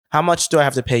How much do I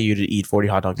have to pay you to eat 40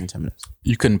 hot dogs in 10 minutes?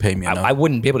 You couldn't pay me enough. I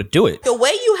wouldn't be able to do it. The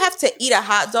way you have to eat a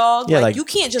hot dog, Yeah, like like, you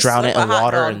can't just drown slip it a in hot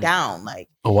water dog and- down. Like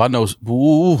Oh, I know.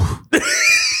 Ooh.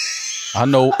 I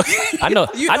know. I know.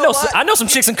 You I know know. what? I know some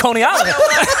chicks in Coney Island.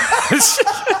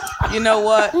 you know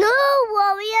what? No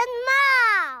worry and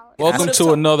now. Welcome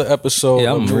to another episode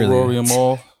Yeah, of I'm Drew really- Rory and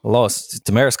Mall. Lost.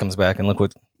 Damaris comes back and look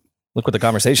what the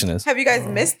conversation is. Have you guys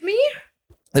missed me?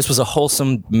 This was a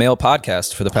wholesome male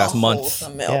podcast for the past month,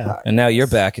 Wholesome milk Yeah. pie. and now you're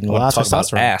back and you A want lot to talk of about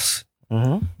testosterone. ass.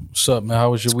 Mm-hmm. What's up, man? How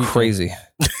was your week? Crazy.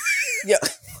 Yeah.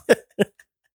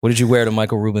 What did you wear to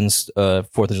Michael Rubin's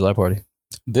 4th of July party?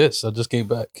 This. I just came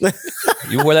back.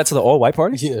 You wore that to the all white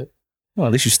party? Yeah. Well,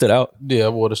 at least you stood out. Yeah, I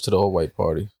wore this to the all white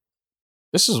party.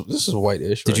 This is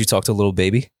white-ish. Did right? you talk to little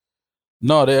baby?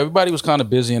 No, everybody was kind of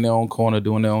busy in their own corner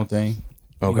doing their own thing.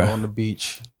 Okay. You know, on the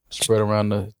beach, spread around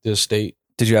the estate.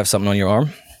 Did you have something on your arm?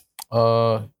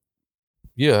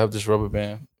 Yeah, I have this rubber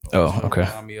band. Oh, To okay.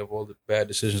 Remind me of all the bad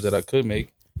decisions that I could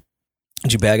make.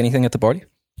 Did you bag anything at the party?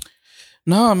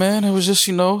 Nah, man, it was just,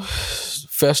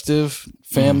 festive,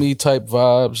 family type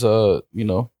vibes.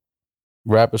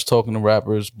 Rappers talking to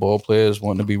rappers, ball players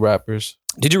wanting to be rappers.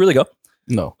 Did you really go?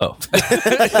 No. Oh.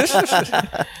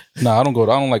 Nah, I don't go.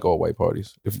 I don't like all white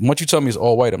parties. Once you tell me it's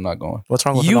all white, I'm not going. What's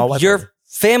wrong with an all-white Your party?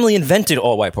 family invented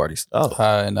all white parties. Oh,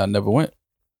 And I never went.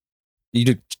 You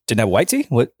didn't have white tea?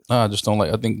 What? Nah, I just don't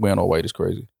like. I think wearing all white is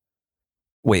crazy.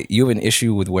 Wait, you have an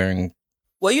issue with wearing?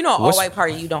 Well, all What's- white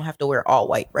party, you don't have to wear all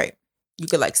white, right? You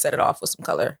could like set it off with some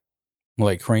color.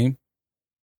 Like cream.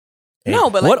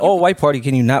 No, but like What all white party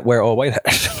can you not wear all white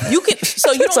at? you can.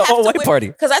 So you It's don't an have all to white party.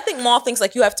 Because I think Maul thinks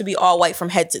like you have to be all white from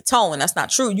head to toe, and that's not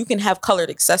true. You can have colored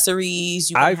accessories.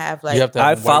 You can I- have like. You have to I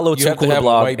have followed you Tim have to Cooler have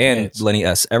blog white and pants. Lenny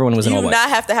S. Everyone was in you all do white. not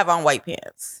have to have on white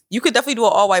pants. You could definitely do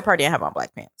an all white party and have on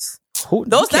black pants. Who,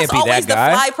 Those you can't that's be always that the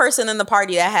guy. fly person in the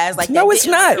party that has like. No, that it's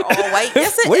didn't not. wear all white.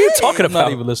 Yes, it What are you is. talking I'm not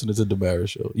about? even listening to the Damaris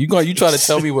show. You try to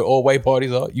tell me what all white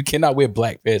parties are? You cannot wear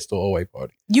black pants to an all white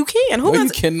party. You can. Who No, you gonna-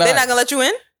 cannot. They're not gonna let you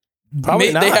in. Probably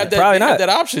They not. have that. Probably they have not. that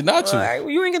option not to. All right, well,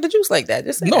 you ain't get the juice like that.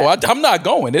 Just say No, that. I'm not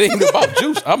going. It ain't about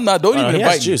juice. I'm not. Don't even he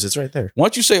invite has me. juice. It's right there.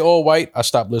 Once you say all white, I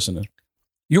stop listening.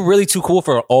 You're really too cool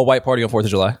for an all white party on 4th of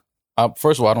July.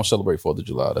 First of all, I don't celebrate 4th of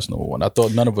July. That's number one. I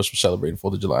thought none of us were celebrating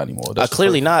 4th of July anymore. That's the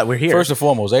Clearly first- not. We're here. First and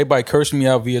foremost, everybody cursed me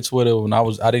out via Twitter when I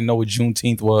didn't know what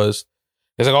Juneteenth was.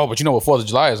 It's like, oh, but you know what 4th of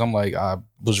July is? I'm like, I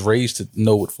was raised to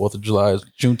know what 4th of July is.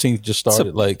 Juneteenth just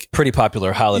started like Pretty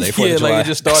popular holiday. 4th yeah, of July. like it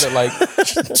just started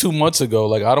like 2 months ago.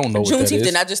 Like I don't know what that Juneteenth is.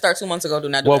 did not just start 2 months ago. Do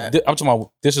not do Well, that. I'm talking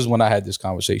about this is when I had this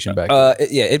conversation back.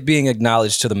 it being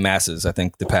acknowledged to the masses. I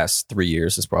think the past 3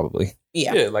 years is probably.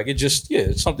 Yeah. Yeah, like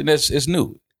it's something it's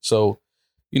new. So,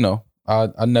 I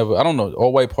don't know.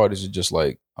 All white parties are just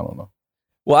like, I don't know.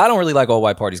 Well, I don't really like all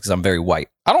white parties because I'm very white.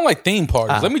 I don't like theme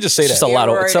parties. Let me just say It's that. just a lot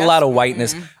of it's a Rory, lot of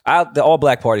that's- whiteness. The all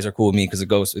black parties are cool with me because it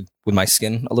goes with my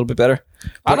skin a little bit better.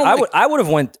 I But don't I would have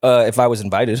went if I was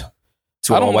invited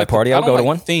to an all white party. I would go to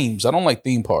one. Themes. I don't like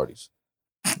theme parties.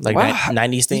 Like Wow.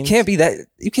 90s You themes. can't be that.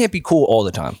 You can't be cool all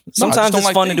the time. just Sometimes don't it's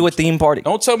like fun to do a themes. theme party.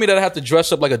 Don't tell me that I have to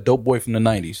dress up like a dope boy from the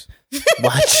 90s.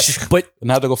 What? But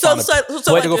And I have to go So, find so, a,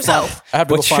 so like go yourself. find, I have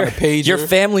to go but find a pager. your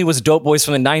family was dope boys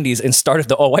from the '90s and started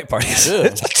the all white parties. Yeah.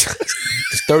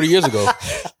 It's 30 years ago.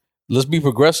 Let's be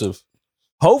progressive.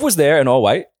 Hove was there in all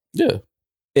white. Yeah.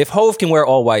 If Hove can wear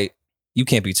all white, you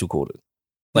can't be too cool to.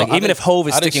 Like No, I even didn't- if Hove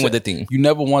is I didn't sticking say- with the theme. You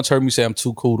never once heard me say I'm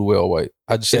too cool to wear all white.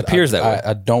 I just said appears that way.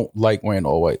 I don't like wearing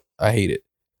all white. I hate it.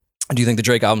 Do you think the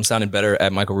Drake album sounded better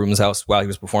at Michael Rubin's house while he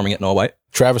was performing it in all white?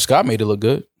 Travis Scott made it look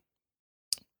good.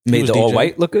 Made was the all DJing.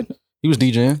 white look good? He was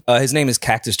DJing. His name is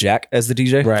Cactus Jack as the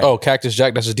DJ. Right. Oh, Cactus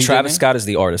Jack. That's his DJ Travis name? Scott is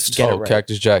the artist. Get it Oh, right.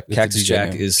 Cactus Jack. is Cactus the DJ Jack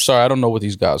name. is- Sorry, I don't know what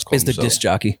these guys call Is the themselves. disc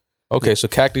jockey. Okay, so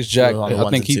Cactus Jack, on the I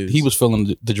ones think and he twos. was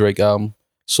feeling the Drake album.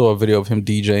 Saw a video of him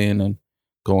DJing and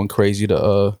going crazy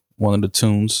to one of the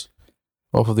tunes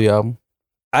off of the album.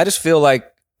 I just feel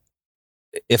like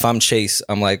if I'm Chase,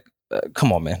 I'm like,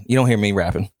 come on, man. You don't hear me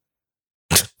rapping.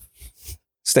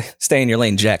 Stay in your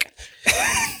lane, Jack.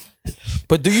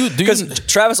 But do you Because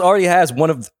Travis already has one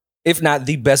of, if not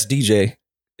the best DJ,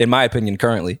 in my opinion,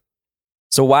 currently.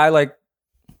 So why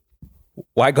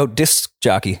go disc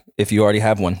jockey if you already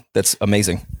have one that's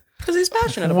amazing? Because he's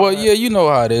passionate about well, it. yeah, you know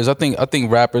how it is. I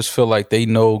think rappers feel like they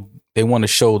know they want to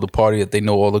show the party that they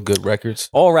know all the good records.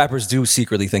 All rappers do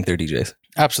secretly think they're DJs,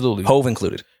 Absolutely. Hove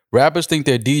included. Rappers think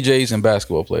they're DJs and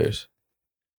basketball players.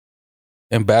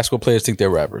 And basketball players think they're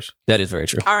rappers. That is very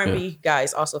true. R&B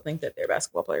guys also think that they're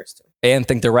basketball players too. And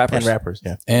think they're rappers. And rappers,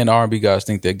 yeah. And R&B guys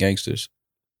think they're gangsters.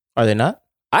 Are they not?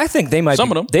 I think they might Some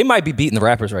be, of them. They might be beating the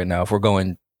rappers right now if we're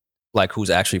going like who's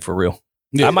actually for real.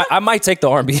 Yeah. I might take the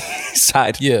R&B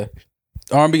side. Yeah.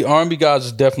 R&B guys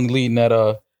is definitely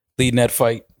leading that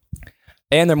fight.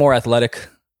 And they're more athletic.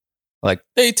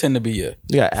 They tend to be, yeah.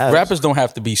 Yeah, Rappers don't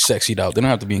have to be sexied out. They don't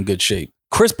have to be in good shape.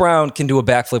 Chris Brown can do a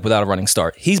backflip without a running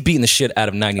start. He's beating the shit out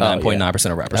of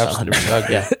 99.9% of rappers. Absolutely.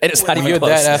 Yeah. And it's not When even you're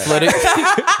close. that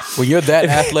athletic, when you're that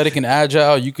athletic and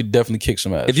agile, you could definitely kick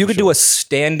some ass. If you could do a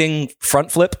standing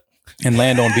front flip, and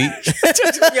land on beat,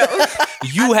 Yo,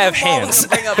 you have Paul was hands.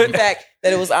 gonna bring up the fact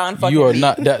that it was on fucking you are beat.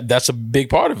 not. That's a big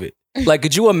part of it. Like,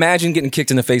 could you imagine getting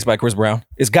kicked in the face by Chris Brown?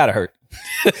 It's gotta hurt.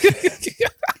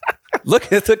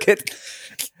 Look at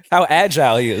how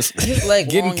agile he is. His leg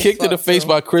Getting long as kicked in the fuck, face too.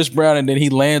 by Chris Brown and then he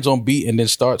lands on beat and then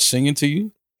starts singing to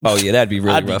you. Oh yeah, that'd be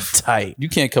really I'd be rough. tight. You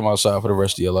can't come outside for the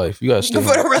rest of your life. You gotta stay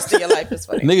For the home. rest of your life, it's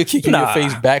funny. Nigga kick you in Nah. your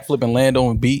face, backflip and land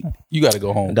on beat. You gotta go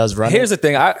It home. does run. Here's the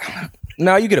thing.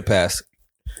 No, you get a pass.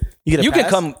 You get a You pass? can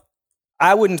come.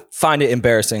 I wouldn't find it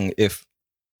embarrassing if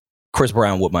Chris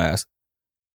Brown whooped my ass.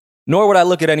 Nor would I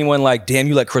look at anyone like, damn,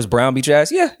 you let Chris Brown beat your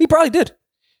ass? Yeah, he probably did.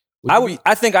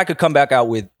 I think I could come back out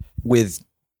with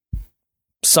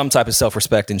some type of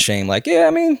self-respect and shame. Like, yeah,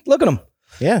 I mean, look at him.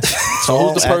 Yeah. So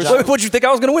who's the person? Would you think I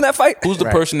was going to win that fight? Who's the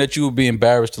Right. person that you would be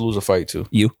embarrassed to lose a fight to?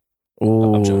 You.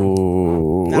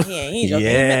 Ooh. Nah, he ain't joking.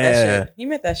 He meant that shit. He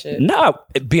meant that shit. No,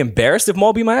 be embarrassed if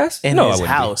Maul beat my ass? In No, I his wouldn't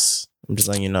be. house. I'm just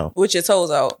letting you know. With your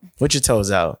toes out. Put your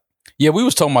toes out. Yeah, we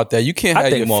was talking about that. You can't I have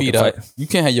think your Maul feet can out. fight. You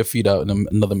can't have your feet out in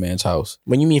another man's house.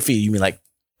 When you mean feet, you mean like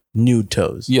nude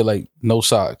toes. Yeah, like no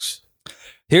socks.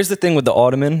 Here's the thing with the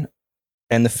ottoman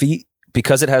and the feet,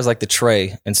 because it has like the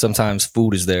tray and sometimes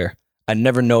food is there. I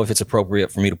never know if it's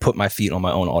appropriate for me to put my feet on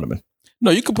my own ottoman. No,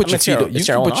 you can put I mean, your it's feet. your- You it's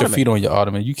your can own put your ottoman. feet on your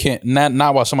ottoman. You can't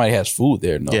not while somebody has food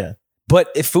there. No. Yeah. But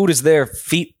if food is there,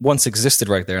 feet once existed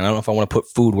right there. And I don't know if I want to put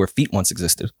food where feet once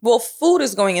existed. Well, food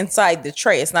is going inside the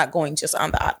tray. It's not going just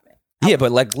on the ottoman. Yeah,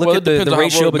 but like look Well, at it the depends on how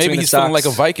ratio rough- between maybe the he's feeling socks.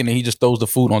 like a Viking and he just throws the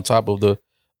food on top of the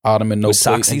ottoman, no With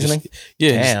sock plate, and just- seasoning? yeah,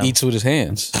 and Damn. just eats with his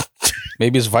hands.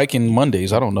 Maybe it's Viking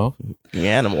Mondays. I don't know. The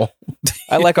animal.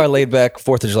 I like our laid back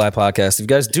 4th of July podcast. If you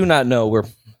guys do not know, we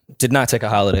did not take a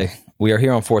holiday. We are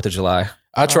here on 4th of July.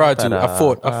 I tried to. I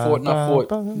fought,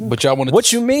 but y'all wanted.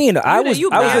 What you mean? I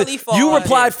barely fought. You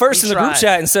replied first in the group tried.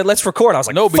 chat and said, let's record. I was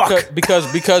like, No, fuck.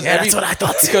 because Yeah, that's what I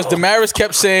thought too. because Damaris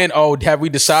kept saying, "Oh, have we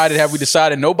decided? Have we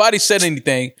decided?" Nobody said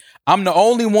anything. I'm the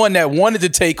only one that wanted to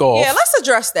take off. Yeah, let's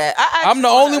address that. I'm the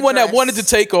only one that wanted to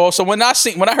take off. So when I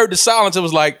heard the silence, it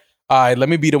was like, all right, let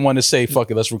me be the one to say,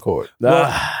 fuck it, let's record.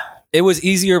 It was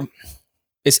easier.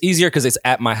 It's easier because it's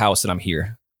at my house and I'm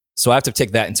here. So I have to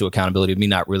take that into accountability of me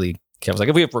not really care. I was like,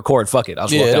 if we have to record, fuck it. I'll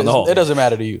just Yeah, walk down the hall. it doesn't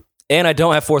matter to you. And I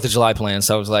don't have 4th of July plans.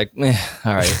 So I was like, all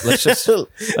right, let's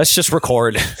just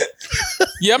record.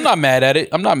 Yeah, I'm not mad at it.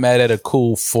 I'm not mad at a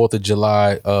cool 4th of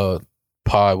July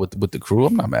pod with the crew.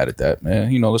 I'm not mad at that,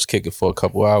 man. You know, let's kick it for a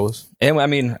couple hours. And I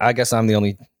mean, I guess I'm the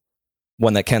only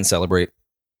one that can celebrate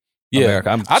America.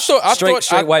 I'm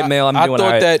straight white male. I'm doing all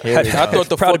right. I thought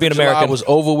the Proud to 4th be an of July American. was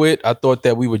over with. I thought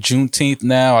that we were Juneteenth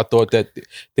now. I thought that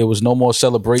there was no more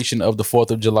celebration of the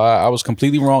 4th of July. I was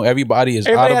completely wrong. Everybody is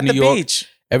Everybody out at of the New York. beach.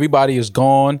 Everybody is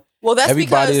gone. Well, that's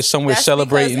Everybody because, is somewhere that's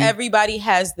celebrating. because everybody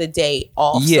has the day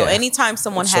off. Yeah. So anytime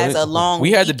someone So has a long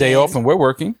we had the day weekend- off and we're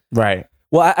working. Right.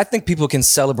 Well, I think people can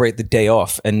celebrate the day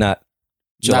off and not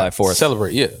July Not 4th.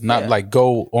 Celebrate, yeah. Not Yeah. like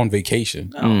go on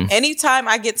vacation. No. Anytime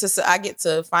I get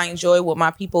to find joy with my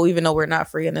people, even though we're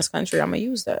not free in this country, I'm gonna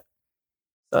use that.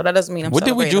 So that doesn't mean I'm What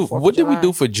did we celebrating do? the 4th of What did we July.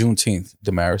 do for Juneteenth,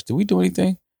 Damaris? Did we do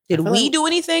anything? Did I feel we like- do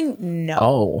anything? No.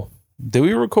 Oh. Did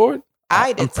we record?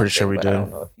 I did. I'm pretty sure we something, but I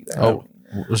did. don't know if you guys Oh,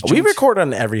 did. was We Juneteenth- record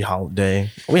on every holiday.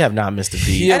 We have not missed a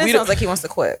beat. Yeah, And we it don't- sounds like he wants to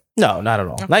quit. No, not at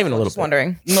all. Not even a little Just bit.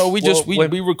 wondering. No, we just Well,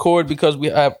 we record because we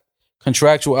have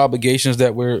contractual obligations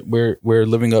that we're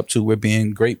living up to. We're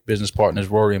being great business partners,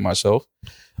 Rory and myself,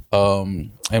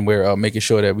 and we're making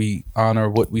sure that we honor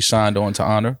what we signed on to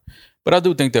honor. But I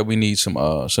do think that we need some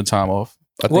time off.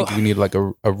 I think Well- we need like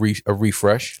a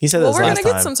refresh. He said Well, this we're last gonna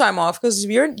get time. some time off because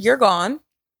you're gone.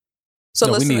 So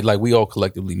No, listen, we need like we all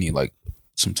collectively need like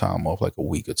some time off, like a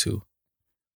week or two.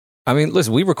 I mean,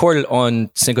 listen, we recorded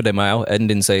on Cinco de Mayo. Eden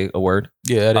didn't say a word.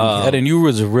 Yeah, Eden, you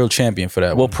was a real champion for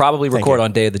that. We'll one. probably Thank record you.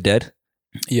 on Day of the Dead.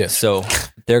 Yes, So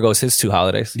there goes his 2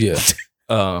 holidays. yeah.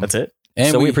 That's it.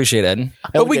 And So we appreciate Eden.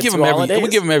 but we get give 2 him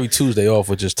holidays? every Tuesday off,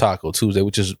 which is Taco Tuesday,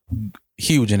 which is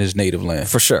huge in his native land.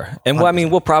 For sure. And well, I mean,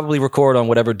 we'll probably record on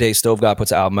whatever day Stove God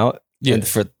puts an album out. Yeah. And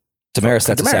for Damaris,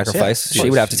 that's a Damaris, yeah. sacrifice. Yeah. She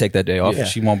would have to take that day off. Yeah,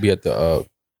 she won't be at the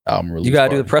album release. You got to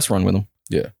do the party. press run with him.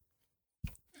 Yeah.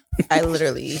 I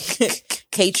literally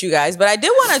placate you guys, but I did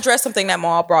want to address something that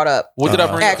Maul brought up. What did I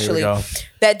bring Actually,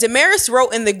 that Damaris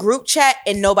wrote in the group chat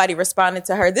and nobody responded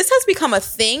to her. This has become a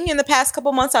thing in the past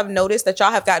couple months. I've noticed that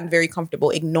y'all have gotten very comfortable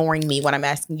ignoring me when I'm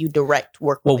asking you direct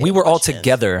work. Well, we were all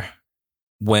together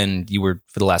when you were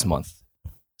for the last month.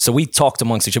 So we talked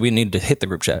amongst each other. We needed to hit the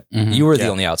group chat. Mhm. You were the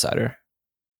only outsider.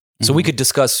 So we could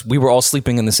discuss, we were all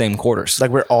sleeping in the same quarters.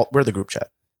 Like we're the group chat.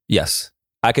 Yes.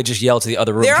 I could just yell to the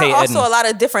other room. There are hey, also Eden. a lot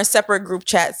of different separate group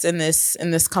chats in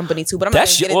this company too, but I'm not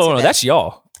That's going to get into that. that's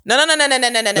y'all.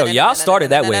 No, y'all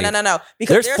started that way. No.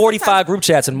 Because There's 45 group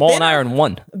chats and Maul and I are in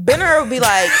one. Benner will be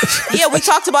like, yeah, we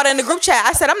talked about it in the group chat.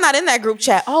 I said, I'm not in that group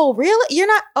chat. Oh, really? You're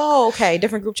not? Oh, okay.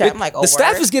 Different group chat. I'm like, oh, the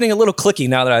staff word. is getting a little clicky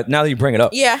now that you bring it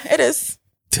up. Yeah, it is.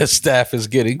 The staff is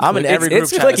getting. I'm in every group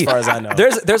chat as far as I know.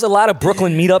 There's a lot of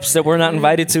Brooklyn meetups that we're not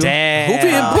invited to. Damn. Who be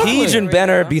in Brooklyn? Peach and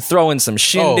Benner be throwing some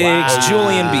shindigs. wow.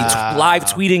 Julian be live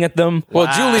tweeting at them.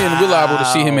 Well, Julian, we're liable to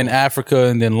see him in Africa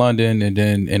and then London and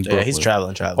then in Brooklyn. Yeah, he's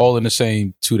traveling. All in the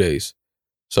same 2 days.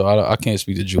 So I can't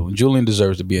speak to Julian. Julian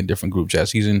deserves to be in different group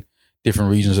chats. He's in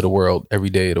different regions of the world every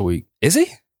day of the week. Is he?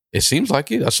 It seems like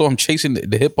it. I saw him chasing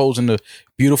the hippos in the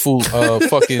beautiful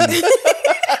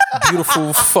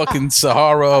beautiful fucking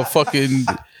Sahara fucking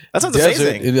That sounds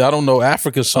desert. amazing. I don't know,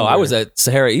 Africa somewhere. I was at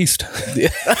Sahara East. You're,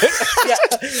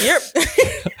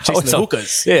 Chasing the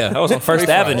hookahs. Yeah, I was on First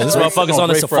Avenue. This motherfucker's on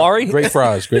the Great safari.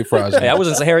 Great fries. Hey, I was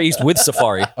in Sahara East with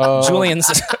Safari.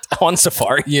 Julian's on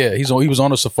Safari. Yeah, he was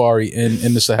on a safari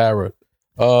in the Sahara.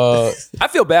 I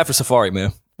feel bad for Safari,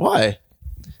 man. Why?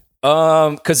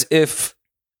 Because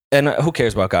who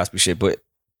cares about gospel shit, but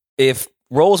if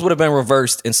roles would have been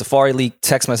reversed and Safari leaked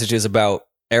text messages about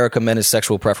Erica Mena's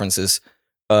sexual preferences,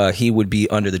 he would be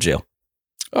under the jail.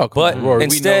 Oh, But Rory,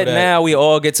 instead, now we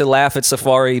all get to laugh at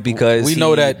Safari because we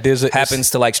know that there's happens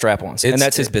to like strap-ons, and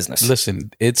that's his business.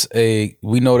 Listen,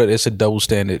 we know that it's a double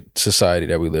standard society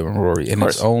that we live in, Rory, and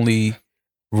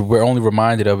we're only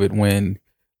reminded of it when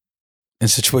in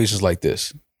situations like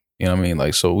this. You know what I mean?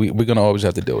 Like, so we're gonna always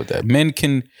have to deal with that. Men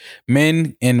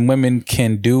and women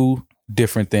can do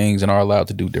different things and are allowed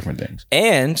to do different things.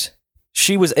 And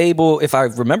she was able, if I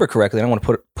remember correctly, I don't want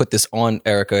to put this on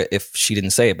Erica if she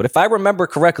didn't say it, but if I remember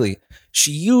correctly,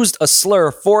 she used a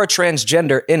slur for a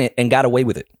transgender in it and got away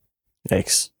with it.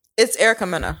 Yikes. it's Erica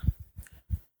Mena.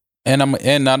 And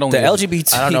I don't. The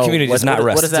LGBT community does not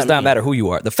rest. It does not matter who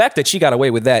you are. The fact that she got away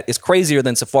with that is crazier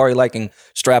than Safari liking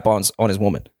strap-ons on his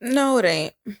woman. No, it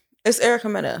ain't. It's Erica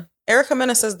Mena. Erica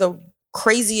Mena says the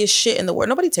craziest shit in the world.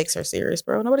 Nobody takes her serious,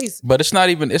 bro. Nobody's. But it's not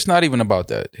even about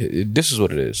that. This is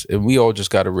what it is, and we all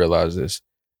just got to realize this.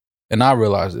 And I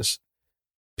realize this: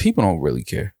 people don't really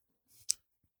care.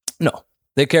 No,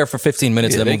 they care for 15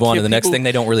 minutes, then move on to the next thing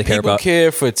they don't really care about. People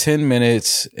care for 10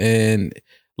 minutes, and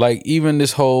like even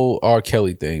this whole R.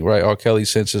 Kelly thing, right? R. Kelly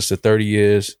sentenced to 30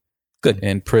 years,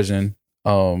 in prison,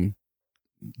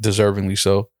 deservingly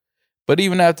so. But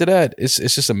even after that, it's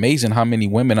just amazing how many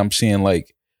women I'm seeing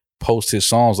like post his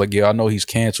songs. Like, yeah, I know he's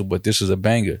canceled, but this is a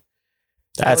banger.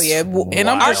 That's and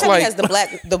I'm just Kelly like, has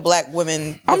the black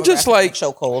women. I'm just like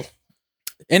chokehold.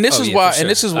 And this is why, and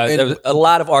this is a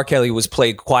lot of R. Kelly was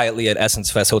played quietly at Essence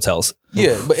Fest hotels.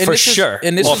 Yeah, but for sure.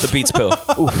 And this off is the Beats pill.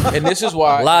 And this is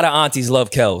why a lot of aunties love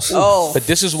Kels. Oh, but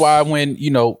this is why when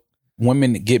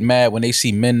women get mad when they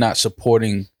see men not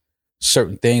supporting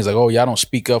certain things, like, oh, y'all don't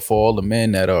speak up for all the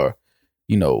men that are,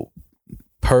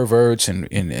 perverts and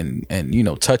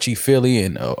touchy feely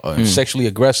and sexually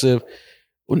aggressive.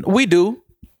 We do,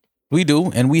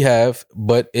 and we have,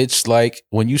 but it's like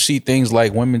when you see things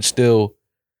like women still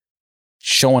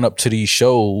showing up to these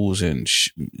shows and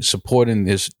supporting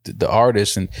the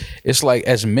artists, and it's like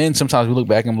as men sometimes we look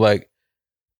back and be like,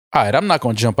 all right, I'm not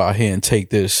gonna jump out here and take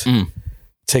this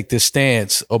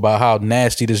stance about how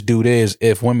nasty this dude is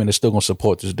if women are still gonna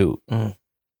support this dude.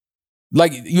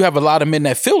 Like, you have a lot of men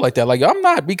that feel like that. Like, I'm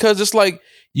not, because it's like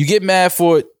you get mad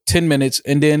for 10 minutes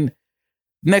and then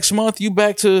next month you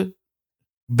back to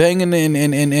banging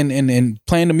and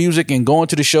playing the music and going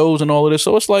to the shows and all of this.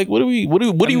 So it's like, what are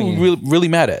you really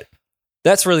mad at?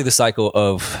 That's really the cycle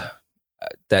of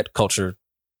that culture,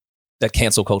 that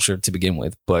cancel culture to begin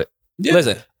with. But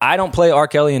listen, I don't play R.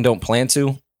 Kelly and don't plan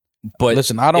to. But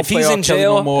listen, I don't if play he's R. in Kelly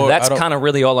jail, no more. that's kind of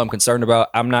really all I'm concerned about.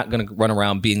 I'm not going to run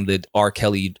around being the R.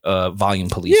 Kelly volume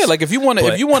police. Yeah, like if you want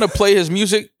to play his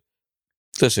music,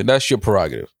 listen, that's your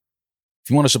prerogative.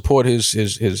 If you want to support his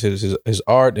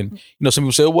art, and some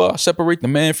people say, well, I separate the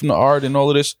man from the art and all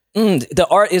of this. The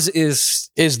art is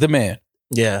the man.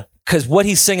 Yeah, because what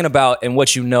he's singing about and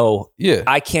what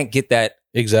I can't get that.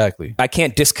 Exactly. I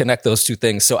can't disconnect those two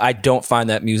things, so I don't find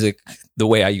that music the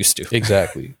way I used to.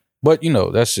 Exactly. But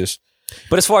that's just.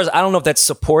 But as far as I don't know if that's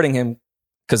supporting him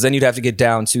Because then you'd have to get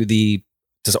down to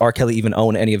does R. Kelly even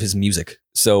own any of his music?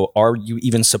 So are you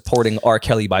even supporting R.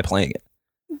 Kelly by playing it?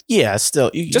 Yeah,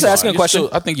 still. Just asking a question.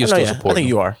 I think you're still supporting. I think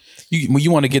you are.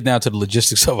 You want to get down to the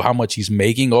logistics of how much he's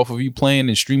making off of you playing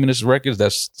and streaming his records.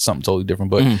 That's something totally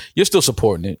different. But you're still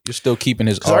supporting it. You're still keeping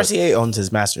his art. RCA owns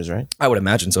his masters, right? I would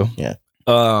imagine so. Yeah.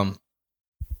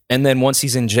 And then once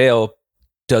he's in jail,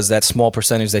 does that small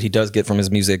percentage that he does get from his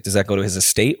music, does that go to his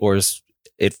estate, or is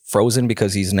it frozen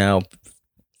because he's now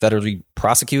federally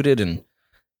prosecuted? And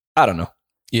I don't know.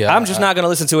 Yeah, I'm just not going to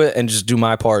listen to it and just do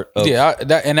my part. Of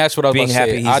and that's what I was being about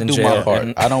to happy say. I he's in do jail. my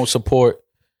part. I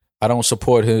don't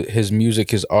support his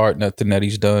music, his art, nothing that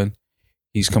he's done.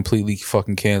 He's completely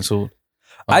fucking canceled.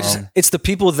 It's the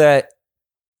people that,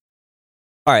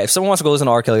 all right, if someone wants to go listen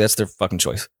to R. Kelly, that's their fucking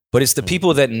choice. But it's the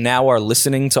people that now are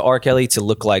listening to R. Kelly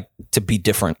to be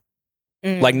different.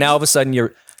 Like now all of a sudden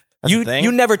you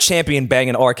never championed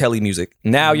banging R. Kelly music.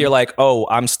 Now you're like, oh,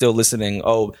 I'm still listening.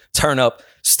 Oh, turn up,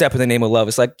 step in the name of love.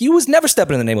 It's like, you was never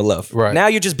stepping in the name of love. Right. Now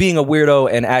you're just being a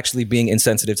weirdo and actually being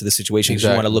insensitive to the situation because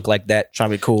you want to look like that.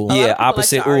 Trying to be cool. Yeah,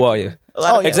 opposite. Who are you?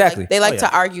 Exactly. They like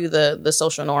to argue the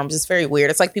social norms. It's very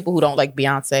weird. It's like people who don't like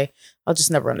Beyonce. I'll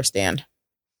just never understand.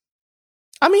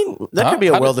 I mean, there could be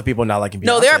a world of people not liking Beyonce.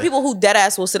 No, there are people who dead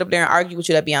ass will sit up there and argue with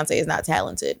you that Beyonce is not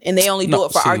talented, and they only do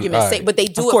it for argument's sake. But they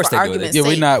do it for argument's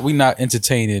sake. Yeah, we're not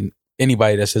entertaining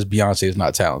anybody that says Beyonce is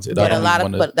not talented.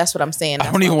 But but that's what I'm saying.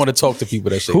 I don't even want to talk to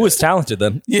people that say who is talented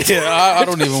then. Yeah, I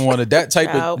don't even want to. That type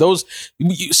of those.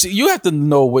 You have to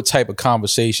know what type of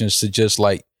conversations to just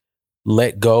like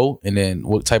let go, and then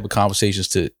what type of conversations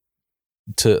to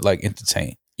like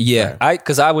entertain. Yeah,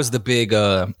 because I was the big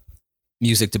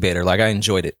music debater. Like I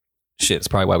enjoyed it. Shit, it's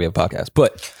probably why we have a podcast.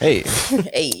 But hey,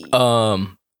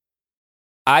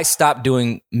 I stopped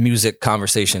doing music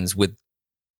conversations with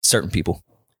certain people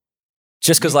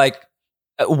just because, like,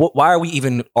 why are we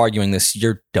even arguing this?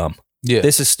 You're dumb. Yeah,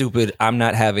 this is stupid. I'm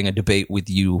not having a debate with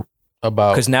you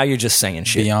about because now you're just saying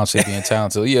shit. Beyonce being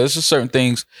talented. Yeah, there's just certain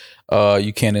things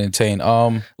you can't entertain.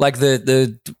 Like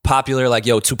the popular like,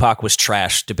 yo, Tupac was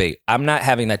trash debate. I'm not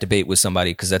having that debate with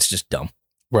somebody because that's just dumb.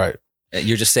 Right.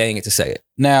 You're just saying it to say it.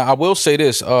 Now, I will say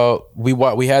this: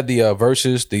 we had the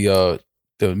verses, the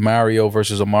Mario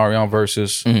versus Omarion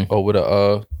versus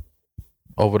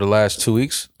over the last 2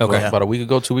 weeks. Okay, about a week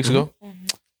ago, 2 weeks ago.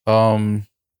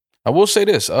 I will say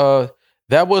this: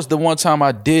 that was the one time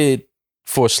I did,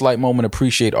 for a slight moment,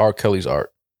 appreciate R. Kelly's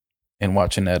art and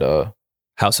watching that.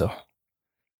 How so?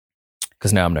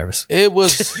 Because now I'm nervous. It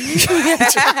was.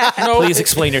 Please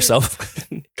explain yourself.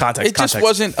 Context. Just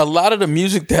wasn't a lot of the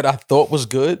music that I thought was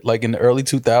good, like in the early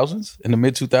 2000s, in the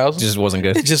mid 2000s. Just wasn't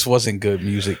good. It just wasn't good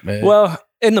music, man. Well,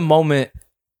 in the moment,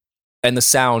 and the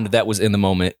sound that was in the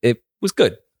moment, it was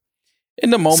good.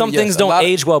 In the moment, some things don't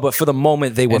age well, but for the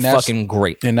moment, they were fucking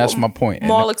great. And that's my point.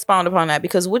 Maul, expound upon that,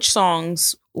 because which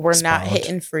songs were not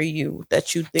hitting for you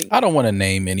that you think? I don't want to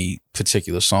name any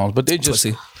particular songs, but they just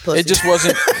Pussy. It just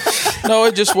wasn't. No,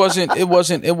 it just wasn't. It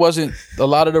wasn't. A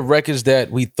lot of the records that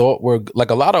we thought were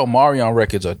like a lot of Omarion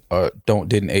records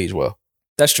didn't age well.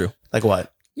 That's true. Like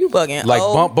what? You bugging? Like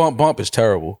Bump Bump Bump is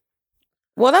terrible.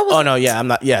 Well, that was. Oh no, yeah, I'm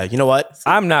not. Yeah, you know what?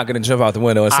 I'm not gonna jump out the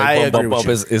window and say Bump Bump Bump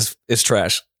is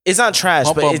trash. It's not trash,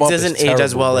 Bump, but Bump, it Bump doesn't is age as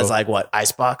terrible, well bro. as like what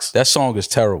Icebox. That song is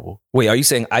terrible. Wait, are you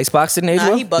saying Icebox didn't age Nah,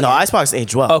 well? he bugging. No, Icebox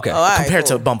aged well. Okay. All right, compared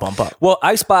cool. to Bump Bump Bump. Well,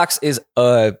 Icebox is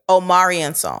a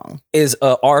Omarion song.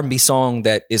 R&B song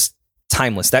that is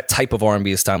timeless. That type of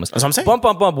R&B is timeless. That's what I'm saying. Bump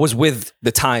Bump Bump was with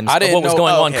the times I of didn't what was know-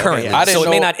 going on okay, currently, yeah. I didn't so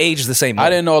it may know- not age the same way. I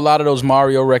didn't know a lot of those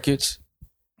Mario records.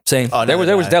 Same. Oh, no,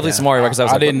 there was definitely yeah. some Mario records. I was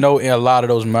I like, didn't know a lot of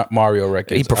those Mario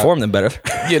records. he performed them better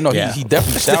Yeah, no, Yeah. He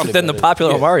definitely sounded than the better.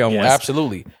 popular Mario ones.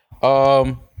 Absolutely.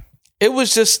 It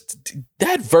was just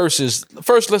that versus.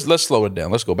 First, let's slow it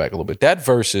down. Let's go back a little bit. That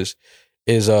versus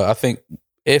is, I think,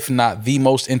 if not the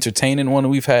most entertaining one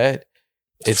we've had,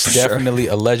 it's definitely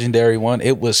a legendary one.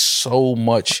 It was so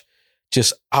much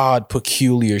just odd,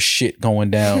 peculiar shit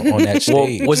going down on that Well,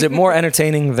 stage. was it more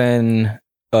entertaining than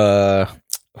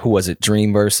who was it?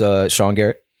 Dream versus Sean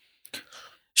Garrett.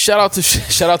 Shout out to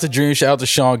Dream. Shout out to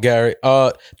Sean Garrett.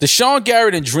 The Sean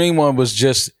Garrett and Dream one was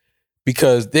just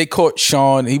because they caught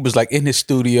Sean. He was like in his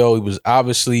studio. He was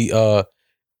obviously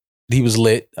he was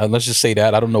lit. Let's just say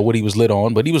that. I don't know what he was lit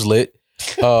on, but he was lit.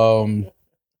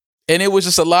 And it was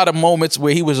just a lot of moments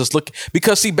where he was just looking,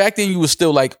 because see, back then you was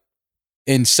still like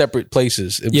in separate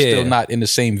places. It was still not in the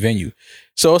same venue.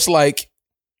 So it's like,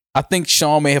 I think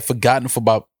Sean may have forgotten for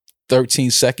about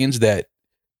 13 seconds that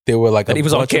there were like That he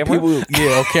was on bunch of camera?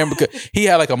 people, on camera. Because he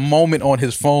had like a moment on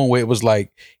his phone where it was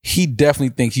like, he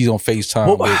definitely thinks he's on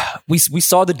FaceTime. Well, we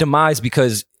saw the demise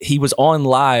because he was on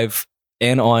live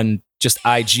and on just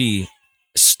IG,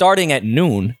 starting at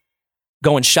noon,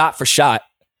 going shot for shot,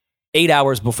 8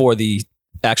 hours before the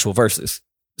actual verses.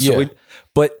 So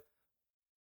but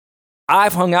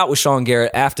I've hung out with Sean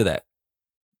Garrett after that.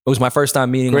 It was my first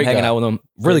time meeting him, hanging out with him.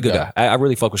 Really good guy. I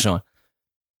really fuck with Sean.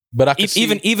 But I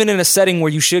even in a setting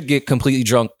where you should get completely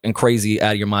drunk and crazy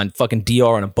out of your mind, fucking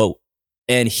DR on a boat.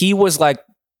 And he was like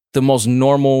the most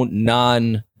normal,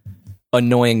 non-annoying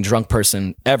drunk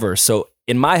person ever. So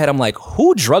in my head, I'm like,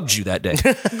 who drugged you that day?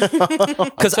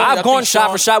 Because I've gone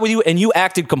shot for shot with you and you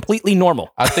acted completely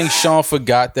normal. I think Sean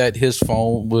forgot that his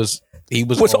phone was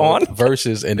on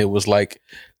Versus, and it was like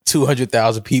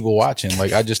 200,000 people watching.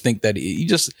 Like, I just think that he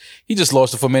just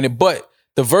lost it for a minute. But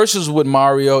the Versus with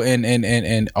Mario and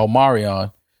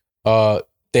Omarion,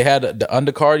 they had the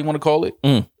undercard, you want to call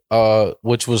it,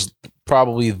 which was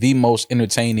probably the most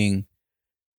entertaining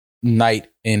night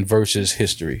in Versus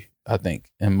history, I think,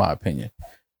 in my opinion.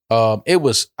 It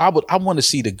was, I want to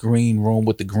see the green room,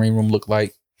 what the green room looked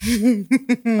like.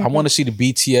 I want to see the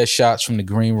BTS shots from the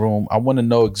green room. I want to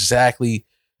know exactly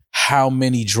how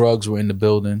many drugs were in the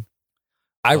building.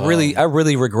 I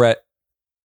really regret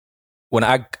when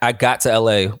I got to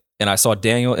LA and I saw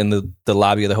Daniel in the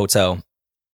lobby of the hotel,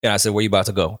 and I said, "Where you about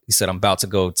to go?" He said, "I'm about to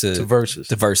go to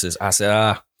Versus." I said,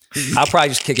 "I'll probably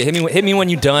just kick it. Hit me when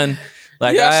you're done."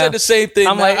 Like, I said the same thing.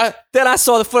 I'm like, then I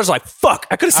saw the footage, like, fuck,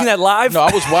 I could have seen that live. No,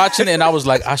 I was watching it and I was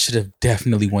like, I should have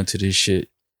definitely went to this shit.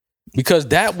 Because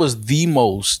that was the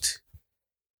most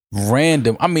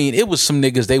random. I mean, it was some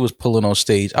niggas they was pulling on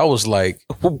stage. I was like,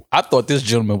 I thought this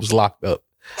gentleman was locked up.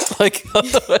 Like,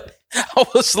 I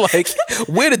was like,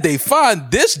 where did they find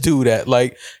this dude at?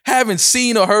 Like, haven't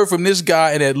seen or heard from this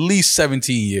guy in at least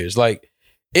 17 years. Like,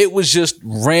 it was just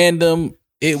random.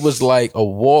 It was like a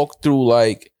walk through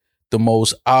like the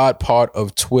most odd part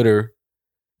of Twitter.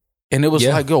 And it was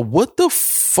like, yo, what the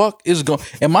fuck is going?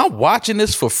 Am I watching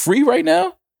this for free right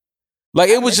now? Like,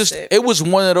 it was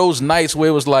one of those nights where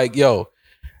it was like, yo,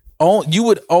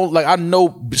 like, I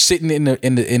know sitting in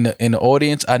the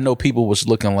audience, I know people was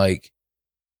looking like,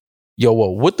 yo, whoa,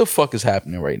 what the fuck is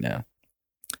happening right now?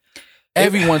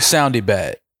 Everyone sounded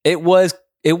bad. It was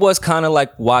kind of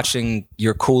like watching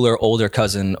your cooler older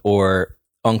cousin or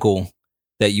uncle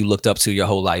that you looked up to your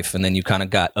whole life, and then you kind of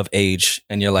got of age,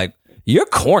 and you're like, you're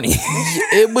corny.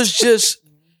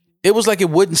 It was like it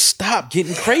wouldn't stop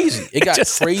getting crazy. It got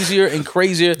crazier and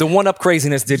crazier. The one-up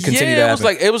craziness did continue to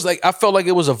happen. It was like I felt like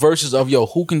it was a versus of, yo,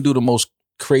 who can do the most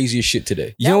craziest shit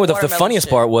today? You know what the funniest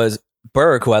part was?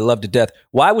 Berg, who I love to death.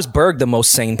 Why was Berg the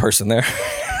most sane person there?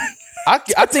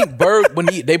 I think Berg, when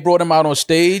they brought him out on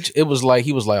stage, it was like,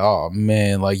 he was like, oh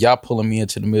man, like, y'all pulling me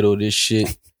into the middle of this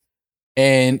shit.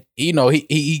 And you know,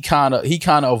 he kind of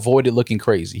avoided looking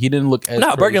crazy. He didn't look as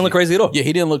crazy. Berg didn't look crazy at all. Yeah,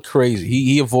 he didn't look crazy.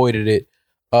 He avoided it.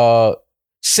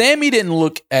 Sammy didn't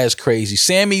look as crazy.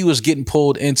 Sammy was getting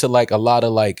pulled into like a lot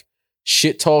of like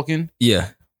shit talking.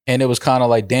 Yeah. And it was kind of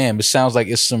like, damn, it sounds like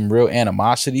it's some real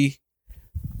animosity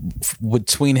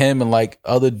between him and like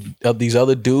these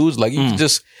other dudes. Like,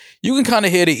 you can kind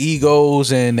of hear the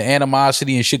egos and the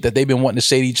animosity and shit that they've been wanting to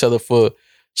say to each other for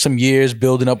some years,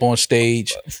 building up on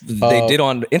stage. They did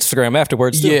on Instagram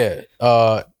afterwards too. Yeah.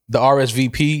 The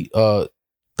RSVP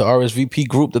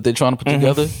group that they're trying to put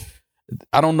together.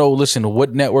 I don't know, listen,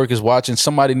 what network is watching.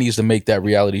 Somebody needs to make that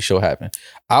reality show happen.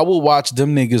 I will watch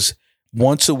them niggas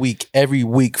once a week, every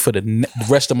week for the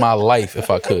rest of my life if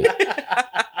I could.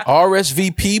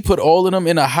 RSVP, put all of them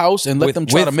in a house and let them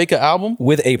try to make an album.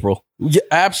 With April. Yeah,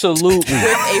 absolutely.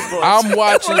 With April. I'm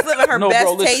watching. April's living her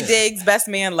best Tay Diggs, best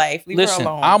man life. Leave her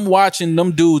alone. I'm watching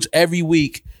them dudes every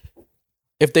week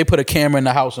if they put a camera in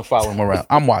the house and follow them around.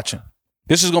 I'm watching.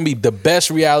 This is going to be the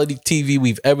best reality TV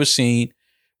we've ever seen,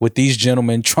 with these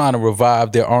gentlemen trying to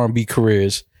revive their R&B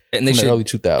careers in the early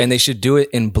 2000s. And they should do it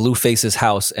in Blueface's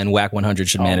house, and Whack 100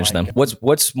 should manage them. God.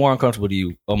 What's more uncomfortable to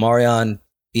you? Omarion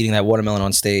eating that watermelon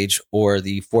on stage, or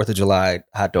the 4th of July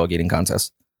hot dog eating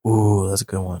contest? Ooh, that's a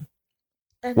good one.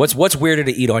 What's weirder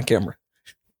to eat on camera?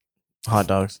 Hot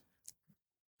dogs.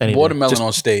 Watermelon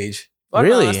on stage.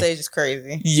 Watermelon on stage is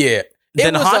crazy. Yeah.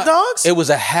 Then hot dogs? It was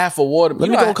a half a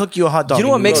watermelon. Let me go cook you a hot dog. You know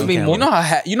what makes me more?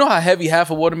 You know how heavy half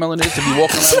a watermelon is to be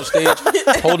walking around on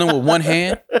stage holding with one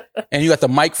hand, and you got the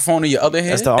microphone in your other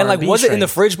hand. And like, was it in the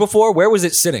fridge before? Where was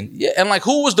it sitting? Yeah, and like,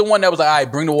 who was the one that was like, all right,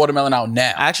 bring the watermelon out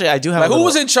now? Actually, I do have. Like, who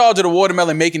was in charge of the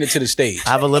watermelon making it to the stage?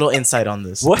 I have a little insight on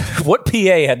this. What PA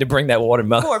had to bring that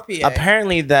watermelon? Poor PA.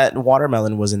 Apparently, that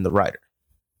watermelon was in the rider.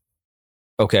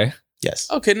 Okay. Yes.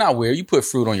 Okay, not weird. You put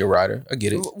fruit on your rider. I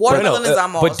get it. Watermelon is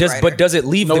on Mall's but does it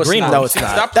leave the it's green not. room? No, it's See, not.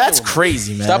 stop That's playing with me.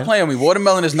 crazy, man. Stop playing with me.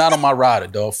 Watermelon is not on my rider,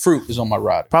 dog. Fruit is on my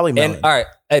rider. Probably melon. And all right,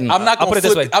 and I'm not I'll gonna put it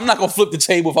this flip. way. I'm not gonna flip the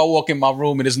table if I walk in my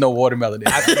room and there's no watermelon in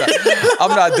it. I'm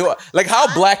not doing. Like,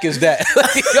 how black is that?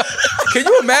 Can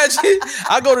you imagine?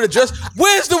 I go to the dress.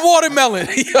 Where's the watermelon?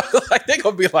 Like, they're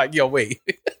gonna be like, yo, wait.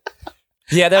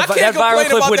 Yeah, that I can't viral complain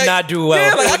clip about would that. not do well.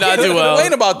 Yeah, like, I can't even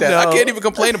complain about that. I No. can't even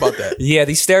complain about that. Yeah,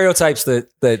 these stereotypes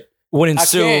that would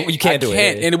ensue, you can't do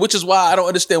it. And which is why I don't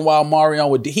understand why Marion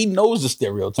would. He knows the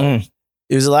stereotype.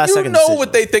 It was the last You second know decision.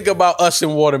 what they think about us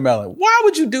and watermelon. Why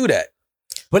would you do that?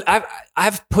 But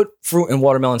I've put fruit and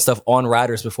watermelon stuff on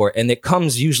riders before, and it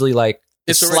comes usually like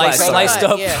It's already sliced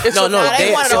up. Yeah. It's No, a- no, They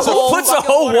they- wanted it's a a- whole puts a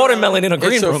fucking whole watermelon in a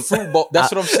green It's a room. fruit bowl.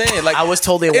 That's what I'm saying. Like, I was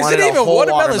told they is wanted it a even whole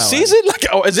watermelon season? Like,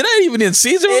 oh, is it not even in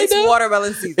season right It's now?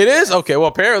 watermelon season. It is? Okay, well,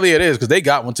 apparently it is because they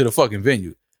got one to the fucking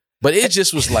venue. But it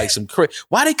just was like some crazy.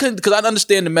 Why they couldn't? Because I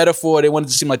understand the metaphor. They wanted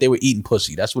to seem like they were eating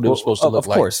pussy. That's what it was supposed to look of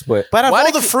like. course, but But out Why of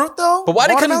all they the could- fruit, though? But why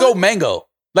they couldn't go watermelon? mango?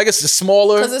 Like, it's a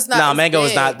smaller. Because it's not. Nah, as mango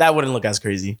is big. not. That wouldn't look as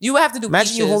crazy. You would have to do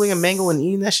Imagine you peaches holding a mango and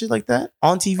eating that shit like that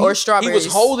on TV. or He strawberries. was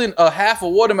holding a half a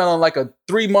watermelon like a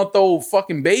 3-month-old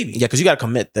fucking baby. Yeah, because you got to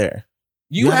commit there.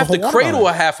 You you have have to a whole cradle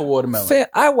watermelon. a half a watermelon. Fair.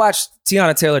 I watched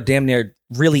Tiana Taylor damn near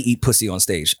really eat pussy on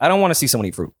stage. I don't want to see someone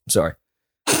eat fruit. I'm sorry.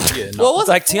 Yeah, no. What was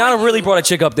Like it for Tiana you? really brought a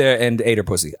chick up there and ate her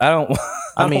pussy. I don't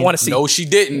mean, want to see. No, she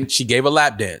didn't. She gave a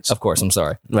lap dance. Of course, I'm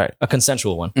sorry. Right. A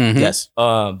consensual one. Mhm. Yes.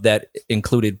 That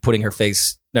included putting her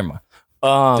face. Never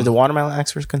mind. Did the watermelon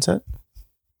ask for consent?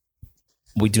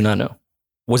 We do not know.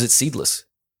 Was it seedless?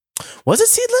 Was it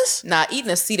seedless? Nah,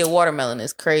 eating a seeded watermelon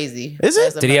is crazy. Is it?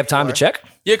 As a Did he have time to metaphor.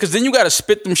 check? Yeah, because then you got to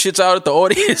spit them shits out at the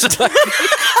audience. Like,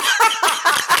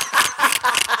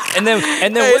 And then hey,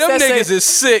 what's them that niggas say? is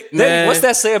sick, Then man. what's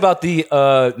that say about the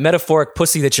metaphoric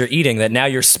pussy that you're eating? That now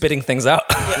you're spitting things out.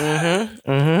 Yeah,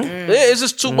 it's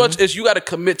just too much. It's you got to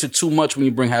commit to too much when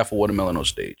you bring half a watermelon on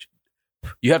stage.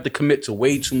 You have to commit to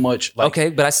way too much. Like, Okay,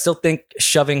 but I still think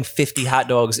shoving 50 hot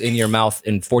dogs in your mouth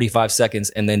in 45 seconds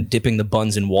and then dipping the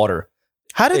buns in water.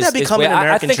 How did that Is become way- an I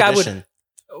American think I would- tradition?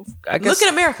 I guess Look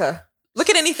at America. Look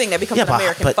at anything that becomes Yeah, an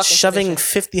American but fucking shoving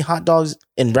tradition. 50 hot dogs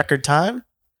in record time?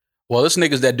 well, there's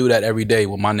niggas that do that every day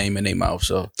with my name in their mouth.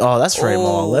 So Oh, that's very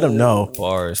long. Let them know.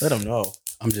 bars, Let them know.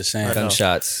 I'm just saying.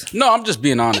 gunshots. No, I'm just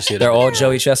being honest here. They're all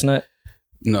Joey Chestnut.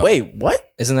 no. Wait,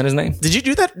 what? Isn't that his name? Did you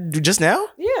do that just now?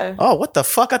 Yeah. Oh, what the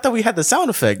fuck? I thought we had the sound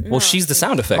effect. Well, she's the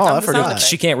sound effect. Oh, I the sound forgot. effect.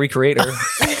 She can't recreate her.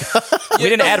 We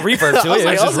didn't add reverb to I was it.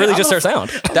 like, It's just really just her sound.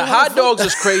 The hot dogs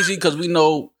is crazy because we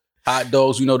know hot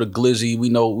dogs. We know the glizzy. We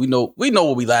know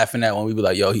what we laughing at when we be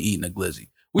like, "Yo, he eating a glizzy."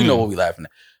 We know what we laughing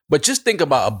at. But just think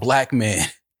about a black man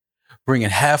bringing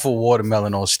half a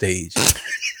watermelon on stage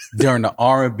during the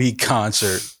R&B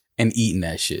concert and eating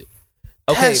that shit.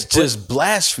 Okay, That's just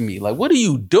blasphemy. Like, what are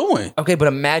you doing? Okay, but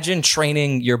imagine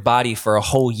training your body for a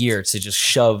whole year to just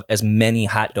shove as many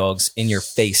hot dogs in your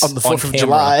face On the 4th of camera.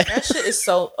 July. That shit is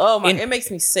so. Oh my! In- it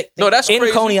makes me sick. No, that's in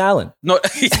crazy. Coney Island. No,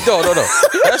 no.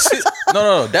 That's it.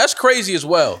 No. That's crazy as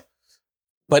well.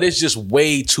 But it's just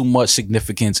way too much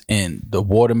significance in the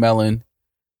watermelon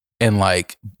and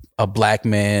like a black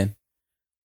man.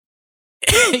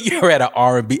 You're at an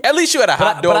R&B. At least you had a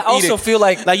hot dog But I also eating. feel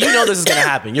like Like, you know this is going to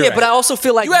happen. You're yeah, right. but I also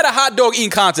feel like You had a hot dog eating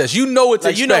contest. You know what to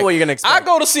Like, you expect. know what you're going to expect. I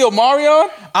go to see Omarion.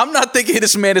 I'm not thinking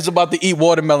this man is about to eat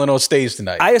watermelon on stage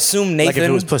tonight. I assume like if it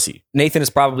Nathan was pussy. Nathan is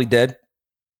probably dead.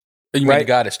 you mean right? the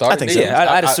guy that started? I think it? so.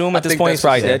 Yeah, I'd assume at this think point he's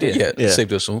that's- probably dead, Yeah, yeah. safe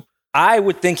to assume. I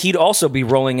would think he'd also be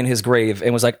rolling in his grave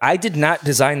and was like, I did not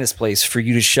design this place for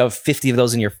you to shove 50 of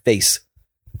those in your face.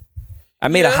 I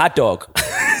made a Yeah. hot dog.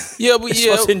 Yeah, but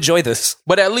You're supposed to enjoy this.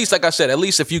 But at least, like I said, at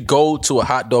least if you go to a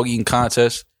hot dog eating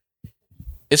contest,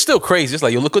 it's still crazy. It's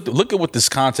like, yo, look at what this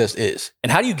contest is.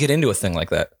 And how do you get into a thing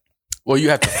like that? Well, you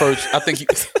have to first. I think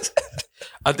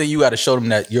you got to show them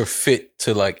that you're fit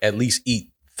to like at least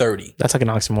eat 30. That's like an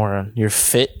oxymoron. You're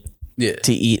fit Yeah.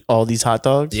 to eat all these hot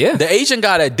dogs? Yeah. The Asian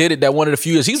guy that did it, that wanted a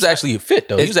few years, he was actually fit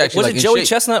though. He was actually was like it in Joey shape.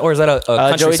 Chestnut or is that a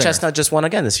country Joey singer? Chestnut just won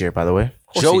again this year, by the way.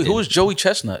 Joey, who is Joey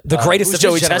Chestnut? The greatest who's of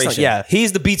Joey his Chestnut? generation. Yeah.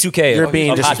 He's the B2K You're of,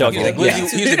 being of hot dog disrespectful. eating.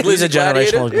 He's the He's a glizzy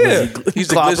gladiator? generational glizzy. He's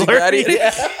the glizzy Clobbler.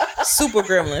 gladiator. super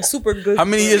gremlin, super good. How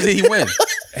many years did he win?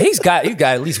 He's got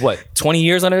at least what 20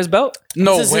 years under his belt.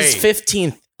 No This way. is his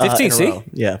 15th. 15, in a see? row.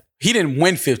 Yeah. He didn't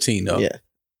win 15 though. Yeah.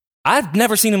 I've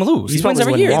never seen him lose. He He's wins probably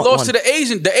every won year. He one. lost to the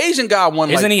Asian. The Asian guy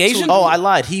won. Isn't like he Asian? Oh, I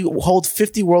lied. He holds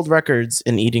 50 world records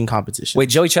in eating competition. Wait,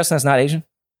 Joey Chestnut's not Asian?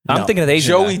 I'm No. thinking of the Asian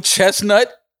Joey guy. Chestnut.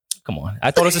 Come on. I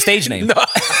thought it was a stage name. No,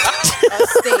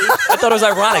 I thought it was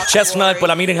ironic. Chestnut, but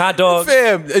I'm eating hot dogs.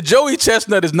 fam. Joey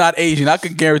Chestnut is not Asian. I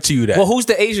can guarantee you that. Well, who's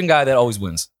the Asian guy that always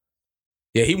wins?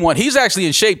 Yeah, he's actually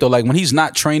in shape though. Like when he's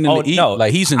not training to eat,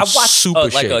 like he's in super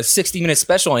shape. Like a 60-minute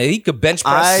special on it. He could bench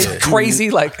press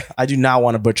crazy. Like I do not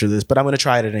want to butcher this, but I'm going to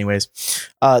try it anyways.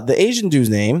 The Asian dude's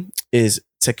name is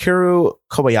Takeru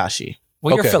Kobayashi.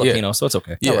 Well, you're Filipino, so it's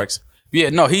okay. Yeah. That works. Yeah,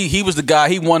 no, he was the guy.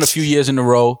 He won a few years in a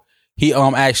row. He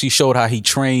actually showed how he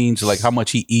trains, like how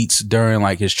much he eats during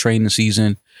like his training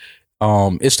season.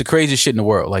 It's the craziest shit in the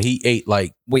world. Like he ate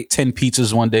like 10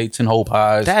 pizzas one day, 10 whole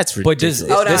pies. That's ridiculous.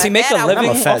 But does he make a living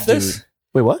I'm a fat off this? Dude.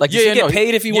 Wait, what? Like, does he get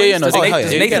paid if he wins? Does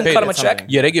Nathan cut him a check?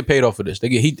 Yeah, they get paid off of this.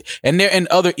 And they're in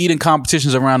other eating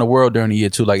competitions around the world during the year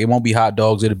too. Like it won't be hot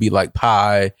dogs, it'll be like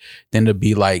pie, then it'll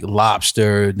be like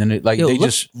lobster, then it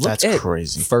that's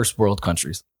crazy. First world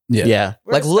countries. Yeah.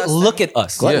 Like look at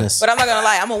us. Gluttonous. But I'm not gonna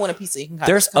lie, I'm gonna win a pizza eating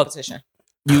competition.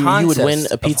 You would win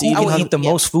a pizza eating I would eat the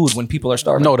most food when people are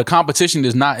starving. No, the competition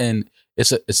is not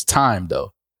it's time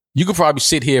though. You could probably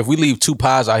sit here, if we leave 2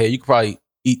 pies out here, you could probably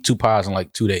eat 2 pies in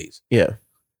like 2 days. Yeah.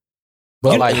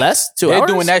 But like less? 2 they're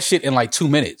hours? doing that shit in like 2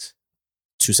 minutes.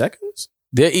 2 seconds?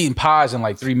 They're eating pies in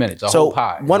like 3 minutes. A whole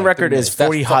pie. One like record is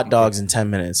 40 hot dogs in 10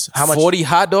 minutes. How much? 40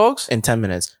 hot dogs? In 10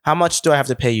 minutes. How much do I have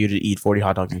to pay you to eat 40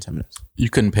 hot dogs in 10 minutes? You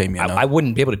couldn't pay me enough. I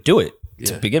wouldn't be able to do it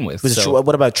to begin with. So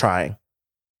what about trying?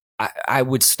 I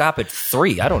would stop at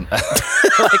 3. I don't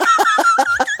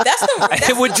That's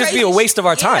it would just be a waste of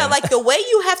our time. Yeah, like the way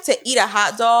you have to eat a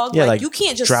hot dog, Yeah, like like you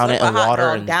can't just drown slurp it a in hot water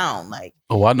dog and- down. Like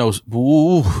Oh, I know.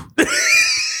 Ooh.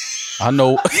 I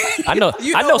know. I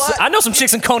know some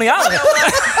chicks in Coney Island.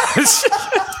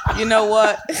 you know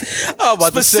what? I'm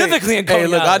about Specifically in to say, Coney hey,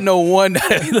 look, Island. I know one.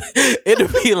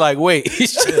 It'll be like, wait,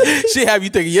 she have you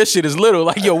thinking your shit is little.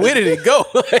 Like, yo, where did it go?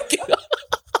 Like,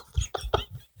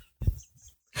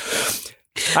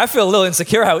 I feel a little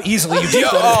insecure how easily you do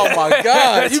that. oh my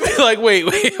god, you be like, wait,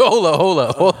 hold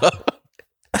up.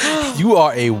 You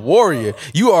are a warrior.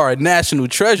 You are a national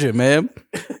treasure, man.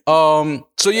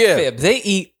 So yeah, Fib, they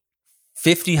eat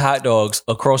 50 hot dogs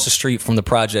across the street from the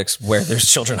projects where there's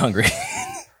children hungry.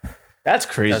 That's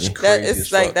crazy.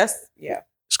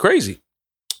 it's crazy.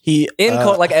 He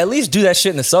Like at least do that shit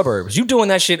in the suburbs. You doing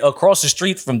that shit across the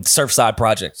street from Surfside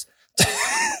projects.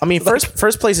 I mean,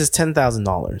 first place is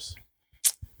 $10,000.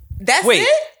 That's Wait.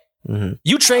 it?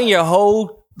 You train your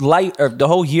whole life or the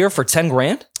whole year for 10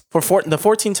 grand For the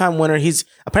 14-time winner,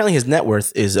 apparently his net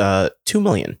worth is $2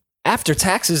 million. after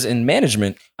taxes and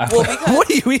management. Well, because- what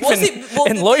do you even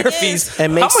and the lawyer thing fees? is-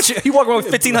 And How makes- much you walk around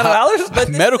with $1,500? But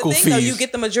this medical is the thing, though, fees. you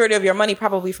get the majority of your money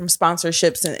probably from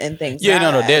sponsorships and things. Yeah,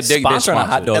 no, they're Sponsoring a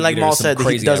hot dog. And like eater Maul is some said, he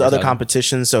crazy does other advertising.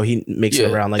 competitions, so he makes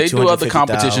it around like they do other 250,000.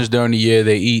 competitions during the year.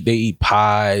 They eat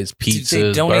pies, pizzas,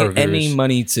 They donate burgers. any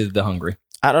money to the hungry.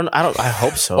 I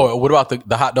hope so. Or what about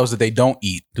the hot dogs that they don't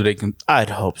eat? I'd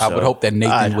hope so. I would hope that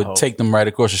Nathan I'd would hope. take them right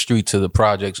across the street to the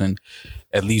projects and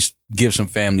at least give some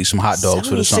families some hot dogs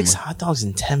for the summer. 76 hot dogs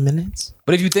in 10 minutes?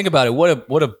 But if you think about it,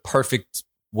 what a perfect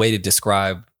way to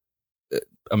describe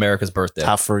America's birthday.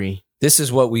 Top free. This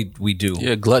is what we do.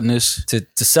 Yeah, gluttonous. To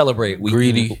celebrate,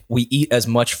 Greedy. We eat as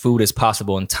much food as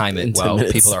possible and time it In 10 while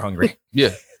minutes. people are hungry.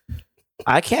 Yeah.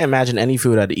 I can't imagine any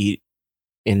food I'd eat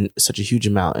in such a huge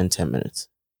amount in 10 minutes.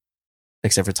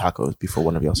 Except for tacos before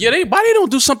one of y'all. Yeah, why they don't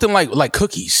do something like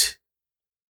cookies?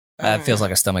 It feels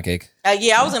like a stomach ache.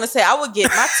 Yeah, I was gonna say I would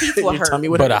get my teeth will Your hurt. tummy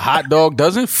would But hurt. a hot dog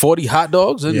doesn't? 40 hot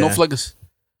dogs? There's no Yeah. flavors.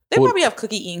 They probably have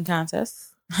cookie eating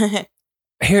contests.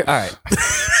 Here, all right.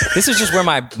 This is just where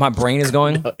my brain is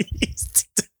going.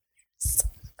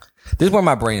 This is where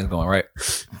my brain is going, right?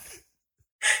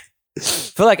 I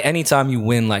feel like anytime you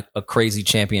win like a crazy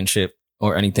championship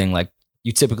or anything, like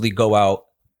you typically go out,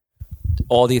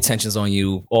 all the attention's on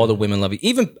you, all the women love you.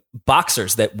 Even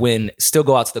boxers that win still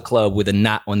go out to the club with a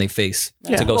knot on their face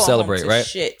to go Go home celebrate, to right?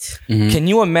 Shit. Can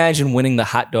you imagine winning the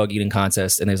hot dog eating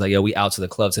contest and it's like, yo, we out to the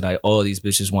club tonight. All these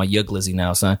bitches want your glizzy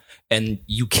now, son. And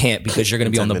you can't because you're going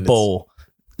to be 10 on the minutes. bowl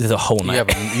the whole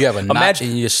night. You have a knot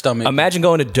in your stomach. Imagine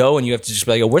going to dough and you have to just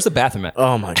be like, yo, where's the bathroom at?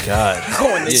 Oh my God.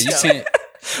 yeah, you can't.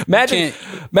 Imagine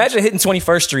hitting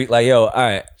 21st Street like, yo, all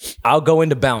right, I'll go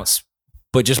into bounce,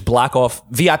 but just block off.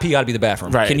 VIP got to be the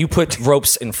bathroom. Right. Can you put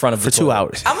ropes in front of For the 2 toilet?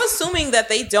 hours. I'm assuming that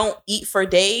they don't eat for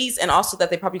days, and also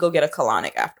that they probably go get a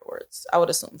colonic afterwards. I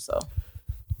would assume so.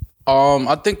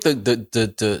 I think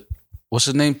the what's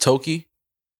his name? Toki?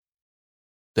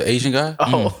 The Asian guy?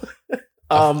 Oh.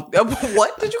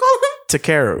 What did you call him?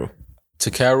 Takeru.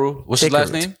 Takaru. What's his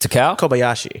last name? Takao?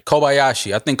 Kobayashi.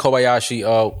 Kobayashi. I think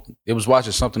Kobayashi, it was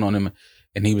watching something on him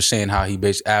and he was saying how he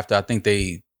basically after, I think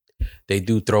they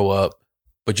do throw up,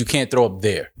 but you can't throw up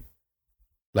there.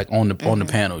 Like on the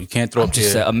panel. You can't throw up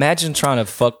Just there. imagine trying to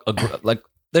fuck like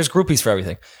there's groupies for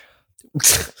everything.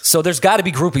 So there's got to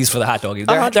be groupies for the hot dog eater.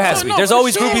 There has to be. There's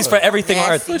always groupies for everything on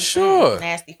earth. Nasty, For sure.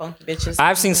 Nasty, funky bitches.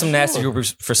 I've seen some nasty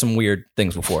groupies for some weird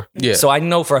things before. Yeah. So I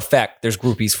know for a fact there's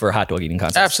groupies for hot dog eating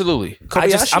contests. Absolutely.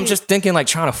 I'm just thinking like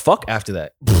trying to fuck after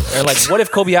that. Or like, what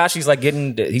if Kobayashi's like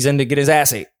he's in to get his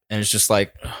ass ate, and it's just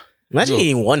like Imagine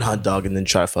eating one hot dog and then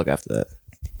try to fuck after that.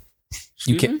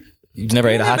 you can't. You've never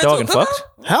ate a hot dog and fucked?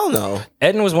 Hell no.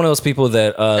 Eden was one of those people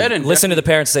that Eden listened to the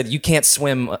parents said you can't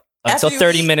swim until you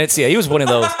 30 eat. minutes. Yeah, he was one of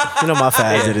those. You know my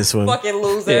fat ass didn't swim. Fucking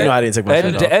loser. You know I didn't take my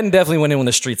Eden, shirt off. Eden definitely went in when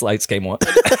the street lights came on.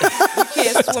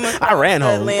 Can't swim I ran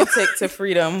home. Atlantic to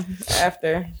freedom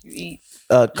after you eat.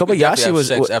 Kobayashi was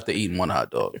sex after eating one hot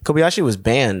dog. Kobayashi was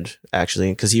banned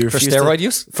actually because he For refused steroid to,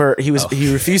 use?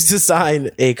 he refused to sign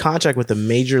a contract with the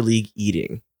Major League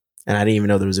Eating, and I didn't even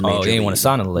know there was a major. Oh, he didn't want to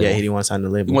sign on the label. Yeah, he didn't want to sign the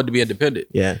He label. wanted to be independent.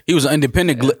 Yeah, He was an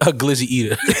independent glizzy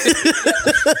eater.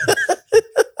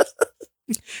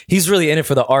 He's really in it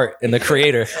for the art and the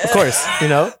creator. of course. You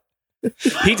know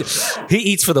He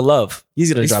eats for the love.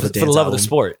 he's gonna He's drop for a dance the love of the album.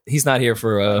 sport. He's not here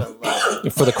for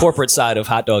the corporate side of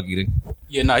hot dog eating.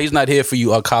 Yeah, no, he's not here for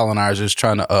you colonizers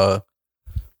trying to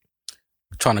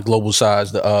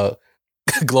globalize the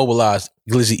globalize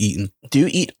glizzy eating. Do you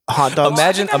eat hot dogs?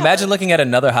 Imagine looking at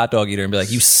another hot dog eater and be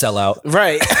like, "You sell out."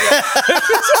 Right.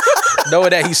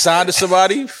 Knowing that he signed to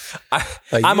somebody.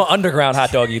 I'm an underground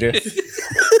hot dog eater.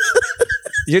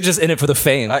 You're just in it for the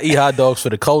fame. I eat hot dogs for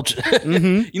the culture.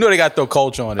 You know they got to throw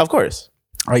culture on it. Of course.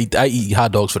 I eat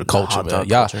hot dogs for the culture, hot man. dog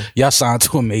Y'all, culture. y'all signed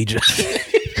to a major.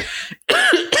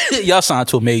 Y'all signed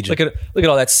to a major. Look at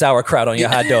all that sauerkraut on your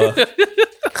hot dog.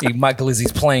 My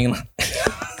glizzy's plain.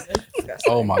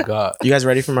 Oh my God. You guys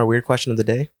ready for my weird question of the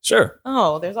day? Sure.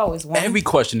 Oh, there's always one. Every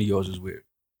question of yours is weird.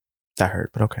 That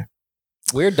hurt, but okay.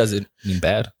 Weird doesn't mean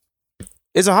bad.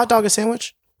 Is a hot dog a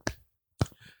sandwich?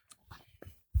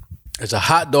 It's a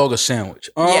hot dog or sandwich.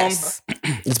 Yes.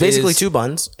 It's basically Is- two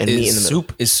buns and meat in the middle.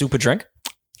 Is soup a drink?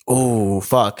 Oh,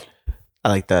 fuck. I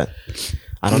like that.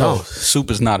 I don't No, know. soup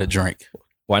is not a drink.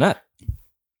 Why not?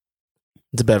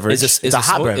 It's a beverage. It's a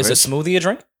hot beverage. Is a smoothie a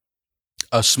drink?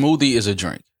 A smoothie is a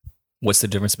drink. What's the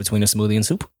difference between a smoothie and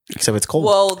soup? Except it's cold.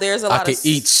 Well, there's a lot I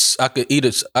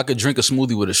could drink a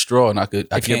smoothie with a straw, and I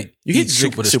can't you can eat soup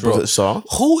drink with a soup straw. with a straw.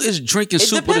 Who is drinking It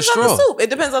soup with a depends on the straw? soup. It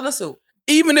depends on the soup.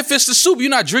 Even if it's the soup,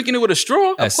 you're not drinking it with a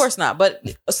straw. Of course not. But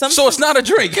some So it's not a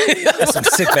drink. That's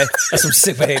some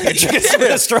sick behavior. Drinking soup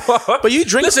with a straw. But you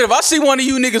drink. Listen, if I see one of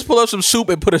you niggas pull up some soup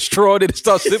and put a straw in it and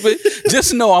start sipping,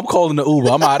 just know I'm calling the Uber.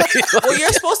 I'm out of here. Well, you're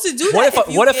supposed to do that.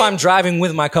 What if I'm driving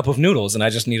with my cup of noodles and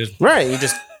I just need to Right. You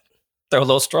just. throw a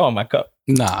little straw in my cup?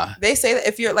 Nah. They say that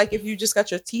if you just got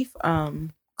your teeth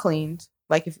cleaned,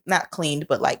 like if not cleaned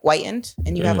but like whitened,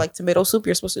 and you have like tomato soup,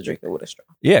 you're supposed to drink it with a straw.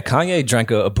 Yeah, Kanye drank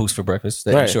a boost for breakfast.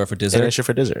 That Right. sure for And dessert. it's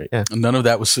for dessert. Yeah. None of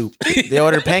that was soup. They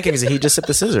ordered pancakes and he just sipped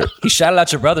the scissor. He shouted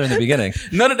out your brother in the beginning.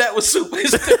 None of that was soup.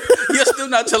 You're still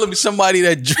not telling me somebody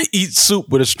that eats soup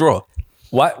with a straw.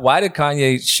 Why did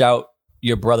Kanye shout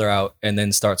your brother out and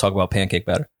then start talking about pancake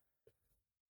batter?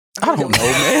 I don't know,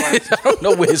 man. I don't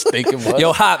know where his thinking was.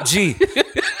 Yo, Hop G,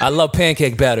 I love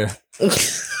pancake batter.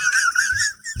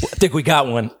 I think we got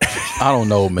one. I don't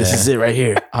know, man. This is it right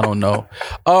here. I don't know.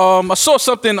 I saw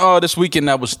something this weekend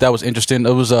that was interesting.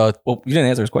 It was Well, you didn't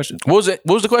answer his question. what was it?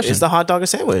 What was the question? Is the hot dog a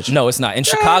sandwich? No, it's not. In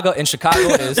Chicago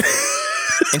it is.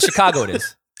 In Chicago it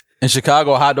is. In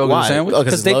Chicago, a hot dog Why? is a sandwich. Oh,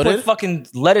 Because it's they loaded? put fucking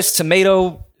lettuce,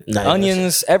 tomato, Nah,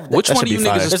 onions, everything. Which That one of should you be niggas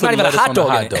fire. is There's not putting even a lettuce hot on the dog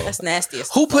in hot it. dog? That's nasty.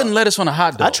 Who putting lettuce on a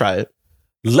hot dog? I try it.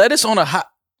 Lettuce on a hot.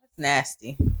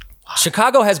 Nasty.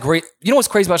 Chicago has great. You know what's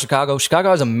crazy about Chicago? Chicago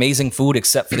has amazing food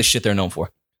except for the shit they're known for.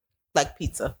 Like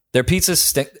pizza. Their pizzas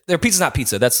stink. Their pizza's not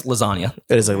pizza. That's lasagna.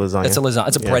 It is like lasagna. It's a lasagna.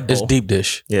 It's a bread It's bowl. deep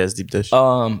dish. Yeah, it's deep dish.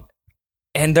 And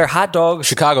their hot dogs.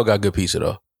 Chicago got good pizza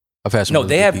though. I've had some. No, really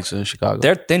they good have- pizza in Chicago.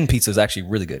 Their thin pizza is actually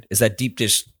really good. It's that deep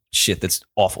dish shit that's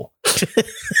awful.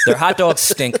 Their hot dogs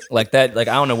stink like that. Like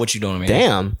I don't know what you're doing, man.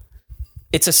 Damn.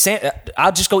 It's a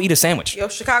I'll just go eat a sandwich. Yo,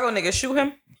 Chicago nigga, shoot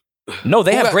him. No,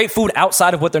 they have got- great food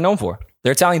outside of what they're known for.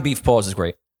 Their Italian beef paws is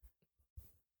great.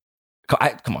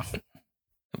 Come on.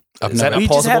 I've Is that never- We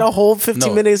just had plausible? a whole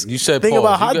 15 minutes You said thing pause.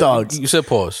 about You hot got- dogs. You said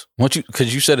pause.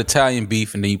 Because you said Italian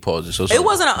beef and then you paused it. So It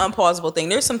wasn't an unpausable thing.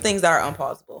 There's some things that are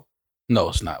unpausable. No,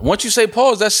 it's not. Once you say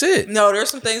pause, that's it. No, there's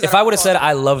some things. If I would have said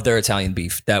I love their Italian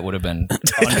beef, that would have been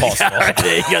impossible.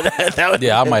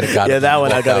 Yeah, I might have got it. Yeah, that one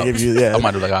I Walked gotta out. give you. Yeah. I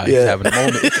might have like, Yeah. he's having a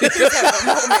moment.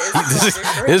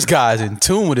 This guy's in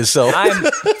tune with himself.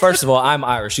 First of all, I'm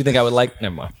Irish. You think I would like?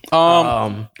 Never mind.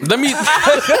 Let me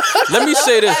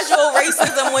say this. Casual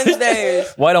racism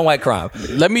Wednesdays. White on white crime.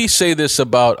 Let me say this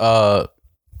about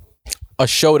a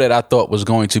show that I thought was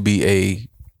going to be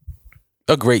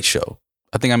a great show.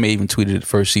 I think I may even tweeted it the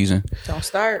first season Don't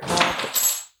start.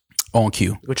 on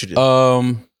cue. What you do?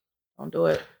 Don't do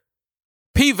it.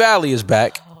 P-Valley is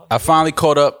back. I finally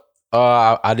caught up.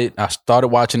 I started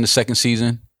watching the second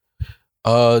season.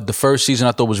 The first season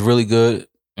I thought was really good.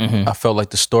 Mm-hmm. I felt like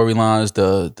the storylines,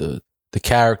 the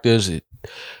characters,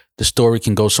 the story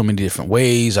can go so many different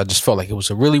ways. I just felt like it was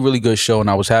a really, really good show, and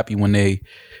I was happy when they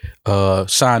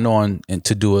signed on and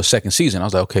to do a second season. I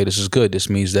was like, okay, this is good. This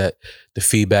means that the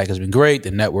feedback has been great.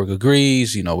 The network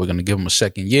agrees. You know, we're going to give them a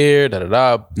second year.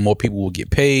 More people will get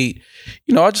paid.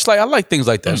 You know, I like things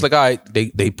like that. It's like, all right,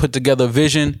 they put together a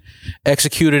vision,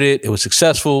 executed it. It was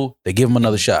successful. They give them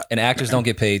another shot. And actors don't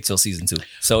get paid till season 2.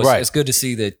 So Right. it's good to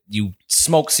see that you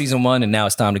smoked season 1 and now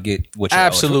it's time to get what you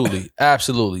Absolutely,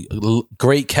 absolutely.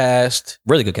 Great cast.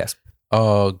 Really good cast.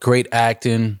 Great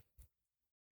acting.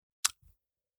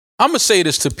 I'm gonna say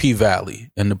this to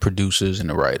P-Valley and the producers and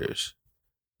the writers.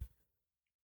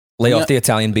 Lay Yeah. off the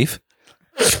Italian beef.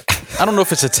 I don't know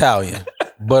if it's Italian,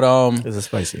 but Is it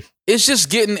spicy? it's just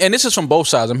getting, and this is from both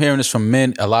sides. I'm hearing this from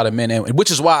men, a lot of men, and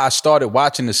which is why I started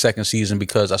watching the second season,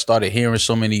 because I started hearing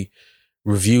so many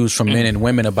reviews from men and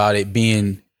women about it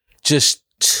being just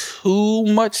too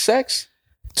much sex,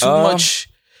 too much.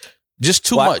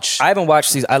 I haven't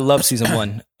watched season. I love season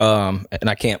 1, and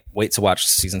I can't wait to watch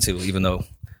season 2. Even though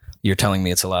you're telling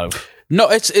me it's a lot of. No,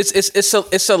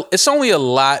 it's only a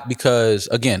lot because,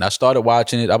 again, I started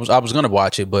watching it. I was gonna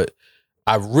watch it, but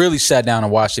I really sat down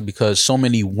and watched it because so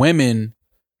many women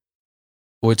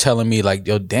were telling me like,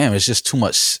 "Yo, damn, it's just too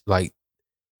much." Like,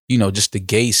 you know, just the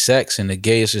gay sex and the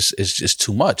gay is just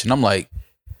too much, and I'm like,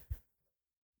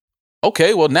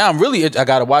 okay, well now I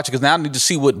gotta watch it because now I need to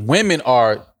see what women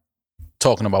are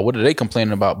talking about. What are they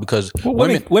complaining about? Because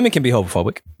Women can be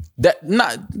homophobic.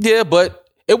 But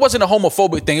it wasn't a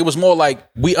homophobic thing. It was more like,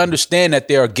 we understand that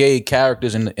there are gay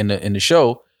characters in the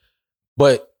show,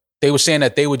 but they were saying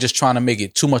that they were just trying to make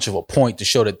it too much of a point to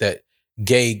show that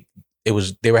they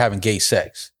were having gay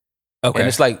sex. Okay. And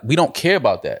it's like, we don't care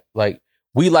about that. Like,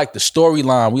 we like the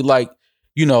storyline. We like,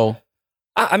 you know.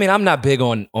 I mean, I'm not big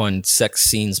on sex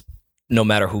scenes, no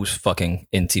matter who's fucking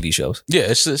in TV shows. Yeah,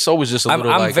 it's always just a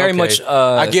little. I'm very much.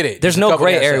 I get it. There's Just no cover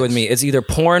gray that area sex. with me. It's either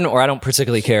porn or I don't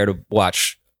particularly care to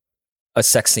watch a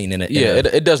sex scene in it. Yeah,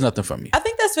 it does nothing for me. I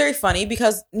think that's very funny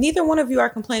because neither one of you are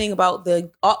complaining about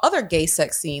the other gay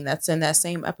sex scene that's in that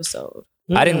same episode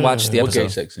I didn't watch the What gay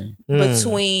episode. sex scene?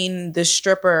 between the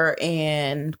stripper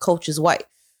and Coach's wife.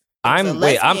 There's a I'm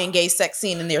lesbian gay sex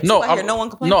scene in there too. I hear no one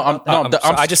complaining about that.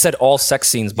 I just said all sex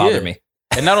scenes bother Yeah. me.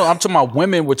 And I'm talking about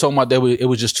women were talking about that it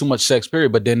was just too much sex,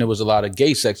 period. But then there was a lot of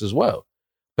gay sex as well.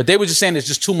 But they were just saying it's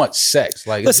just too much sex.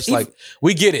 Like, it's just like,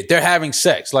 we get it. They're having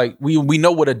sex. Like, we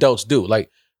know what adults do. Like,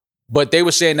 but they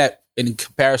were saying that in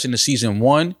comparison to season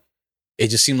 1, it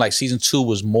just seemed like season 2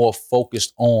 was more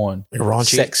focused on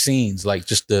Raunchy. sex scenes. Like,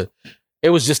 it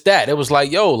was just that. It was like,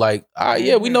 yo, like,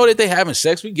 yeah, we know that they having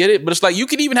sex. We get it. But it's like, you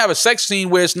could even have a sex scene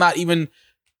where it's not even,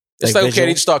 it's like, okay, visual?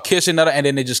 they just start kissing, and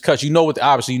then they just cut.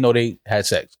 Obviously, you know they had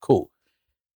sex. Cool.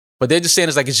 But they're just saying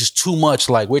it's like, it's just too much.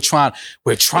 Like, we're trying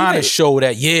to show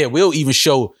that, yeah, we'll even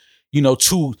show, you know,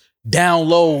 2 down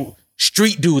low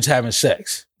street dudes having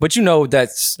sex. But you know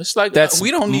that's We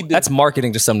don't need that's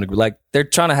marketing to some degree. Like, they're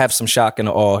trying to have some shock and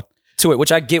awe to it,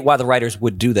 which I get why the writers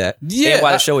would do that. Yeah, and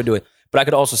why the show would do it. But I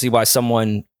could also see why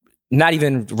someone not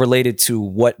even related to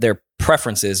what their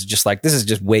preference is, just like, this is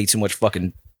just way too much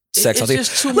fucking sex. It's on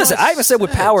just too Listen, much I even said with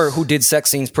sex. Power, who did sex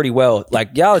scenes pretty well.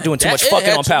 Like, y'all are doing too much fucking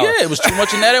on Power. Yeah, it was too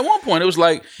much in that at one point. It was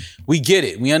like, we get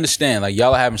it. We understand. Like,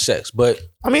 y'all are having sex. But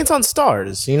I mean, it's on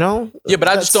Stars, you know? yeah, but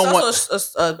I just don't want. It's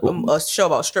also a show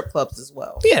about strip clubs as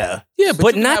well. Yeah. Yeah,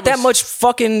 But you not have that much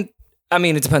fucking. I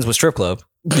mean, it depends what strip club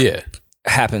Yeah.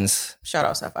 happens. Shout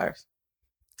out Sapphires.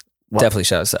 Definitely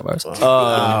shout out Sapphires.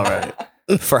 All right.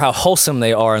 For how wholesome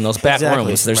they are in those back Exactly,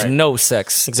 rooms. There's right. no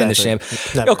sex in the Exactly.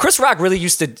 sham. Never. Yo, Chris Rock really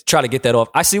used to try to get that off.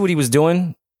 I see what he was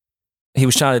doing. He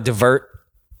was trying to divert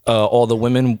all the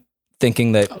women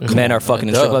thinking that men are fucking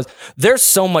in strip clubs. There's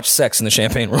so much sex in the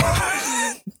champagne room.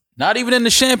 Not even in the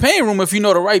champagne room if you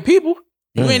know the right people.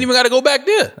 You ain't even got to go back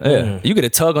there. Yeah. You get a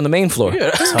tug on the main floor.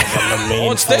 Yeah.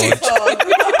 On stage.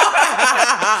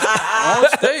 On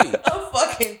stage. A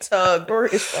fucking tug.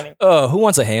 Word is funny. Who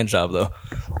wants a hand job though?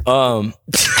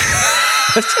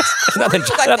 Nothing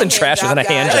like nothing the trashier than a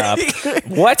hand hand job.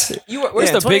 What? Where's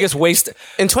Yeah, the biggest waste?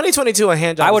 In 2022, a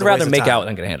hand job. I is would a rather waste of make time. out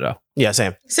than get a hand job. Yeah,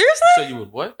 same. Seriously? So you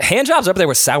would what? Hand jobs are up there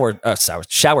with shower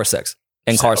sex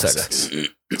and car sex.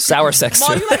 Sour sex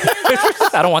Mom, too. you like hand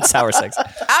jobs? I don't want sour sex.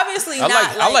 Obviously I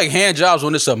not. like hand jobs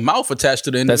when it's a mouth attached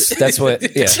to the end. That's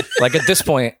what. Yeah. Like at this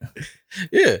point,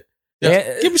 yeah.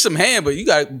 Give me some hand, but you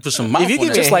got to put some mouth. If you on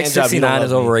give that. me Just a like hand job, you don't 69 love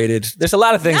is me. overrated. There's a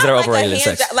lot of things Not that are like a overrated in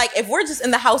hand sex. job. Like if we're just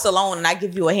in the house alone and I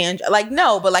give you a hand job, like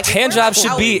no, but like if Hand we're jobs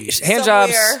out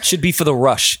somewhere- should be for the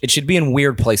rush. It should be in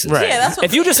weird places. Right. Yeah, that's what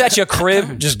If you just at your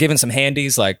crib, just giving some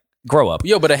handies, like grow up.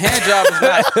 Yo, but a hand job is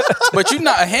not. But you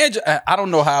not a hand job. I don't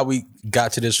know how we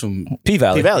got to this from P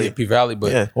Valley. P-Valley. P Valley,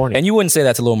 but Yeah, horny. And you wouldn't say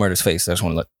that to Lil Murder's face. I just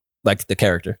want to look like the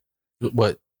character.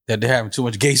 what that they're having too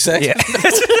much gay sex. Yeah.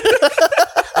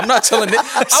 I'm not telling it.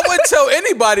 I wouldn't tell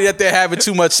anybody that they're having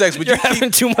too much sex, but You're you keep,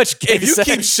 having too much gay if you sex.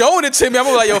 keep showing it to me, I'm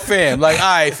gonna be like, yo, fam, like, all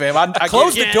right, fam, I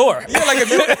Close get the it. door. Yeah, like if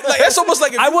you, like that's almost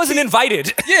like if I you wasn't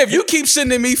invited. Yeah, if you keep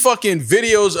sending me fucking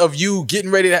videos of you getting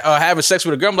ready to having sex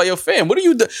with a girl, I'm like, yo, fam, what are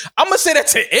you doing? I'm gonna say that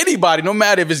to anybody, no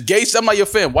matter if it's gay. I'm like, yo,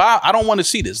 fam, why? I don't want to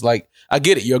see this. Like, I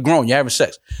get it. You're grown. You're having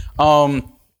sex.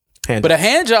 But a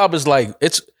hand job is like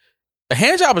a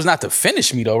hand job is not to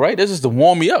finish me though, right? This is to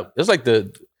warm me up. It's like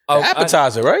the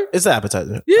appetizer, right? It's the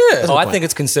appetizer. Yeah. Oh, I think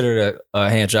it's considered a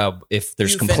hand job if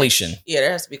there's You completion. finish. Yeah,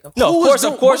 there has to be completion. No,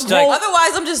 of course. Like, Otherwise,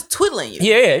 I'm just twiddling you.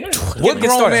 yeah. What Get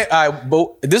grown started. men?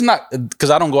 But this is not because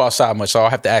I don't go outside much, so I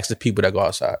have to ask the people that go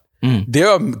outside. There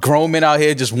are grown men out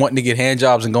here just wanting to get hand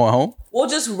jobs and going home. Well,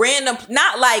 just random,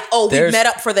 not like, oh, we There's- met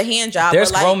up for the hand job. There's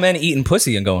but like, grown men eating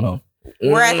pussy and going home.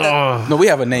 we're at the No, we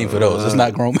have a name for those. It's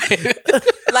not grown men.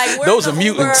 like we're Those in are the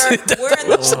mutants. Uber, we're in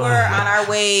the Uber on our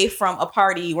way from a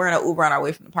party. We're in an Uber on our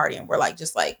way from the party, and we're like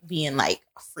just like being like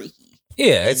freaky.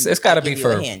 Yeah, it's got to be Give you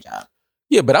for. a hand job.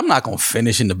 Yeah, but I'm not gonna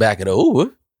finish in the back of the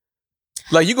Uber.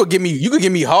 Like you could give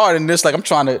me hard in this. Like I'm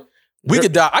trying to. We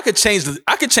could die. I could change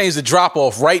the drop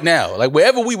off right now. Like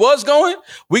wherever we was going,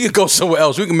 we could go somewhere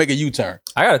else. We can make a U-turn.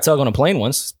 I got a tug on a plane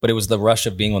once, but it was the rush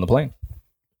of being on the plane.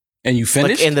 And you Like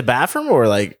finished in the bathroom or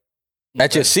like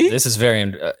at your seat? This is very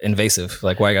invasive.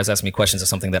 Like, why are you guys asking me questions of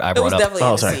something that I It was brought up definitely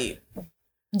in the sorry. seat.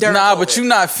 During Nah, COVID. but you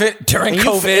not fit. during And you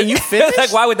COVID? and you finished?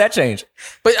 Like, why would that change?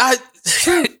 But I.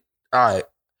 All right.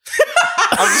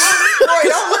 Rory,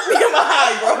 don't look me in my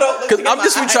eye, bro. Don't look Because me in I'm my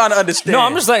just eye. trying to understand. No,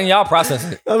 I'm just letting y'all process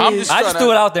it. I'm just I trying just to-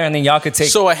 threw it out there, and then y'all could take.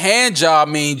 So a hand job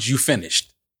means you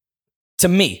finished. To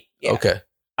me, Yeah. Okay.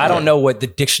 I don't know what the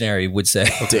dictionary would say.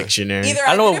 dictionary. Either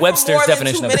I don't know did what it for Webster's more than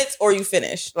definition 2 of it. minutes or you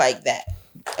finish like that.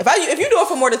 If you do it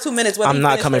for more than 2 minutes, whether I'm you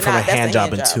not finish coming or from not, a that's hand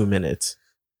job in 2 minutes.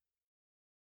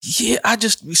 Yeah, I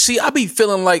just see. I be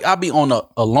feeling like I be on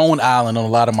a lone island on a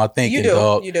lot of my thinking. You do.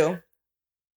 Dog. You do.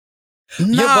 Nah, Yeah, but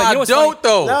you know I what's don't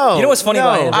though. No, You know what's funny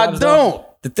about hand I jobs, though? don't.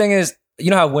 The thing is, you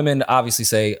know how women obviously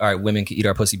say, all right, women can eat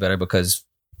our pussy better because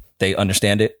they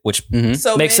understand it, which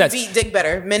So Makes men sense. beat dick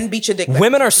better. Men beat your dick better.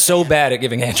 women are so bad at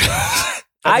giving hand jobs.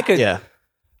 I could, Yeah.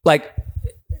 like,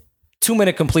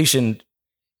 2-minute completion,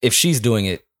 if she's doing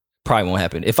it, probably won't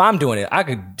happen. If I'm doing it, I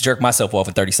could jerk myself off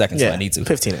in 30 seconds if Yeah. I need to.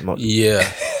 15 at most. Yeah,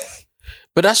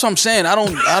 but that's what I'm saying. I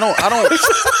don't.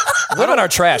 Women are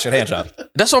trash at hand jobs.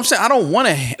 That's what I'm saying. I don't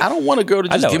want a girl to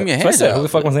I just know. give me a That's what I hand said. Who job. the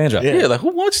fuck wants a hand job? Yeah, like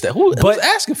who wants that? Who's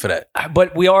asking for that?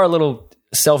 But we are a little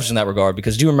selfish in that regard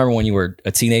because do you remember when you were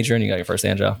a teenager and you got your first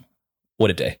hand job? What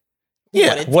a day.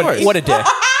 Yeah. What a day.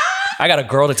 I got a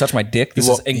girl to touch my dick. This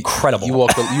You is walk- incredible. You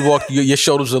walked. Your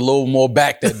shoulders a little more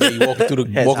back that day. You walking through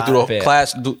the high.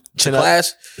 class. Chin up.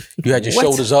 Class. You had your What?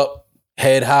 shoulders up,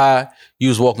 head high. You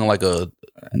was walking like a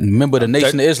member of the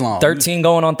Nation of Islam. 13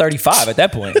 going on 35 at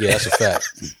that point. Yeah, that's a fact.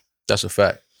 That's a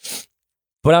fact.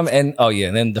 But and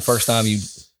then the first time you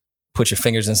put your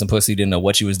fingers in some pussy, you didn't know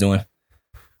what you was doing.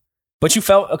 But you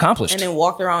felt accomplished. And then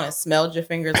walked around and smelled your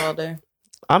fingers all day.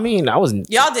 I mean, I wasn't.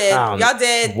 Y'all did. Y'all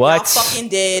did. What? Y'all fucking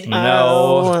did.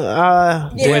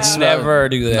 No. Yeah. Would never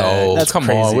do that. No, That's come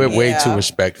crazy. on. We're way Yeah. too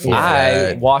respectful. for I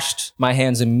that. washed my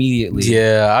hands immediately.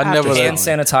 Yeah, I never. Hand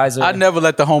sanitizer. I never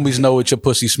let the homies know what your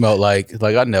pussy smelled like.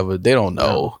 Like I never. They don't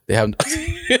know. They have.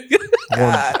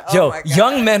 God. Oh Yo, my God.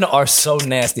 young men are so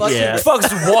nasty. Fucking Yeah.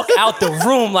 Fucks walk out the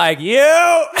room like,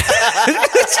 yo.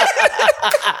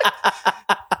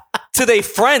 To their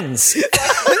friends.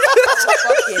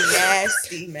 fucking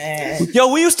nasty, man.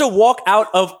 Yo, we used to walk out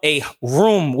of a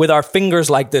room with our fingers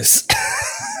like this.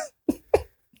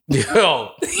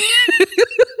 Yo,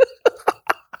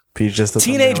 Peach just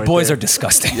Teenage boys are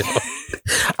disgusting.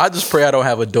 I just pray I don't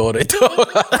have a daughter, because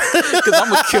I'm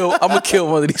gonna kill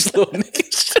one of these little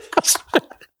niggas.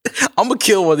 I'm gonna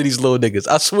kill one of these little niggas.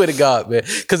 I swear to God, man.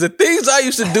 Because the things I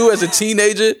used to do as a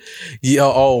teenager,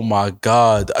 yo, oh my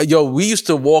God, yo, we used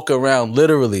to walk around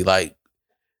literally like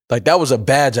that was a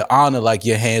badge of honor, like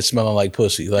your hands smelling like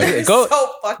pussy. Like, Go, So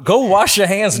fucking go wash your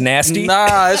hands, nasty.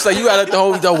 nah, it's like you gotta let the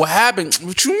whole what happened?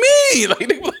 What you mean? Like,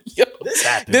 they like yo.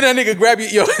 Then that nigga grab you,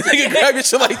 nigga grab your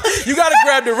shit like you gotta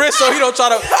grab the wrist so he don't try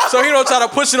to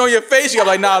push it on your face. You're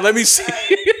like, nah, let me see.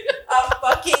 I'm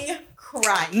fucking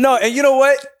crying. No, and you know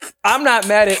what? I'm not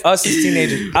mad at us as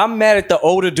teenagers. I'm mad at the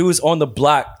older dudes on the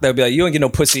block that'll be like, you don't get no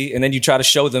pussy, and then you try to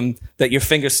show them that your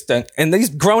fingers stink, and these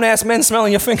grown ass men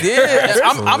smelling your fingers. Yeah,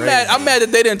 I'm mad. I'm mad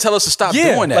that they didn't tell us to stop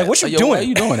doing that. Like, what you doing? Why are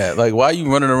you doing that? Like, why are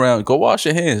you running around? Go wash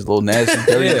your hands, little nasty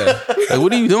dirty. Like,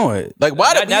 what are you doing? Like,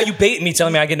 why? Now you baiting me,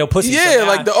 telling me I get no pussy. Yeah, so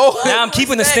like now I'm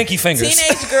keeping the stinky fingers.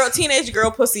 Teenage girl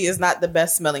pussy is not the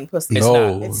best smelling pussy.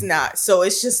 It's not. So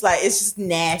it's just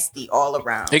nasty all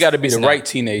around. It got to be the right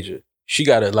teenager. She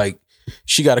got to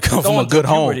come from a good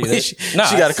home. She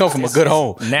got to come from a good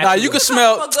home. Nah, you can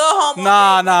smell.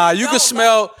 Nah, you can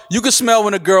smell. You can smell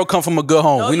when a girl come from a good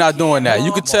home. We're not doing that.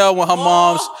 You can tell when her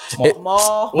mom's.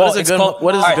 What does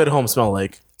a good home smell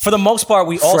like? For the most part,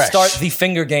 we all start the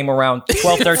finger game around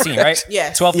 12, 13, right?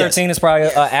 Yeah. 12, 13 is probably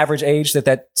an average age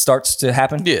that starts to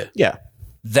happen. Yeah.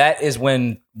 That is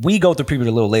when we go through puberty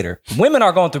a little later. Women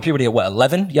are going through puberty at what,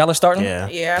 11? Y'all are starting?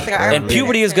 Yeah. I think and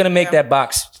puberty is going to make that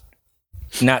box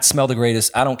not smell the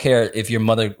greatest. I don't care if your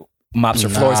mother mops her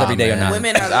floors every day or not.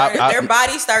 Women are their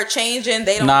bodies start changing.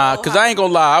 They don't know because I ain't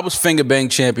gonna lie. I was finger bang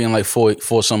champion like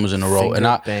four summers in a row, Look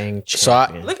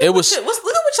at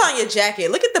what's on your jacket.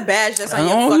 Look at the badge that's on your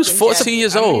fucking he was 14 jacket.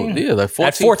 years old. Yeah, like 14.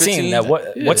 At 14, 15, now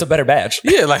what's a better badge?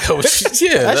 Yeah, like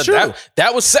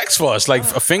that was sex for us. Like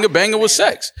a finger banger was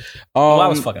sex. Well, I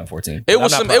was fucking 14. It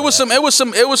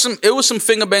was some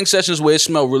finger bang sessions where it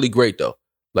smelled really great though.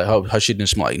 Like her shit didn't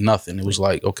smell like nothing. It was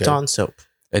like okay. Dawn soap.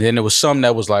 And then there was some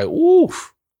that was like, ooh.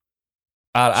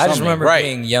 I just remember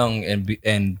being young and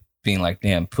being like,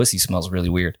 damn, pussy smells really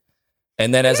weird.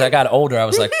 And then as I got older, I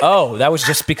was like, oh, that was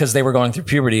just because they were going through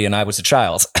puberty and I was a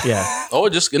child. Yeah.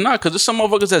 Because there's some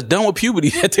motherfuckers that's done with puberty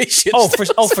that they shit.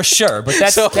 For sure. But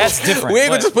that's different. We ain't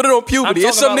gonna just put it on puberty.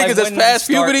 There's some niggas that's past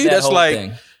puberty that's like,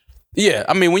 thing. Yeah,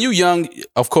 I mean, when you young,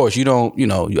 of course, you don't,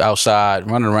 you outside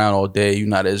running around all day. You're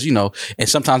not as, and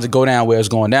sometimes it go down where it's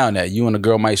going down at. You and a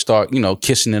girl might start,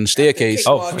 kissing in the staircase.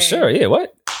 Oh, for sure. Yeah,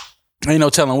 what? Ain't no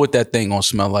telling what that thing gonna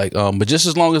smell like. But just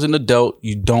as long as an adult,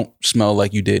 you don't smell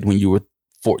like you did when you were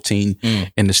 14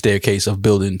 in the staircase of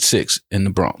building 6 in the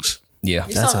Bronx. Yeah.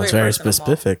 That sounds very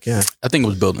specific. Yeah. I think it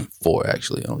was building 4,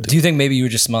 actually. Do you think maybe you were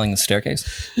just smelling the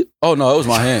staircase? Oh, no, it was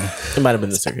my hand. It might have been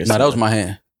the staircase. No, that was my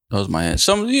hand. That was my hand.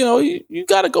 Some, you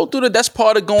got to go through that's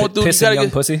part of going through. Pissing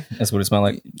young pussy? That's what it smelled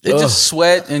like? It just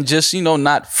sweat and just,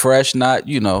 not fresh, not,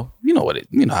 what it,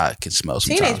 how it can smell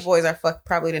sometimes. Teenage boys are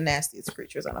probably the nastiest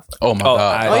creatures on a fucking. Oh my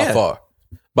God.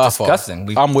 By far.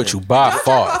 Disgusting. I'm with you. By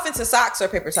far. Jerk off into socks or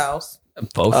paper towels?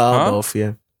 Both. Both,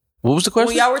 yeah. What was the question?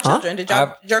 When y'all were children, did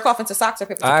y'all jerk off into socks or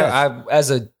paper towels? I as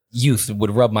a youth,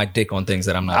 would rub my dick on things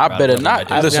that I'm not. I better not.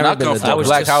 Listen, I come from a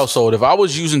black household. If I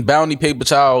was using Bounty paper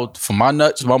towel for my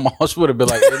nuts, my mom would have been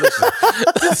like, hey,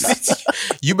 listen,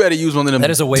 you better use one of them. That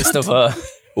is a waste of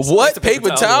what?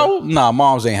 Paper towel? Nah,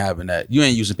 moms ain't having that. You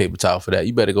ain't using paper towel for that.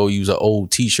 You better go use an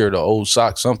old t-shirt or old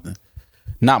sock, something.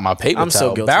 Not my paper towel. I'm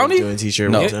so guilty Bounty? of doing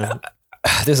t-shirt. No.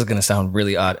 This is going to sound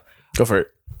really odd. Go for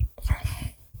it.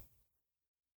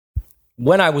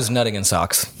 When I was nutting in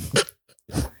socks,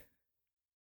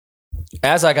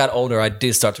 as I got older, I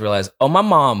did start to realize, my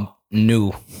mom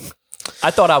knew. I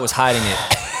thought I was hiding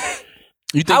it.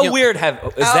 You think How weird is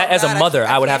that as a mother?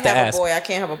 I would have to ask. I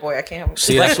can't have a boy. I can't have a boy.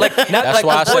 See, that's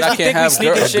why I said I can't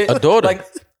have a daughter.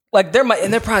 Like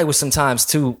there probably was some times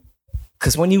too,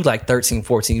 because when you like 13,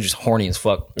 14, you're just horny as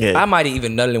fuck. Yeah. I might have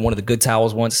even nutted in one of the good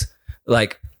towels once.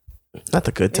 Like, not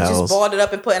the good towels. Just balled it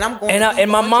up and put. And I'm going.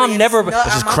 And my mom never.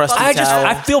 Just crusty towel.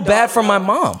 I feel bad for my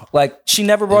mom. Like she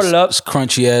never brought it up. It's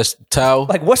crunchy ass towel.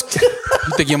 Like what's? You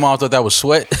think your mom thought that was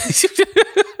sweat?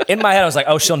 In my head, I was like,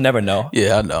 "Oh, she'll never know."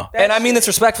 Yeah, I know. And I mean this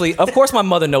respectfully. Of course, my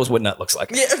mother knows what nut looks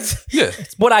like. Yeah,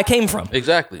 it's what I came from.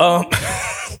 Exactly.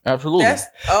 Absolutely.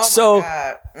 So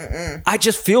I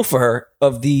just feel for her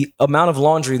of the amount of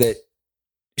laundry that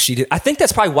she did. I think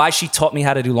that's probably why she taught me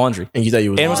how to do laundry. And you thought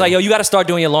you was. And it was like, yo, you got to start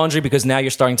doing your laundry because now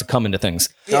you're starting to come into things.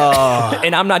 Yeah.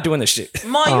 And I'm not doing this shit.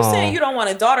 Mom, you saying you don't want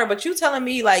a daughter, but you telling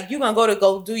me like you gonna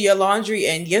go do your laundry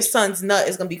and your son's nut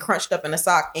is gonna be crunched up in a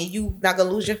sock and you not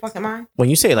gonna lose your fucking mind? When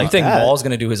you say it like you think that, Maul's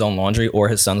gonna do his own laundry or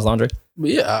his son's laundry?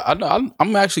 Yeah, I know.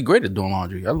 I'm actually great at doing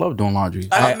laundry. I love doing laundry.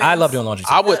 I love doing laundry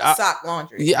too. Sock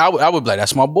laundry. Yeah, I would be like,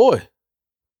 that's my boy.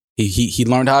 He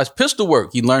learned how his pistol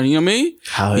work. He learned, you know what I mean?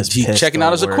 How his He's checking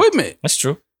out his equipment. That's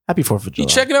true. Happy 4th of July.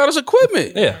 He checking out his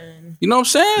equipment. Yeah. You know what I'm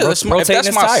saying? If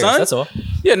that's my son. That's all.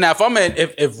 Yeah, now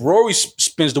if Rory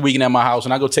spends the weekend at my house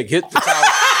and I go take the towel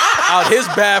out his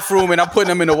bathroom and I'm putting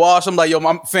them in the wash, I'm like, yo,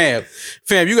 fam,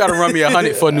 you got to run me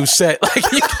 100 for a new set. Like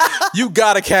you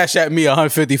got to cash at me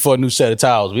 150 for a new set of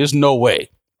towels. There's no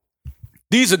way.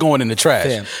 These are going in the trash.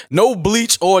 Damn. No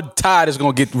bleach or Tide is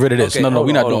going to get rid of this. Okay, No, hold we're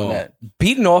on, not hold doing on. that.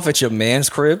 Beating off at your man's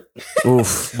crib.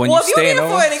 Oof. When Well, you if you're staying here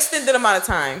for on. an extended amount of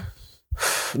time,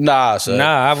 Nah, son.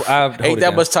 Nah, I hold Ain't it that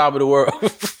down. much time in the world.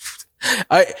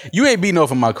 You ain't beating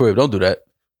off in my crib. Don't do that.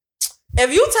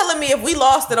 if you telling me if we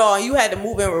lost it all and you had to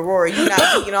move in with Rory, you not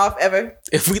beating off ever?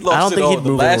 If we I lost don't it think all, he'd the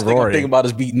move in last with thing I'm Rory. thinking about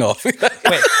is beating off. Wait,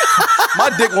 My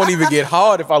dick won't even get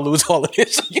hard if I lose all of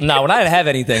this. nah, when I didn't have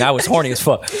anything, I was horny as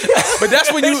fuck. But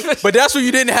that's when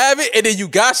you didn't have it and then you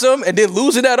got some and then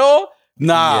lose it at all.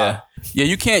 Nah, yeah,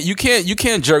 you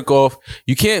can't jerk off.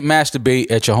 You can't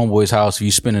masturbate at your homeboy's house if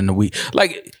you spending the week.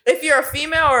 Like, If you're a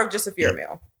female or just if you're a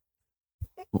male?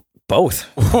 Both.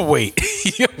 wait,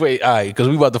 all right, because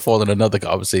we about to fall in another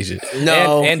conversation.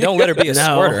 No. And don't let her be a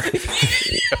No.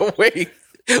 squirter. wait.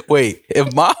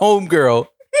 If my homegirl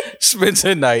spends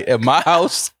a night at my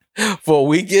house for a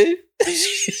weekend,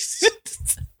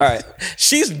 All right.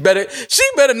 she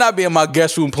better not be in my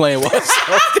guest room playing with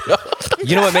herself.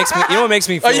 You know what makes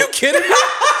me feel, Are you kidding me?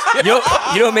 you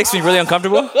know what makes me really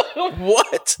uncomfortable?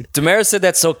 What? Damaris said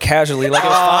that so casually, like it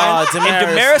was fine. Damaris, If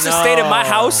Damaris has stayed at my no.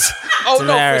 house, Oh no, for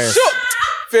Damaris. sure.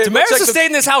 Fam, Damaris go has check stayed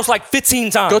in this house like 15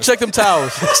 times. Go check them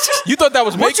towels. You thought that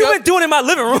was makeup? What you been doing in my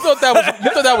living room? You thought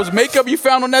that was makeup you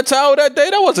found on that towel that day?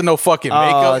 That wasn't no fucking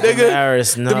makeup, nigga.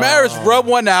 Damaris, no. Damaris rubbed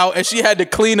one out and she had to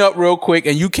clean up real quick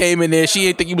and you came in there. She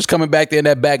didn't think you was coming back there in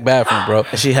that back bathroom, bro.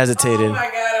 She hesitated. Oh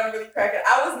my god, I'm really cracking.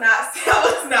 I was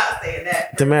not saying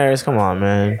that. Damaris, come on,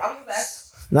 man. I was asking.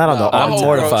 Not on the I'm altar.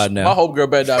 mortified now. My homegirl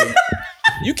better not.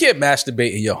 You can't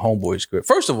masturbate in your homeboy's crib.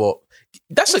 First of all,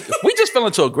 we just fell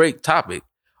into a great topic.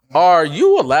 Are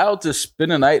you allowed to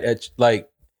spend a night at, like,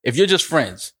 if you're just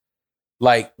friends?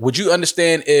 Like, would you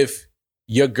understand if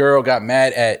your girl got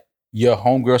mad at your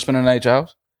homegirl spending the night at your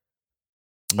house?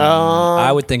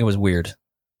 I would think it was weird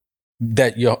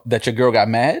That your girl got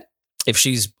mad? if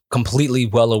she's completely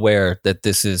well aware that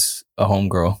this is a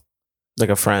homegirl. Like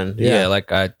a friend. Yeah, Yeah.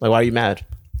 like I. Like, why are you mad?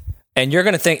 And you're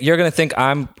gonna think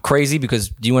I'm crazy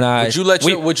because you and I. Would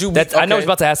you let I know he's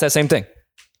about to ask that same thing.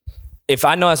 If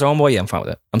I know that's a homeboy, yeah, I'm fine with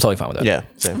that. I'm totally fine with that. Yeah.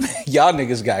 Same. Y'all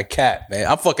niggas got cat, man.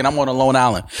 I'm on a Long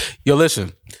Island. Yo,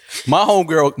 listen.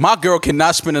 My girl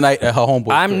cannot spend the night at her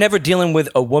homeboy. I'm never dealing with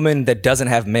a woman that doesn't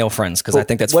have male friends because I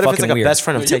think that's what if fucking it's like weird. a best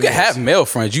friend of You 10 can years? have male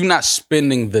friends. You're not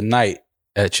spending the night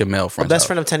at your male A friend's best house.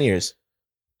 friend of 10 years.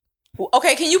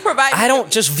 Okay, can you provide? I don't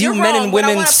just view You're men wrong, and but I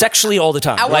women wanna- sexually all the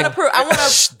time. I want Like,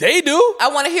 to. They do. I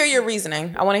want to hear your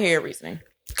reasoning.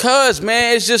 Cause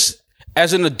man, it's just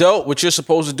as an adult, what you're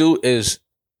supposed to do is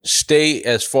stay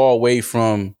as far away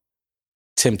from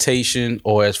temptation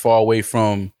or as far away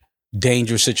from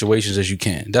dangerous situations as you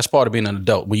can. That's part of being an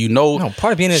adult. When you know, no,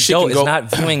 part of being an shit adult can is go- not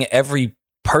viewing every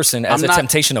person as I'm a not-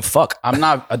 temptation to fuck. I'm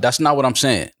not. That's not what I'm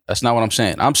saying. That's not what I'm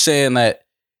saying. I'm saying that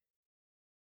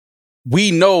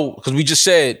we know because we just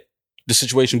said the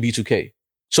situation B2K.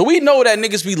 So we know that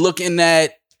niggas be looking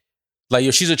at like,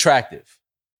 yo, she's attractive.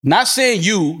 Not saying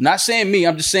you, not saying me.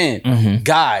 I'm just saying Mhm.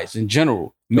 guys in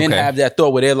general. Men Okay. have that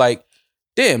thought where they're like,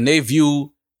 damn, they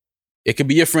view it could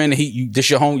be your friend. This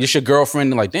your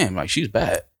girlfriend. And like, damn, like she's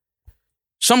bad.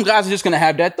 Some guys are just gonna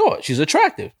have that thought. She's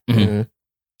attractive. Mhm.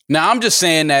 Now I'm just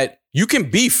saying that you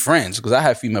can be friends because I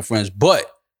have female friends, but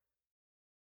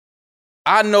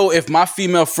I know if my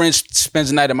female friend spends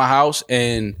the night at my house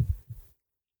and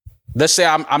let's say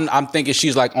I'm thinking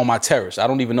she's like on my terrace. I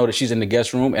don't even know that she's in the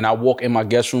guest room, and I walk in my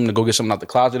guest room to go get something out the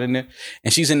closet in there,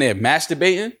 and she's in there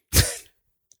masturbating.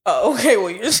 Oh, okay. Well,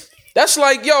 you just. That's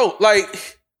like, yo,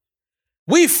 like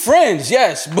we friends,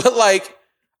 yes, but like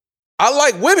I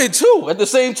like women too at the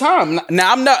same time.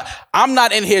 Now I'm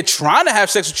not in here trying to have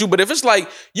sex with you, but if it's like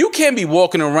you can't be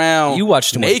walking around You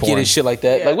watch too much naked porn. and shit like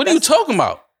that. Yeah, like what are you talking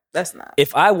about? That's not.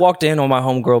 If I walked in on my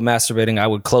homegirl masturbating, I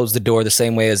would close the door the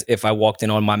same way as if I walked in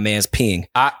on my man's peeing.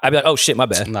 I'd be like, oh shit, my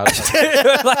bad. No,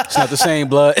 it's not the same,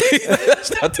 blood.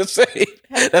 That's not the same.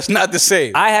 That's not the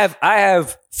same. I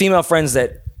have female friends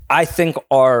that I think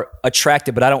are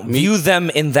attractive, but I don't view them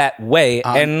in that way.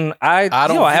 And I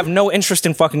have no interest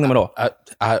in fucking them at all.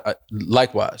 I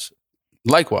likewise.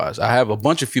 I have a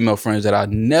bunch of female friends that I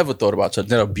never thought about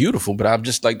that are beautiful, but I'm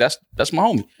just like that's my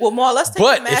homie. Well, more. Let's take.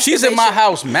 But the if she's in my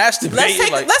masturbation. house masturbating, let's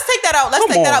take like, that out. Let's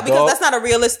come take that on, out because dog. that's not a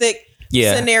realistic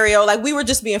scenario. Like we were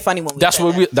just being funny when we. That's said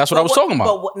what that. that's what I was talking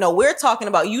about. But no, we're talking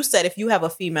about. You said if you have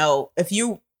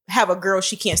a girl,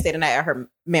 she can't stay the night at her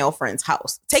male friend's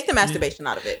house. Take the masturbation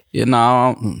out of it. Yeah,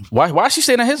 no. Why is she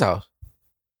staying at his house?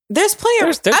 There's plenty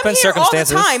of. There's I'm been here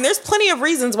circumstances. all the time. There's plenty of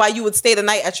reasons why you would stay the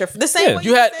night at your the same way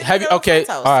You had stay at have you your okay? friend's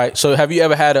house. All right. So have you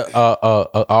ever had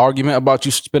a argument about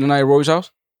you spending the night at Roy's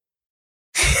house?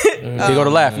 They go to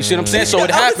laugh. You see what I'm saying? So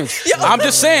it happens. I'm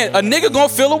just saying, a nigga gonna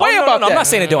feel away about that. I'm not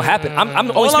saying it don't happen.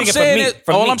 I'm only speaking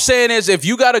for me. All I'm saying is, if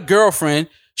you got a girlfriend,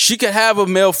 she can have a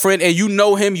male friend, and you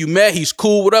know him, you met, he's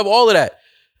cool, whatever, all of that.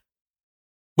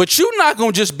 But you're not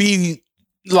gonna just be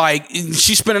like,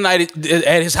 she spent a night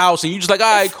at his house, and you just like,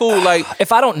 all right, cool. Like,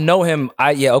 if I don't know him,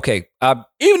 even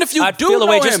if you I'd do feel know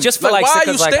away him, just for why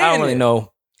are you like, I don't staying really there?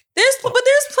 know. There's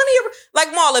plenty of,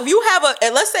 like, Maul, if you have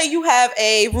let's say you have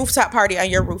a rooftop party on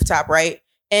your rooftop, right?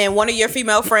 And one of your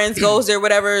female friends goes there,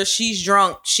 whatever, she's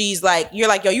drunk. She's like, you're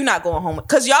like, yo, you're not going home.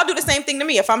 Because y'all do the same thing to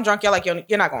me. If I'm drunk, you're like,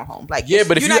 you're not going home. Like, yeah,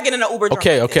 but if you're not getting an Uber drunk.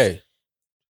 Okay.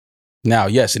 Now,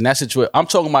 yes, in that situation, I'm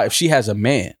talking about if she has a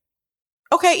man.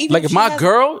 Okay, even Like, if my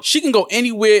girl, she can go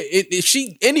anywhere. If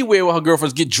she anywhere with her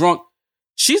girlfriends get drunk,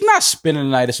 she's not spending the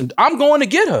night at some. I'm going to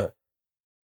get her.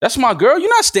 That's my girl. You're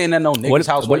not staying at no nigga's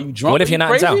house while you drunk. What if you're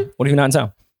not in town? What if you're not in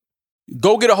town?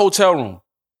 Go get a hotel room.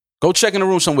 Go check in the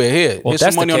room somewhere. Here, Well, here's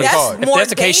some money on the card. If that's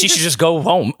the case, she should just go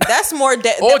home. That's more,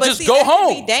 or just go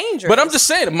home. Dangerous. But I'm just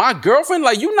saying, my girlfriend,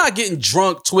 like, you're not getting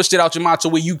drunk, twisted out your mind to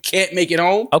where you can't make it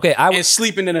home. Okay, and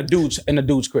sleeping in a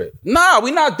dude's crib. Nah,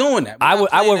 we're not doing that.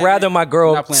 I would rather my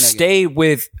girl stay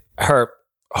with her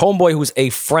homeboy who's a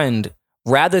friend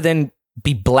rather than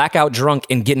be blackout drunk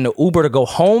and get in an Uber to go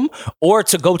home or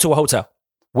to go to a hotel.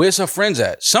 Where's her friends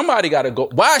at? Somebody got to go.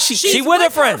 Why is she? She's with her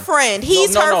friend.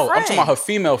 He's her friend. No. I'm talking about her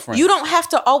female friend. You don't have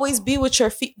to always be with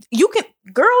your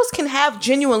girls can have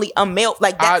genuinely a male,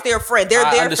 like, that's their friend. They're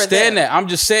there for them. I understand that. I'm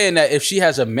just saying that if she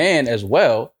has a man as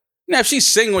well, now if she's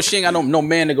single and she ain't got no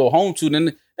man to go home to,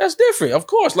 then that's different. Of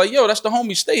course, like, yo, that's the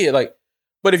homie, stay here. Like,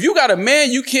 but if you got a man,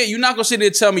 you're not gonna sit there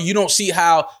and tell me you don't see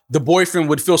how the boyfriend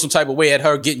would feel some type of way at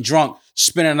her getting drunk,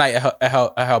 spending the night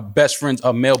at her best friend's,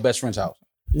 a male best friend's house.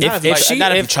 If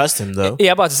you trust him, though.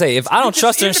 Yeah, I'm about to say, if I don't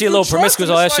trust her and she a little promiscuous,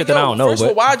 all that shit, then I don't know. First of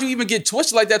all, why'd you even get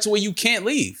twisted like that to where you can't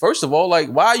leave? First of all, like,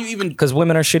 why are you even? Because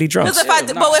women are shitty drunks. Because if I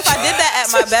did that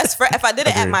at my best friend, if I did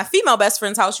it at my female best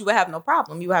friend's house, you would have no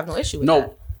problem. You would have no issue with that.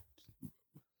 No,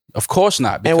 of course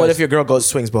not. And what if your girl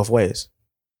swings both ways?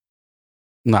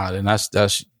 Nah, then that's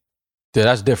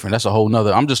different. That's a whole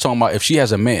nother. I'm just talking about if she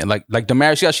has a man, like the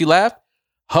marriage she laughed.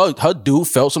 Her dude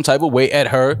felt some type of way at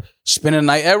her spending the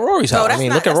night at Rory's house. No,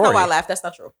 that's not why I laughed. That's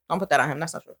not true. Don't put that on him.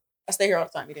 That's not true. I stay here all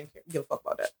the time. You didn't give a fuck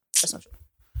about that. That's not true.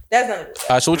 That's not true.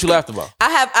 All right, so what you laughed about?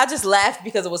 I just laughed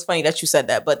because it was funny that you said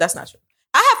that, but that's not true.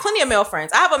 I have plenty of male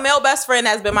friends. I have a male best friend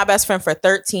that's been my best friend for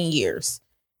 13 years.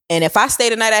 And if I stay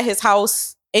the night at his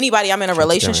house, anybody I'm in a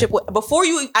relationship with, before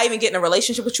I even get in a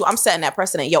relationship with you, I'm setting that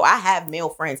precedent. Yo, I have male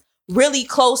friends. Really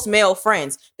close male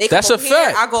friends. That's a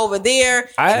fact. I go over there.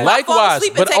 Likewise,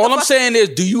 but all I'm saying is,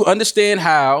 do you understand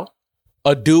how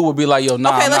a dude would be like, "Yo,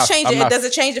 nah." Okay, let's change it. Does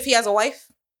it change if he has a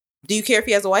wife? Do you care if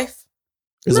he has a wife?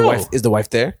 Is the wife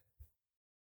there?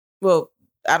 Well,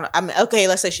 I mean, okay,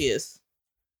 let's say she is.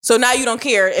 So now you don't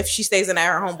care if she stays in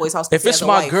her homeboy's house. If it's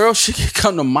my girl, she can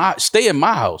come to stay in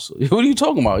my house. What are you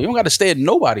talking about? You don't got to stay at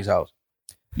nobody's house.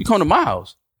 You come to my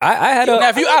house. I had now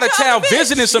if you out of town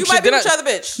visiting some shit, then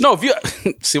bitch. No, if you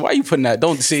see why you putting that?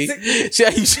 Don't see how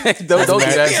you say don't do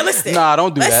that. Realistic. Nah,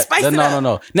 don't do that.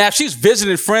 No. Now if she's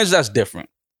visiting friends, that's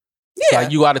different. Yeah,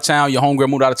 like you out of town, your homegirl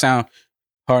moved out of town.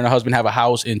 Her and her husband have a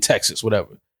house in Texas,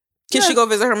 whatever. Can she go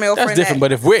visit her male friend? That's different.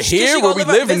 But if we're here where we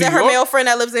live in New York, her male friend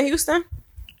that lives in Houston.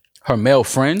 Her male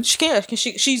friend, she can.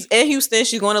 She's in Houston.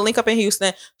 She's going to link up in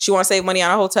Houston. She want to save money on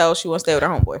a hotel. She want to stay with her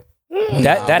homeboy.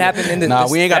 That happened in the. Nah,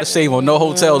 we ain't got to save on no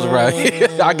hotels around here.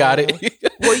 I got it.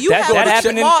 Well, that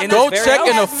happened in go check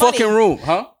in a fucking room,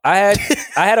 huh? I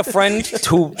had a friend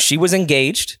who she was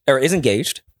engaged or is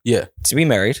engaged. Yeah, to be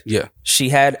married. Yeah, she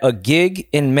had a gig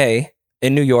in May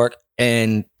in New York,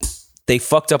 and they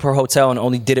fucked up her hotel and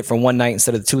only did it for one night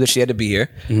instead of the two that she had to be here.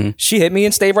 Mm-hmm. She hit me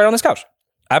and stayed right on this couch.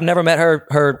 I've never met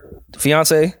her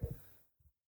fiance,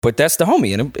 but that's the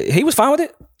homie, and he was fine with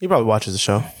it. He probably watches the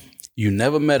show. You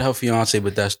never met her fiance,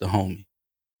 but that's the homie.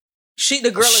 She's the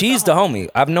homie.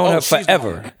 I've known her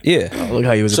forever. Yeah. Oh, look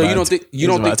how he was. So you don't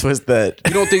think twist that?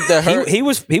 You don't think that her? he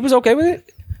was okay with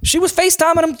it. She was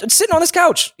FaceTiming him sitting on this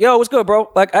couch. Yo, what's good, bro?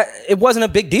 Like it wasn't a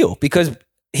big deal because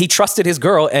he trusted his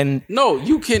girl. And no,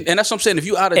 you can, and that's what I'm saying. If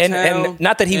you out of town, and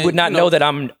not that he would not know that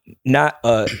I'm not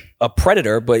a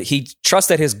predator, but he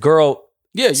trusted his girl.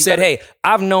 Yeah, said, hey,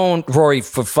 I've known Rory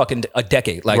for fucking a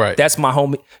decade. Like, that's my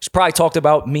homie. She probably talked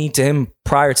about me to him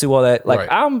prior to all that. Like,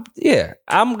 I'm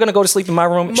going to go to sleep in my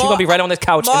room. She's going to be right on the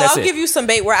couch, and that's I'll give you some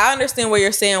bait where I understand what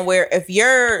you're saying, where if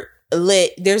you're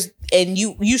lit, and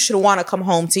you should want to come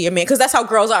home to your man, because that's how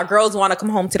girls are. Girls want to come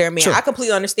home to their man. Sure. I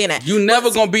completely understand that. You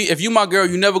never gonna be, if you my girl,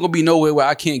 you never gonna be nowhere where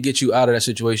I can't get you out of that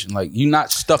situation. Like, you're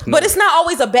not stuck. But it's not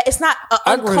always it's not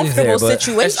an uncomfortable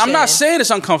situation. I'm not saying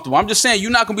it's uncomfortable. I'm just saying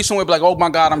you're not gonna be somewhere like, oh my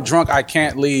God, I'm drunk, I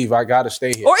can't leave, I gotta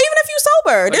stay here. Or even if you're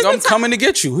sober, like, I'm coming to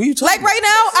get you. Who you talking like right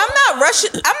now? I'm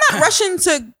not rushing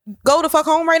to go to fuck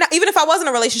home right now. Even if I was in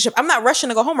a relationship, I'm not rushing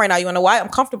to go home right now. You wanna know why? I'm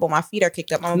comfortable. My feet are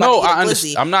kicked up. I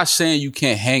understand. I'm not saying you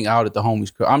can't hang out at the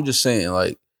homies crib. I'm just saying,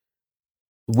 like,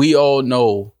 we all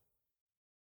know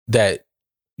that,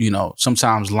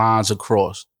 sometimes lines are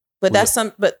crossed. But that's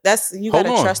you gotta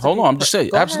trust. Hold on. I'm just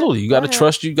saying, absolutely. You gotta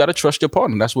trust. You gotta trust your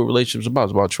partner. That's what relationships about.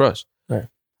 It's about trust. Right.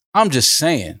 I'm just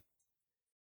saying.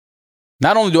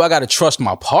 Not only do I gotta trust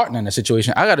my partner in the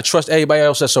situation, I gotta trust everybody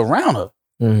else that's around her.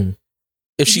 Mm-hmm.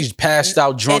 If she's passed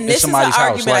out drunk in somebody's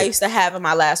house. This is an argument I used to have in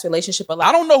my last relationship a lot.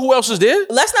 I don't know who else is there.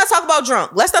 Let's not talk about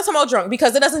drunk. Let's not talk about drunk,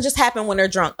 because it doesn't just happen when they're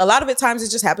drunk. A lot of times it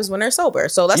just happens when they're sober.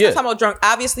 So let's not talk about drunk.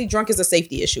 Obviously, drunk is a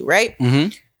safety issue, right?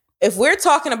 Mm-hmm. If we're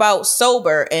talking about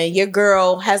sober and your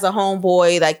girl has a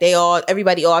homeboy, like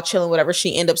everybody all chilling, whatever,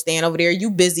 she end up staying over there.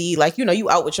 You busy, like, you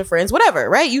out with your friends, whatever,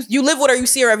 right? You live with her, you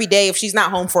see her every day. If she's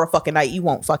not home for a fucking night, you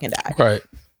won't fucking die. Right.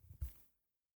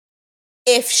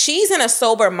 If she's in a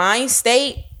sober mind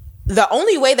state, the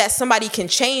only way that somebody can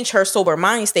change her sober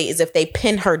mind state is if they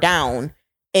pin her down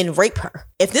and rape her.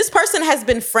 If this person has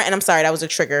been and I'm sorry, that was a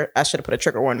trigger. I should have put a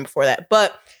trigger warning before that.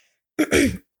 But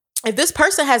if this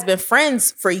person has been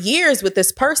friends for years with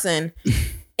this person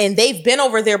and they've been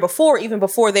over there before, even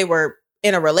before they were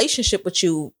in a relationship with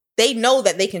you, they know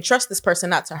that they can trust this person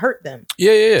not to hurt them.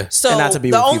 Yeah. So and not to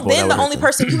be the only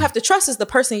person you have to trust is the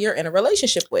person you're in a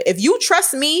relationship with. If you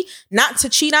trust me not to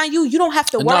cheat on you, you don't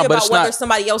have to worry about whether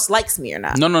somebody else likes me or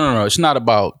not. No. It's not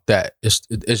about that. It's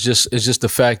just the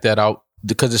fact that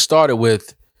because it started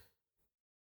with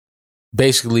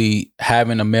basically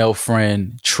having a male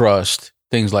friend, trust,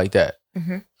 things like that.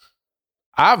 Mm-hmm.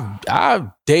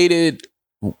 I've dated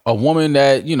a woman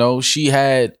that, she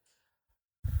had.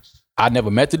 I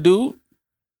never met the dude,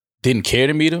 didn't care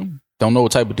to meet him, don't know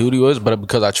what type of dude he was, but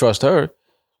because I trust her,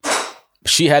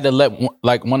 she had to let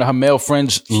one of her male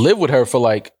friends live with her for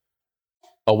like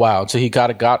a while until he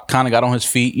kind of got on his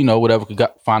feet, whatever, could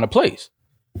find a place.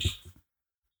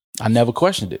 I never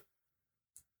questioned it.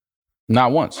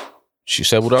 Not once. She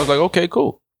said what I was like, okay,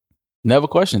 cool. Never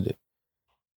questioned it.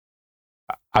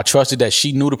 I trusted that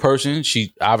she knew the person.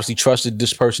 She obviously trusted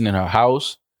this person in her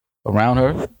house, around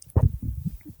her.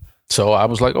 So I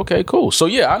was like, okay, cool. So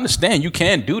yeah, I understand you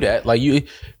can do that. Like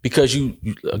because you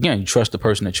trust the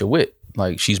person that you're with.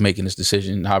 Like, she's making this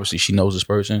decision. Obviously she knows this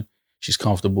person. She's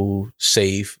comfortable,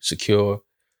 safe, secure.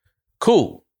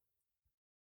 Cool.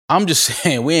 I'm just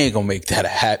saying we ain't gonna make that a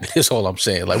habit. That's all I'm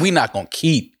saying. Like, we not gonna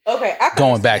keep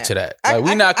going back to that. Like,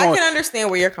 we not going. I can understand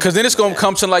where you're coming from. Because then it's gonna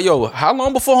come to like, yo, how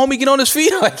long before homie get on his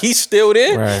feet? Like, he's still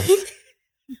there. Right.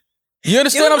 You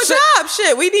understand what I'm saying? Job.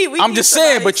 Shit, we I'm just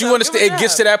saying, but you understand. It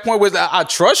gets to that point where I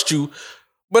trust you,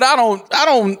 but I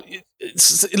don't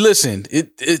listen.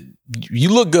 You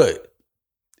look good.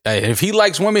 If he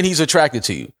likes women, he's attracted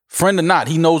to you. Friend or not,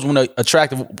 he knows when an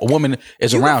attractive woman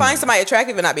is around. You can find somebody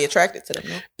attractive and not be attracted to them.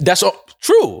 No? That's all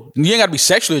true. You ain't got to be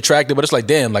sexually attracted, but it's like,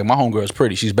 damn, like, my homegirl is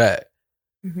pretty. She's bad.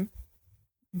 Mm-hmm.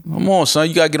 Come on, son.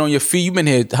 You got to get on your feet. You've been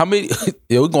here. How many?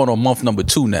 Yeah, we're going on month number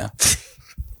 2 now.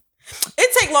 It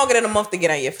take longer than a month to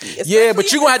get on your feet. Yeah, but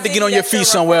you're going to have to get on your feet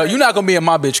somewhere. You're not going to be in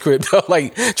my bitch crib, though,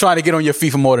 like, trying to get on your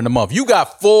feet for more than a month. You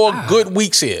got 4 good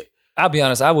weeks here. I'll be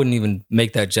honest, I wouldn't even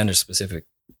make that gender specific.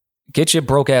 Get your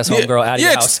broke ass homegirl out of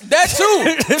your house. That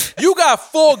too. You got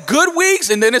 4 good weeks,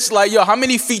 and then it's like, yo, how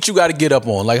many feet you got to get up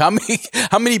on? Like,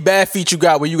 how many bad feet you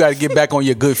got where you got to get back on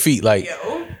your good feet? Like,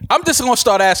 I'm just gonna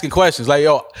start asking questions. Like,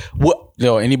 yo, what?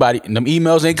 Yo, anybody? Them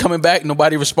emails ain't coming back.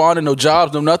 Nobody responding. No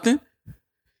jobs. No nothing.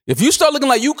 If you start looking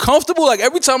like you comfortable, like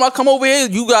every time I come over here,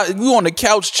 you on the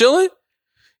couch chilling.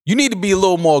 You need to be a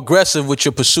little more aggressive with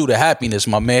your pursuit of happiness,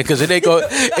 my man, because it ain't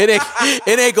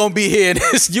gonna be here.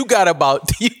 You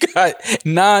got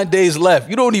 9 days left.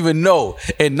 You don't even know.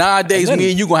 In 9 days,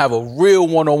 me and you gonna have a real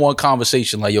one-on-one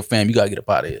conversation. Like, yo, fam, you gotta get up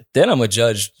out of here. Then I'm gonna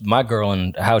judge my girl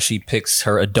and how she picks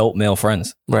her adult male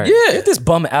friends. Right? Yeah, get this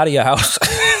bum out of your house.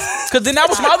 Because then that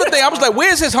was my other thing. I was like,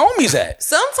 where's his homies at?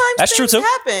 Sometimes that's true too.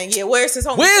 Happen. Yeah, where's his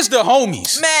homies? Where's the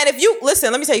homies? Man, if you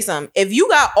listen, let me tell you something. If you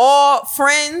got all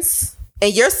friends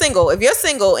and you're single, if you're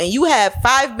single and you have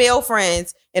 5 male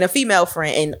friends and a female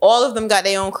friend, and all of them got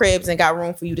their own cribs and got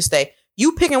room for you to stay,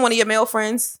 You picking one of your male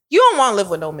friends, you don't want to live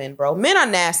with no men, bro. Men are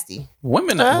nasty.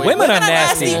 Women are nasty. Women are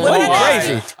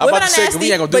nasty. I'm Women about are to say, nasty.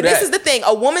 we ain't gonna do but that. this is the thing: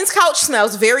 a woman's couch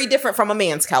smells very different from a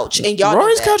man's couch, and y'all.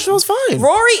 Rory's know that. couch smells fine.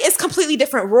 Rory is completely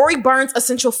different. Rory burns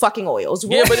essential fucking oils.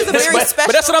 Rory is a very special.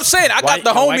 But that's what I'm saying. I got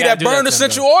the why homie gotta that do burned that to him,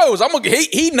 essential oils.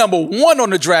 He number one on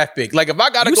the draft pick. Like if I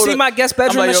gotta You go see to my guest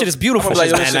bedroom? I'm That shit is beautiful. I'm like,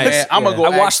 Shit's listen, mad nice. man, I'm gonna go.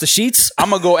 I washed the sheets. I'm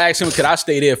gonna go ask him. Could I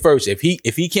stay there first? If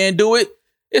he can't do it,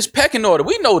 it's pecking order.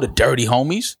 We know the dirty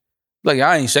homies. Like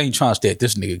I ain't saying trying to stay at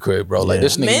this nigga crib, bro. Like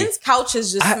this nigga. Men's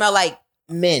couches just smell like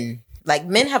men. Like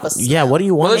men have a smell. Yeah, what do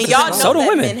you want? And y'all know So do that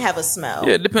women. men have a smell.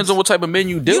 Yeah, it depends on what type of men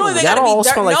you You deal don't with. even Y'all gotta don't all be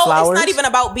smell dirty. like No, flowers? it's not even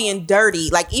about being dirty.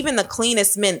 Like even the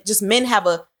cleanest men, just men have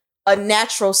a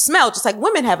natural smell. Just like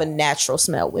women have a natural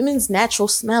smell. Women's natural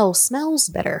smell smells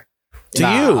better. To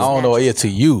Nah, you. I don't know. Yeah, to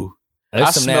you. There's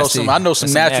I some smell nasty- some. I know some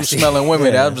there's some natural nasty- smelling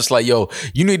women. That I'm just like, yo,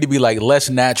 you need to be like less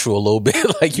natural a little bit.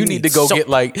 Like you need to go get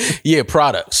like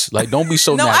products. Like don't be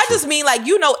so. No, natural. I just mean like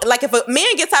like if a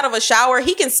man gets out of a shower,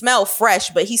 he can smell fresh,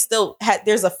 but he still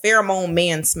there's a pheromone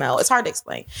man smell. It's hard to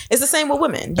explain. It's the same with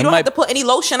women. You don't have to put any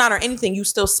lotion on or anything. You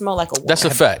still smell like a woman. That's a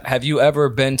fact. Have you ever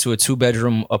been to a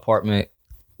 2-bedroom apartment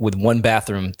with one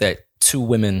bathroom that 2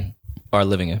 women are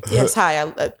living in? Yes.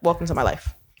 Hi. Welcome to my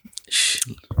life.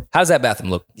 How's that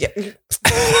bathroom look? Yeah.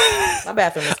 My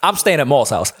bathroom is. I'm staying at Maul's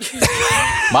house.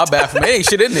 My bathroom ain't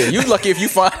shit in there. You lucky if you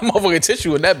find motherfucking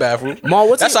tissue in that bathroom. Ma,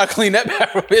 That's how clean that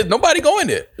bathroom is. Nobody go in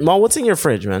there. Ma, what's in your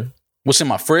fridge, man? What's in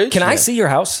my fridge? Can I see your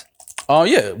house? Oh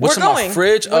yeah. What's We're in going. my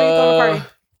fridge? What are you throwing a party?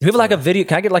 Do you have like a video?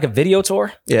 Can I get like a video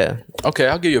tour? Yeah. Okay,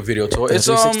 I'll give you a video tour. It's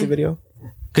 360 video.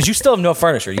 Because you still have no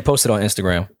furniture. You posted on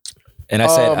Instagram, and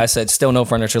I said still no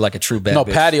furniture, like a true bad no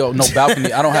bitch. patio, no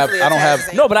balcony. I don't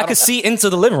have. No, but I could see into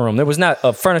the living room. There was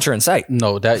not furniture in sight.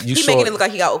 No, that you He saw. making it look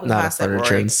like he got open Not a concept.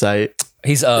 furniture Rory. in sight.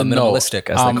 He's minimalistic,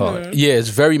 as they call it. Yeah, it's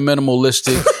very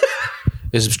minimalistic.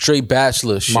 It's straight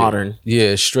bachelor shit. Modern. Yeah,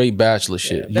 it's straight bachelor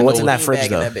shit. You What's know in that fridge,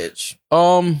 Bag in though? that bitch.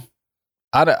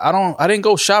 I didn't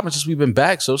go shopping since we've been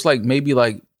back, so it's like maybe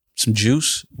like some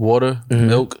juice, water,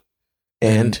 milk,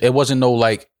 And it wasn't no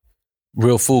like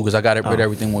real food because I got rid of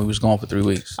everything when we was gone for 3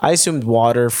 weeks. I assumed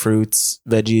water, fruits,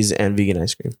 veggies, and vegan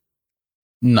ice cream.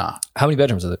 Nah, How many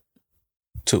bedrooms is it?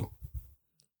 2.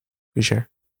 We share.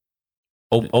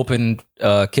 Open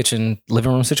kitchen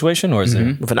living room situation, or is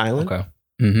it? With an island? Okay.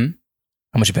 Mm-hmm.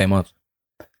 How much you pay a month?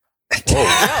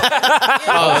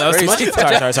 Oh, that was too much?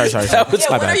 Sorry.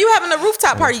 Yeah, when are you having a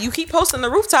rooftop party? You keep posting the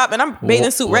rooftop, and I'm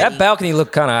bathing suit ready. That balcony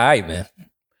looked kind of alright, man.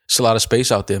 It's a lot of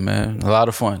space out there, man. A lot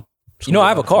of fun. You know, I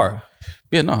have a car.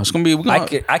 Yeah, no, it's gonna be.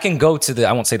 I can go to the.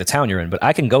 I won't say the town you're in, but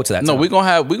I can go to that. No, town. we're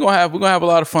gonna have a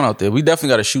lot of fun out there. We definitely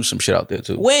got to shoot some shit out there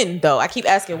too. When though? I keep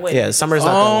asking when. Yeah, summer's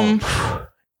not that long.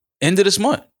 End of this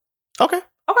month. Okay.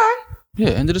 Okay. Yeah,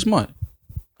 end of this month.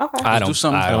 Okay. I don't. do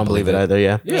something. I I don't believe it either,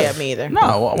 yeah. Yeah, me either.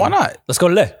 No, why not? Let's go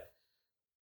today.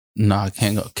 Nah, I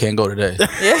can't go today.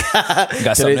 You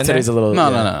got something in Today's there? a little...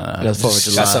 No. That's 4th of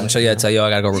July. Got something to show you. I tell you, I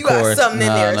gotta go You got record. something in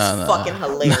there. No. It's fucking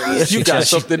hilarious. You got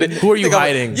something. Who are you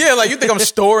hiding? Yeah, like you think I'm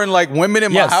storing like women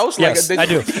in my house? Like, Yes, I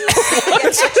do.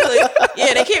 Actually,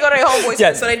 yeah, they can't go to their homeboys,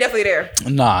 Yes. so they definitely there.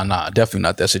 Nah, definitely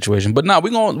not that situation. But nah, we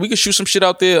can shoot some shit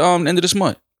out there. End of this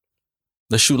month.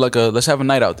 Let's have a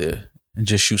night out there and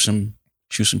just shoot some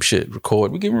shit.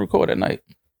 Record. We can record at night.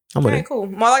 I'm with Okay, it. cool.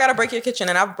 Well, I gotta break your kitchen,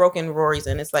 and I've broken Rory's,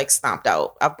 and it's like stomped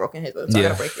out. I've broken his, so I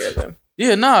gotta break yours. In.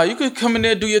 Yeah, nah, you could come in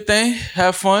there, do your thing,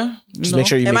 have fun. Just make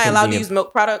sure you Am make I it allowed to vegan. use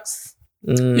milk products?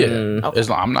 Yeah, Okay. as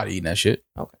long I'm not eating that shit.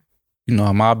 Okay. You know,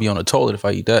 I'll be on the toilet if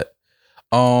I eat that.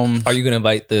 Are you gonna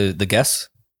invite the guests?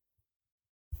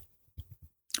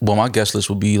 Well, my guest list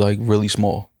would be like really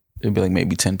small. It'd be like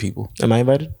maybe 10 people. Am I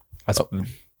invited?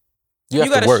 You have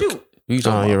gotta to work. shoot. You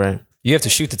talking Oh, about? you're right. You have to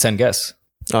shoot the 10 guests.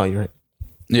 Oh, you're right.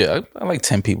 Yeah, I like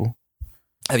 10 people.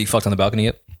 Have you fucked on the balcony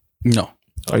yet? No,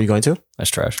 Are you going to? That's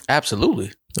trash.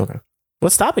 absolutely. Okay.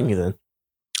 What's stopping you then?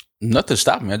 Nothing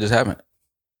stopped me. I just haven't.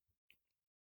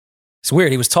 It's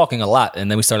weird. He was talking a lot, and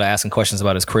then we started asking questions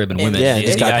about his crib and women. Yeah, he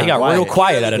just got got quiet. real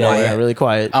quiet out of Yeah, nowhere. really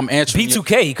quiet. I'm answering.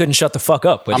 P2K, he couldn't shut the fuck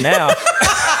up, but now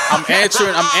I'm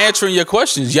answering your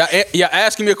questions. Y'all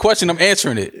asking me a question. I'm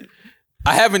answering it.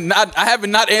 I haven't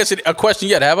not answered a question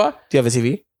yet. Have I? Do you have a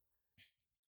TV?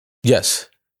 Yes,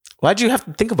 Why'd you have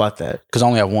to think about that? because I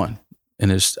only have one,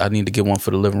 and I need to get one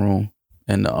for the living room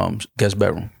and the guest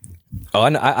bedroom. oh,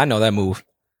 I know that move.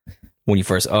 When you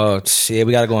first, oh shit,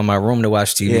 we gotta go in my room to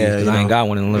watch TV Yeah, because you I ain't know. got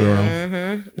one in the living room.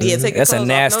 Mm-hmm. Yeah, take That's a the clothes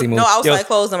nasty off. move. No outside Yo.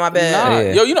 clothes in my bed. Nah,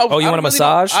 Yeah. yo, you know. Oh, you I want a really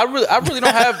massage? don't- I really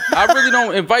don't have. I really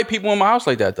don't invite people in my house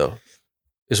like that though.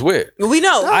 It's weird. We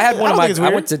know. I had one I of don't my. think it's I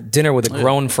weird. went to dinner with a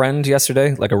grown friend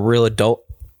yesterday, like a real adult,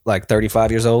 like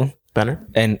 35 years old, Benner?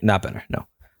 and not Benner, no.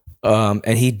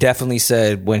 And he definitely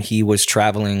said when he was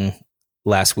traveling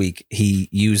last week, he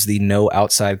used the no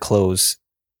outside clothes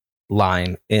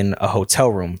line in a hotel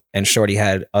room, and Shorty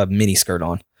had a mini skirt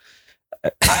on.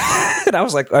 And I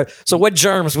was like, so what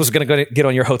germs was going to get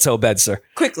on your hotel bed, sir?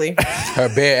 Quickly.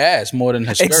 Her bare ass more than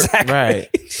her skirt. Exactly.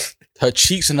 Right. Her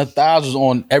cheeks and her thighs was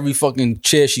on every fucking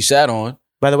chair she sat on.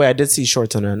 By the way, I did see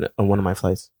shorts on one of my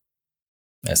flights.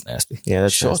 That's nasty. Yeah,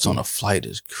 that's Shorts nasty. on a flight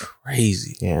is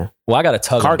crazy. Yeah. Well, I got a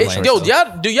tug on the plane. Yo,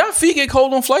 do y'all feet get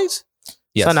cold on flights?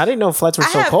 Yes. Son, I didn't know flights were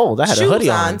so have cold. I had a shoes hoodie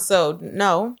on. so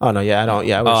no. Oh, no, yeah, I don't.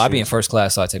 Yeah, I be in first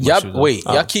class, so I take my shoes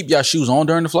off. Y'all keep y'all shoes on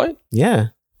during the flight? Yeah.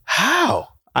 How?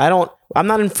 I'm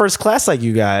not in first class like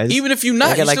you guys. Even if you're not,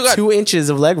 I you got still like got 2 inches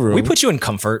of leg room. We put you in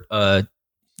comfort.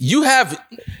 You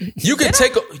can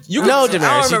take. You can, No, I Damaris, don't you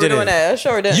remember didn't. doing that. I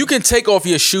sure did. You can take off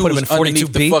your shoes Put 'em in underneath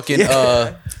 42B. the fucking.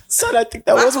 Son, I think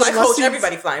that I was fly one of my coach. seats.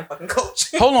 Everybody flying fucking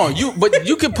coach. Hold on, but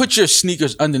you can put your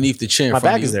sneakers underneath the chair. In My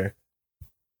front bag of is you. there.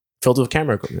 Filled with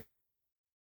camera equipment.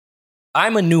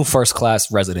 I'm a new first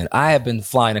class resident. I have been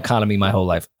flying economy my whole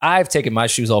life. I've taken my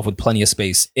shoes off with plenty of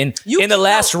space in the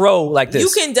last row like this. You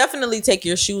can definitely take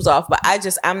your shoes off, but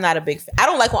I'm not a big fan. I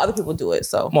don't like when other people do it.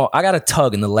 So Well, I got a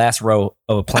tug in the last row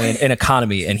of a plane in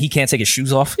economy, and he can't take his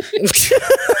shoes off.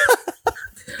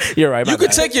 You're right. You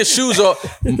could take your shoes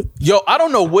off. Yo, I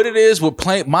don't know what it is with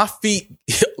plane. My feet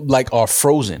like are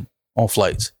frozen on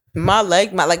flights. my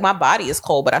body is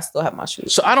cold, but I still have my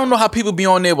shoes. So I don't know how people be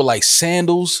on there with like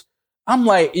sandals. I'm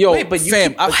like, yo, Wait, but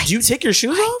fam. do you take your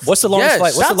shoes off? What's the longest Yes.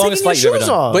 flight? What's Stop the longest taking flight your you've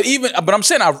ever shoes done? off. but I'm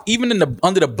saying, even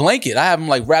under the blanket, I have them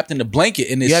like wrapped in the blanket,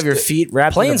 and it's You have your feet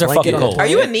wrapped. Planes in are a blanket fucking on the cold. Are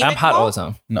you plane? anemic, I'm hot Paul? all the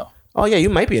time. no, Oh yeah, you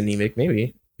might be anemic.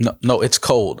 Maybe no, it's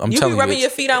cold. I'm You telling be you, rubbing it's-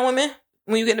 your feet on women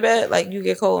when you get into bed? Like you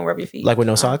get cold and rub your feet? like with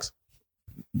no socks.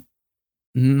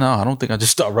 No, I don't think I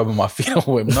just start rubbing my feet on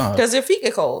women. No, Because your feet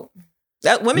get cold.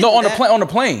 That women no, do on the that. plane. On the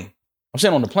plane. I'm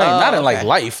saying on the plane, Oh, not in like okay.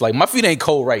 life. Like my feet ain't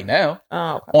cold right now.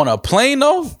 Oh, okay. On a plane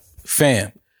though,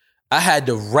 fam, I had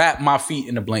to wrap my feet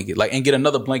in a blanket, like, and get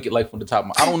another blanket like from the top.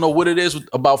 I don't know what it is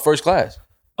about first class.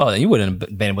 Oh, then you wouldn't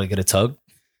have been able to get a tug.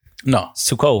 No, It's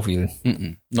too cold for you.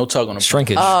 no tug on the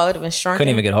Shrinkage. Oh, it would have been shrunken.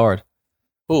 Couldn't even get hard.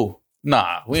 Who?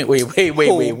 Nah. Wait. What? Nigga,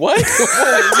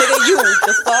 you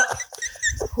the fuck?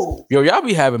 Who? Yo, y'all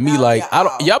be having me like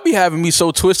y'all be having me so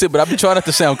twisted, but I be trying not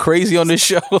to sound crazy on this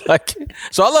show. Like,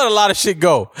 so I let a lot of shit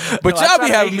go. But No, I y'all try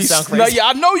be to having make me. you sound No, crazy. yeah,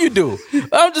 I know you do.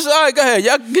 I'm just all right. Go ahead,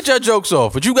 y'all get your jokes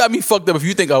off. But you got me fucked up if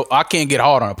you think I can't get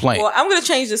hard on a plane. Well, I'm gonna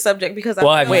change the subject because Well,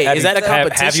 I feel like is that a have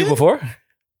competition? you before?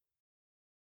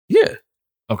 Yeah,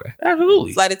 Okay.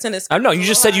 absolutely. flight attendants. I don't know. You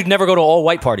just said you'd never go to all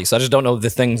white parties. So I just don't know the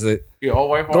things that Yeah, all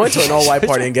white Going to an all white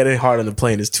party and getting hard on the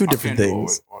plane is two different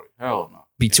things. Hell no.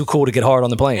 be too cool to get hard on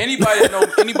the plane. Anybody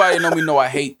that know me know I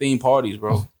hate theme parties,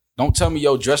 bro. Don't tell me,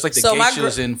 yo, dress like the So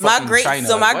geishas in fucking China.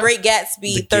 my Like, what? great Gatsby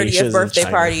The geishas 30th in birthday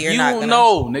China. party. You're You not gonna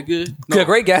know, nigga. No, The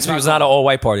Great Gatsby was not an all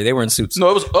white party. They were in suits. No,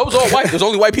 it was all white. There's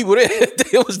only white people there.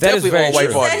 It was That is definitely very all white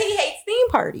true. He said party. he hates theme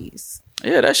parties.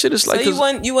 Yeah, that shit is like. So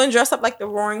you wouldn't dress up like the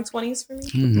Roaring 20s for me?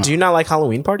 Mhm. Do you not like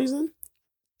Halloween parties then?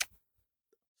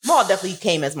 Maul definitely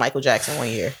came as Michael Jackson one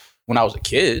year. When I was a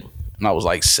kid, when I was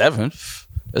like 7,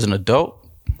 as an adult,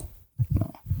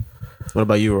 What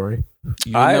about you, Rory?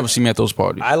 you'll I- never see me at those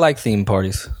parties. I like theme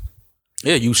parties.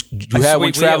 Yeah, you had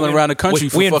one traveling around the country.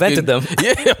 we for invented fucking,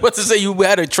 them. Yeah, what to say? You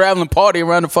had a traveling party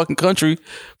around the fucking country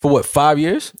for what, 5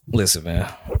 years? Listen,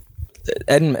 man.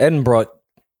 Eden brought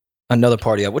another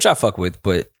party up, which I fuck with,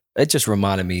 but it just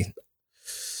reminded me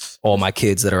all my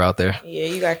kids that are out there. Yeah,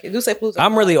 you got do say Pluto.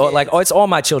 I'm really all, like, it's all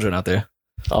my children out there.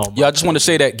 Oh, Yeah, I just want to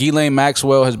say that Ghislaine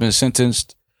Maxwell has been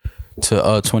sentenced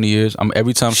to 20 years.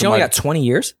 Every time She only somebody, got 20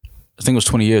 years? I think it was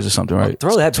 20 years or something, right?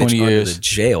 Throw that bitch 20 under years. the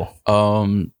jail.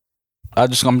 I'm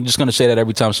just gonna say that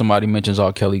every time somebody mentions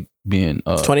R. Kelly being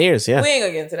 20 years, yeah. We ain't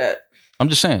gonna get into that. I'm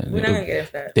just saying We're not gonna get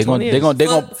into that. they're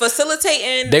gonna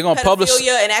Facilitating they gonna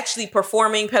pedophilia and actually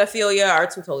performing pedophilia are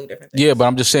two totally different things. yeah, but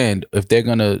I'm just saying if they're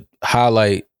gonna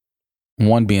highlight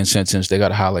one being sentenced, they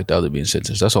gotta highlight the other being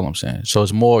sentenced. That's all I'm saying. So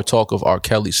it's more talk of R.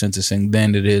 Kelly sentencing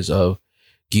than it is of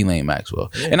Ghislaine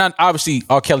Maxwell. Yeah. And obviously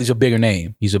R. Kelly's a bigger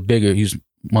name. He's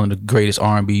one of the greatest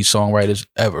R&B songwriters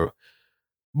ever.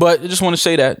 But I just want to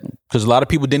say that because a lot of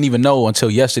people didn't even know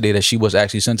until yesterday that she was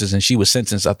actually sentenced, and she was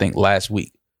sentenced, I think, last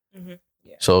week. Mhm.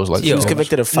 Yeah. So it was like She was Yo.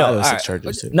 convicted of No, 5 all right.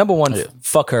 charges too. Number one, Yeah.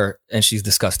 fuck her, and she's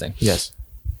disgusting. Yes.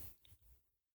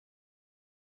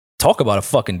 Talk about a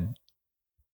fucking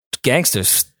gangster.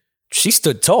 She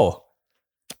stood tall.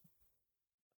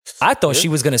 I thought she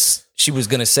was gonna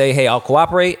say, "Hey, I'll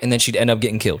cooperate," and then she'd end up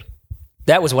getting killed.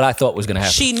 That was what I thought was gonna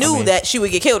happen. She knew that she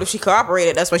would get killed if she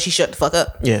cooperated. That's why she shut the fuck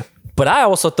up. Yeah. But I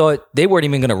also thought they weren't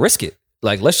even gonna risk it.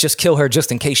 like, let's just kill her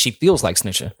just in case she feels like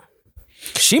snitching.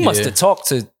 She must have talked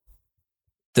to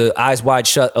the Eyes Wide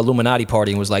Shut Illuminati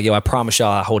party and was like, yo, I promise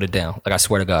y'all I'll hold it down. Like, I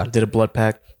swear to God. Did a blood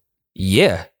pact?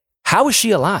 Yeah. How is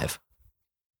she alive?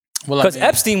 Because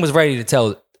Epstein was ready to tell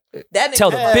the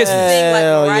business.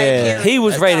 Hell yeah. He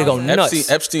was ready to go nuts.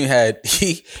 Epstein had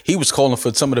he was calling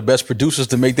for some of the best producers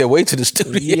to make their way to the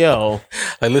studio. Yo,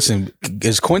 like, listen,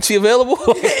 is Quincy available?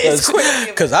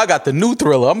 Because I got the new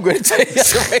Thriller. I'm going to tell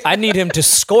you. I need him to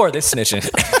score this snitching.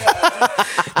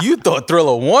 You thought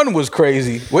Thriller 1 was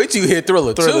crazy. Wait till you hear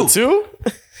Thriller 2.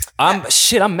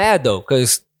 I'm mad though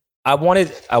because I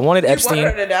wanted Epstein. You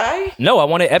want her to die? No, I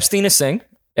wanted Epstein to sing,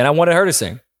 and I wanted her to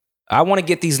sing. I want to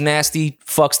get these nasty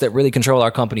fucks that really control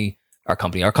our country,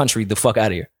 the fuck out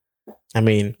of here. I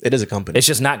mean, it is a company. It's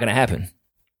just not going to happen.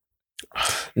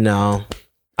 No.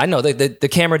 I know the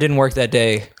camera didn't work that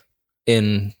day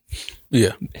in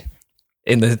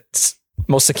the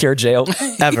most secure jail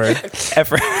Ever.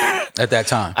 At that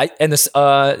time.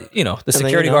 The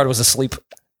security guard was asleep.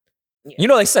 Yeah. You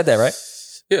know they said that, right?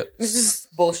 Yeah. This is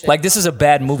bullshit. Like, this is a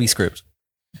bad movie script.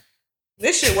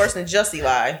 This shit worse than Jussie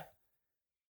lie.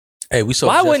 Hey, we saw.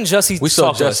 Why wouldn't Jussie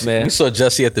talk to us, man? We saw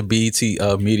Jussie at the BET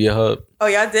Media Hub. Oh,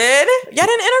 y'all did? Y'all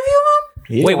didn't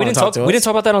interview him? Wait, we didn't talk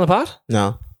about that on the pod?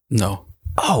 No.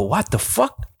 Oh, what the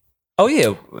fuck? Oh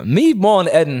yeah, me, Maul, and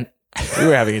Eden. We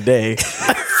were having a day.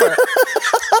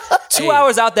 2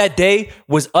 hours out that day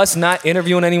was us not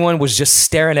interviewing anyone, was just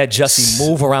staring at Jussie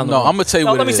move around the room. No, I'm going to tell you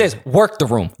what let me say this. Work the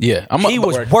room. Yeah. He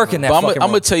was working that fucking room. I'm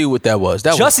going to tell you what that was.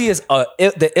 Jussie is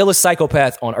the illest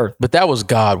psychopath on earth. But that was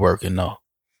God working, though.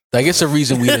 Like, it's a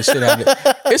reason we didn't sit down there.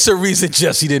 It's a reason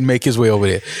Jussie didn't make his way over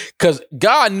there. Because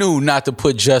God knew not to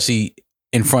put Jussie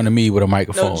in front of me with a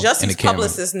microphone. No, Jussie's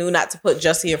publicist knew not to put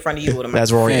Jussie in front of you with a microphone.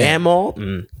 That's Rory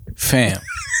Amel. Fam.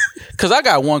 Because I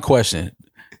got one question.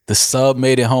 The sub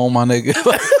made it home, my nigga.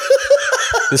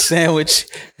 The sandwich.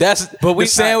 The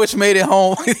sandwich made it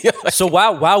home. So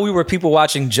while we were people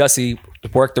watching Jussie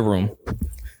work the room,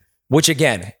 which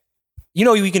again,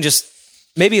 you can just,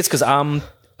 maybe it's because I'm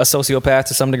a sociopath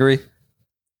to some degree.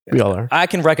 We all are. I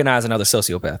can recognize another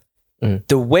sociopath.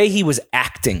 The way he was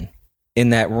acting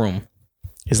in that room,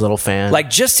 his little fan, like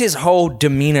just his whole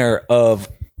demeanor of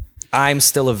I'm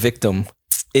still a victim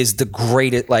is the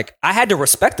greatest. Like, I had to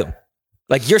respect him.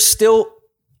 Like, you're still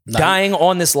dying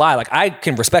on this lie. Like, I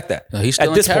can respect that. No, he's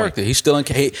still at this in character. Point. He's still in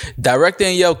director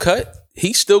and yell cut.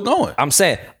 He's still going. I'm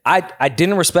saying I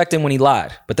didn't respect him when he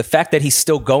lied, but the fact that he's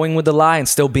still going with the lie and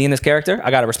still being this character, I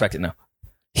gotta respect it now.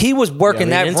 He was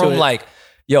working that room like,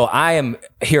 yo, I am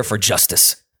here for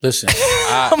justice. Listen,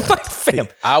 I'm like, fam.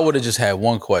 I would have just had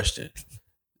one question.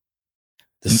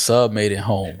 The sub made it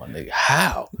home, my nigga.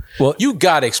 How? Well, you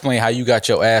gotta explain how you got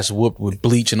your ass whooped with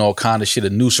bleach and all kind of shit,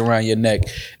 a noose around your neck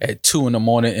at 2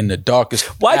 a.m. in the darkest.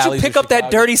 Why'd you pick up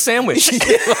that dirty sandwich? Like,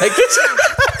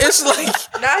 it's like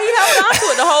now he held on to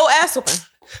it the whole ass whooping.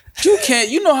 You can't.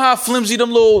 You know how flimsy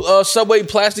them little Subway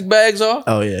plastic bags are?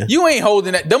 Oh yeah. You ain't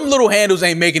holding that. Them little handles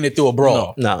ain't making it through a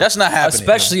brawl. No. That's not happening.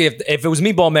 Especially if it was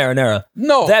meatball marinara.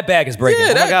 No, that bag is breaking.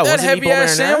 Yeah, oh my God, that was it heavy meatball ass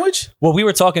marinara? sandwich. Well, we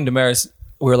were talking to Maris.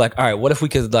 We were like, all right, what if we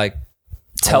could like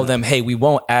tell them, hey, we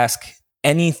won't ask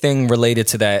anything related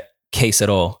to that case at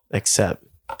all. Except,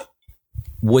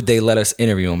 would they let us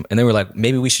interview him? And they were like,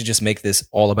 maybe we should just make this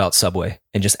all about Subway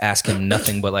and just ask him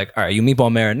nothing but like, all right, you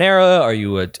meatball marinara? Are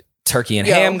you a turkey and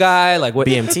ham guy? Like what?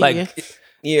 BMT? Like,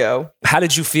 Yo. How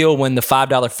did you feel when the $5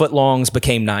 footlongs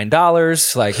became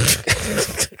 $9? Like,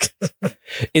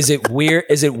 is it weird?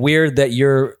 Is it weird that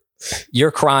your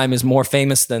crime is more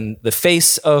famous than the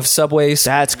face of Subway's?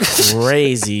 That's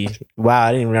crazy. Wow,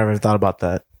 I didn't even ever thought about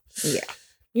that. Yeah.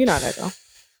 You know that though.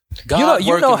 God you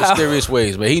worked know in how- mysterious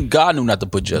ways, but God knew not to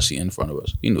put Jussie in front of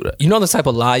us. He knew that. You know the type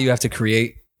of lie you have to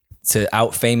create to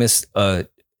out famous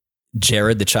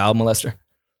Jared, the child molester?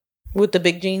 With the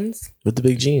big jeans. With the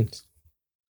big jeans.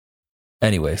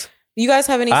 Anyways, You guys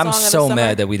have any song I'm of the so summer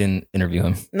mad that we didn't interview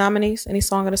him. nominees? Any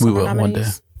song of the We summer will one day.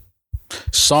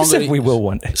 nominees? We will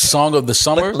one day. Song of the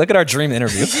summer. Look at our dream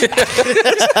interview.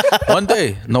 One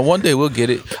day. No, one day we'll get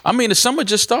it. I mean, the summer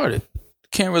just started.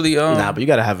 Can't really. Nah, but you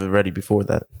gotta have it ready before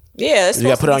that. Yeah, it's You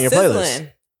gotta put it on your playlist. sizzling.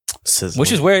 Sizzling.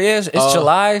 Which is where it is. It's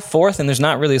July 4th, and there's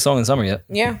not really a song in summer yet.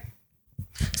 Yeah.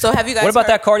 So have you guys What about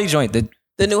heard that Cardi joint?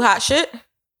 the new hot shit?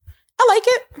 I like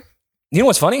it. You know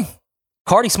what's funny?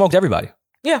 Cardi smoked everybody,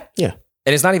 Yeah. and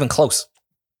it's not even close.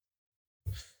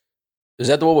 Is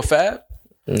that the one with Fab?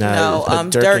 No, but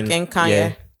Dirk and Kanye.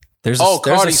 yeah. There's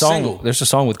Cardi's a song. single. There's a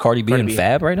song with Cardi B Cardi and B.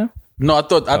 Fab right now. No, I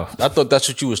thought that's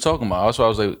what you was talking about. That's why I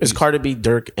was like, It's Cardi B,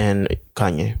 Dirk, and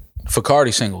Kanye. for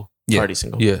Cardi single. Yeah. Cardi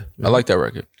single. Yeah, I like that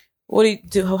record. What do you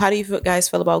do? How do you guys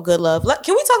feel about Good Love?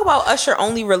 Can we talk about Usher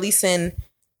only releasing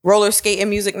roller skating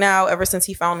music now ever since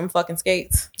he found them fucking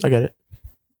skates? I get it.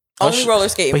 Only roller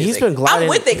skating but music. he's been gliding. I'm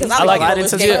with it because I He's like gliding roller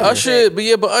since skating.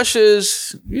 Usher, but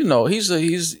Usher's,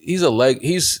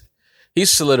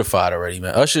 he's solidified already,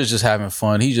 man. Usher's just having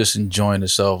fun. He's just enjoying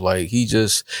himself. Like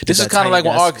this is kind of like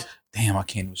when I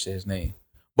can't even say his name.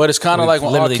 But it's kind of like when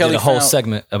R. literally Kelly did a whole found,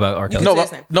 segment about R. Kelly.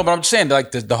 No, but I'm just saying,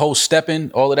 like the whole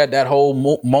stepping, all of that whole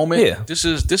moment. Yeah. This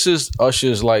is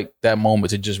Usher's like that moment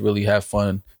to just really have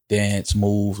fun, dance,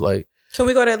 move. Like, Can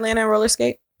we go to Atlanta and roller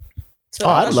skate? So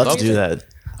I'd love to do that.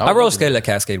 I roller skated at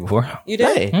Cascade before. You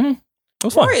did? Hey, It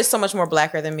was fun. Rory is so much more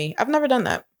blacker than me. I've never done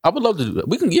that. I would love to do that.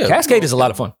 We can, yeah. Cascade is a lot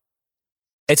of fun.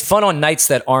 It's fun on nights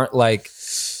that aren't like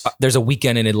there's a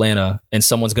weekend in Atlanta and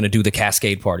someone's going to do the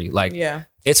Cascade party. Like, Yeah.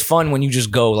 it's fun when you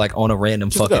just go like on a random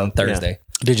Just fucking go, Thursday.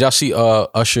 Did y'all see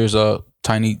Usher's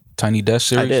Tiny Desk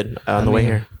series? I did on the way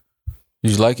here.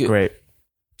 Did you like it? Great.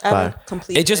 I haven't Bye.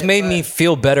 completed It just made me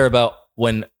feel better about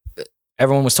when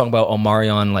everyone was talking about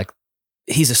Omarion, like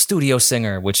he's a studio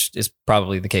singer, which is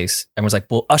probably the case. Everyone's like,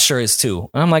 well, Usher is too.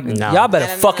 And I'm like, No. y'all better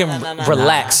No. fucking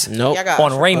relax Nope. Y'all got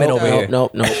on Usher. Raymond over here.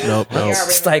 Nope.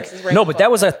 It's like, no, but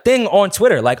that was a thing on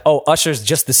Twitter. Like, oh, Usher's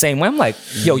just the same way. I'm like,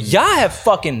 yo, y'all have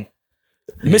fucking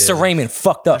Mr. Raymond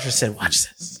fucked up. Usher said, "Watch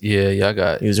this." Yeah, I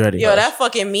got He was ready. Yo, that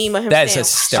fucking meme of him That is saying,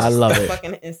 hysterical. I love it.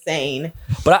 fucking insane.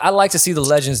 But I like to see the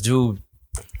legends do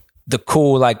the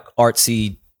cool, like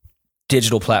artsy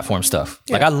digital platform stuff.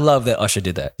 Like, I love that Usher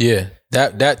did that. Yeah,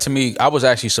 that to me, I was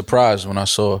actually surprised when I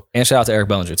saw. And shout out to Eric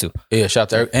Bellinger too. Yeah, shout out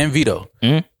to Eric and Vito.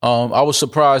 Mhm. I was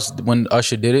surprised when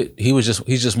Usher did it. He's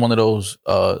just one of those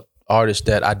artists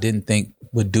that I didn't think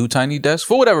would do Tiny Desk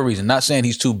for whatever reason. Not saying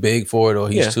he's too big for it or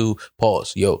he's too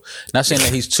not saying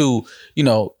that he's too.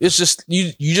 It's just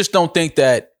you just don't think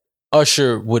that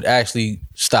Usher would actually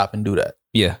stop and do that.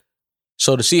 Yeah.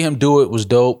 So to see him do it was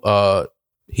dope.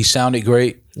 He sounded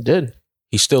great. He did.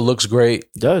 He still looks great.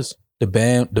 He does. The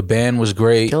band was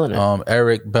great. Killing it.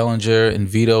 Eric Bellinger and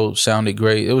Vito sounded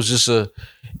great. It was just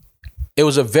it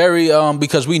was a very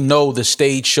because we know the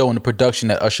stage show and the production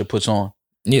that Usher puts on.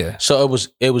 Yeah. So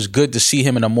it was good to see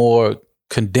him in a more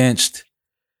condensed,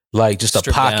 like just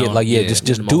Stripped a pocket. down, Like yeah. just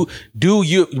do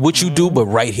you what you do, but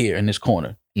right here in this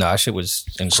corner. No, that shit was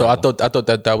incredible. So I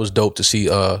thought that was dope to see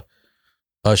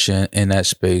Usher in that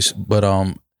space. But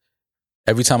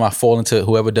every time I fall into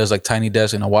whoever does like Tiny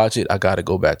Desk and I watch it, I gotta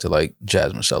go back to like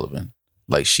Jasmine Sullivan.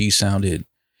 Like she sounded.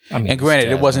 I mean, And granted,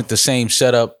 yeah. it wasn't the same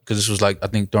setup because this was like I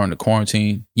think during the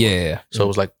quarantine, Yeah. so it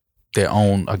was like their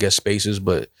own, I guess, spaces.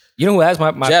 But You know who has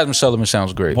my Jasmine Sullivan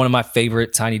sounds great. one of my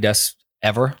favorite Tiny Desks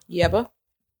ever? Yebba.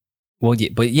 Well,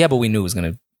 yeah, but we knew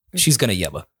she's gonna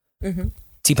yebba. Mm-hmm.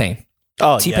 T-Pain.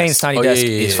 Oh, T-Pain's yes. Tiny Oh, Desk yeah,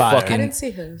 is yeah. I fucking didn't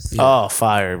see his. Oh,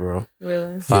 fire, bro.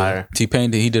 Really? Fire.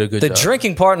 T-Pain, he did a good the job.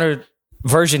 drinking partner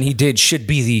version he did should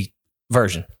be the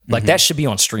version. Like that should be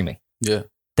on streaming. Yeah.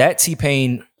 That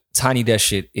T-Pain Tiny Desk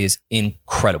shit is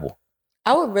incredible.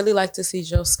 I would really like to see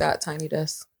Joe Scott Tiny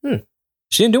Desk.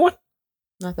 She didn't do one?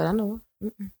 Not that I know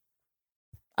of. Mm-mm.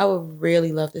 I would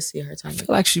really love to see her Tiny I Desk.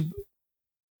 feel like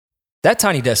that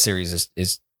Tiny Desk series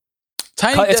is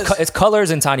Tiny Desk. it's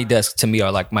Colors and Tiny Desk to me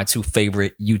are like my two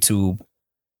favorite YouTube.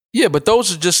 Yeah, but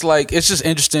those are just like it's just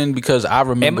interesting because I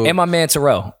remember And my man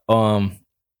Terrell,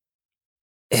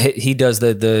 he does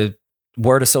the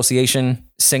word association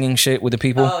singing shit with the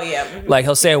people. Oh, yeah. Mhm. Like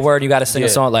he'll say a word, you got to sing a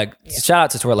Yeah. song. Like shout out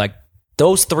to Terrell. Like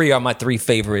those three are my three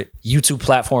favorite YouTube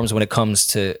platforms when it comes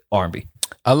to R&B.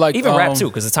 I like Even rap too,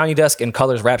 because the Tiny Desk and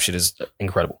Colors rap shit is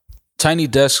incredible. Tiny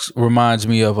Desk reminds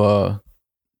me of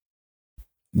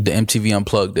the MTV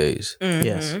Unplugged days. Mhm.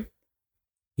 Yes.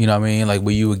 You know what I mean? Like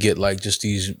where you would get like just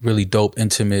these really dope,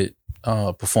 intimate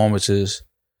performances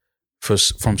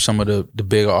from some of the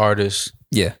bigger artists.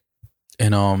 Yeah.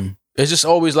 And it's just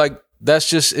always like it's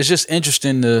just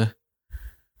interesting to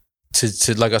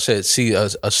like I said, see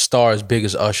a star as big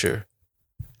as Usher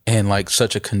and like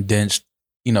such a condensed,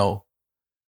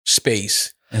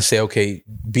 space and say, okay,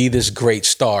 be this great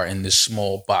star in this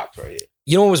small box right here.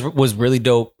 You know what was really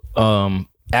dope?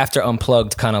 After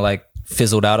Unplugged kind of like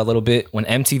fizzled out a little bit, when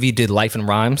MTV did Life and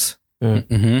Rhymes,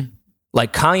 Mm-hmm.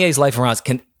 like Kanye's Life and Rhymes,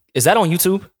 is that on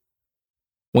YouTube?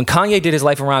 When Kanye did his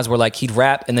Life and Rhymes, where like he'd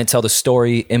rap and then tell the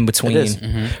story in between. It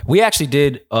is. We actually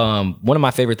did one of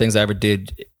my favorite things I ever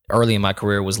did early in my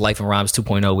career was Life and Rhymes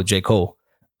 2.0 with J. Cole.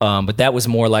 But that was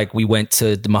more like we went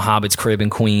to the Mohabbet's crib in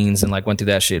Queens and like went through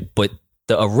that shit. But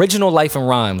the original Life and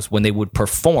Rhymes, when they would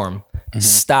perform,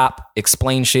 stop,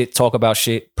 explain shit, talk about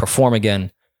shit, perform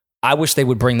again. I wish they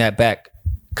would bring that back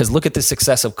because look at the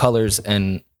success of Colors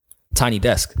and Tiny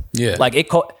Desk. Yeah. Like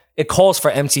it calls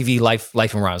for MTV Life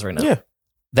and Rhymes right now. Yeah.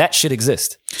 That should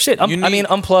exist. Shit. I mean,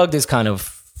 Unplugged is kind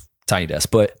of Tiny Desk,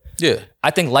 but Yeah.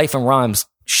 I think Life and Rhymes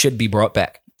should be brought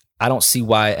back. I don't see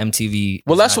why MTV.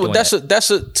 Well,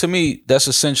 to me, that's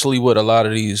essentially what a lot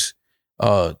of these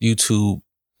YouTube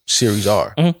series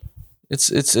are. Mhm.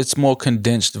 It's more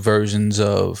condensed versions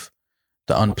of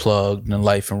the Unplugged and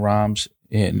Life and Rhymes,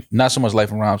 and not so much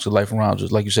Life and Rhymes, because Life and Rhymes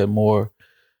is, like you said, more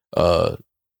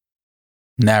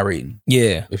narrating,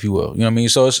 Yeah. if you will. You know what I mean?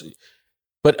 So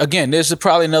but again, there's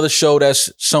probably another show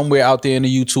that's somewhere out there in the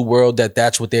YouTube world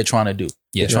that's what they're trying to do.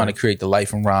 Yeah. They're trying to create the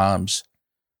Life and Rhymes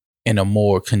in a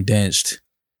more condensed,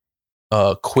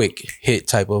 quick hit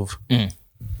type of.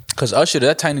 Because Usher,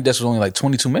 that Tiny Desk was only like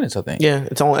 22 minutes, I think. Yeah,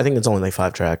 I think it's only like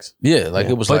 5 tracks. Yeah, like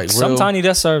it was But like some real. Tiny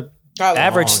Desks are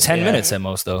average 10 yeah. minutes at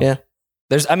most, though. Yeah.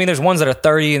 There's ones that are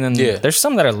 30, and then Yeah. there's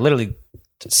some that are literally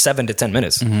 7 to 10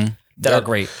 minutes Mhm. that are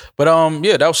great. But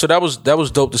yeah, that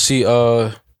was dope to see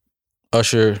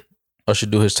Usher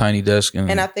do his Tiny Desk,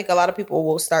 And I think a lot of people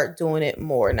will start doing it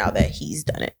more now that he's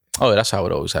done it. oh, that's how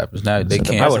it always happens. Now they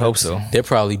can't. I would hope so. They're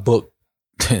probably booked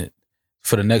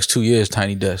for the next 2 years.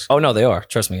 Tiny Desk. Oh no, they are.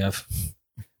 Trust me, I've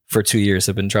for 2 years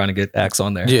have been trying to get acts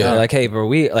on there. Yeah. They're like, hey, bro,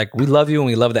 we love you and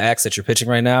we love the acts that you're pitching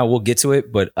right now. We'll get to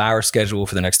it, but our schedule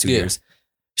for the next 2 Yeah. years.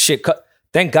 Shit,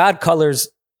 thank God Colors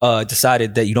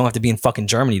decided that you don't have to be in fucking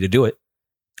Germany to do it.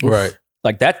 Right.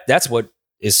 Like that's what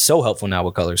is so helpful now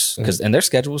with Colors, because and their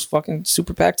schedule is fucking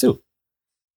super packed too.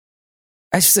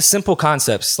 It's just the simple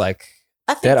concepts like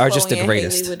I think that are Chloe just the and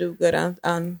greatest. Haley would do good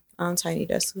on Tiny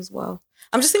Desk as well.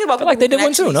 I'm just thinking about I feel like people they who did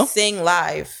one can too, actually no? sing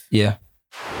live. Yeah.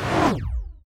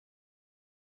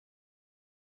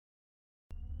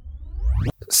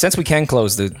 Since we can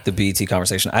close the BET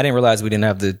conversation, I didn't realize we didn't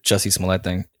have the Jussie Smollett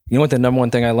thing. You know what the number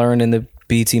one thing I learned in the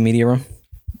BET media room?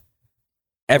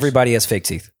 Everybody has fake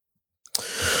teeth.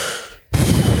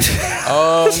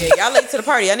 Yeah, y'all late to the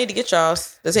party. I need to get y'all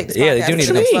to take this podcast Yeah, they do need to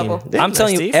to the next go. level. They have I'm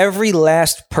telling nice you, teeth. every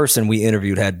last person we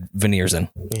interviewed had veneers in.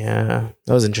 Yeah,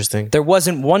 that was interesting. There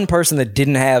wasn't one person that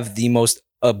didn't have the most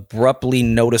abruptly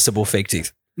noticeable fake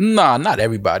teeth. Nah, not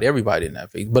everybody. Everybody didn't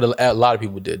have fake, but a lot of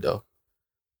people did though.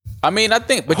 I mean, I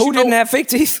think, but Who you know, didn't have fake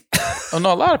teeth? Oh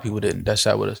no, a lot of people didn't. That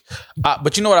shot with us.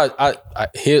 But you know what? I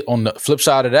hear on the flip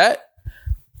side of that,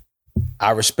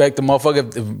 I respect the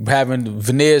motherfucker having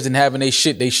veneers and having they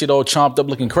shit all chomped up,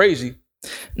 looking crazy.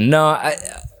 No,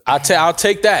 I'll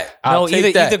take that. I'll take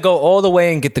either that. either go all the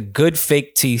way and get the good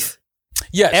fake teeth.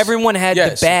 Yes, Everyone had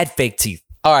Yes. the bad fake teeth.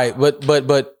 All right,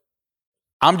 but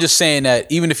I'm just saying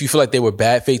that even if you feel like they were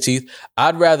bad fake teeth,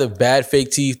 I'd rather bad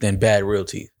fake teeth than bad real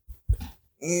teeth.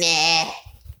 Nah.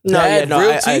 No, Bad yeah, no,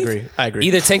 real I teeth? agree. I agree.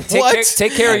 Either take What?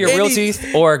 care of your real Any-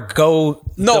 teeth or go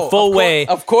No, the full of course, way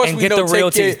Of course, and we get don't the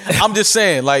real take care- teeth. I'm just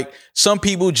saying, like some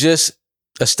people just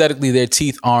aesthetically their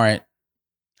teeth aren't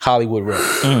Hollywood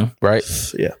real, right?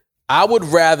 Yeah. I would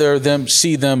rather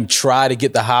see them try to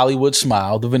get the Hollywood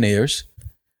smile, the veneers,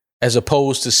 as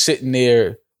opposed to sitting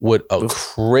there with a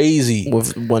crazy,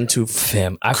 With 1, 2,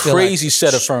 Fam, I feel crazy like,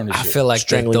 set of furniture. I feel like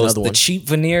Strangling another the one. cheap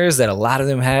veneers that a lot of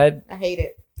them had. I hate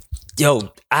it. Yo,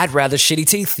 I'd rather shitty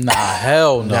teeth. Nah,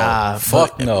 hell no. Nah,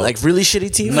 Fuck but, no. Like really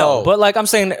shitty teeth? No. But like I'm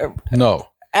saying, no.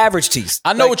 average teeth.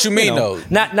 I know Like, what you mean, though.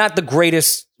 Not the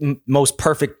greatest, most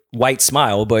perfect white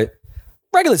smile, but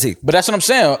regular teeth. But that's what I'm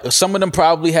saying. Some of them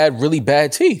probably had really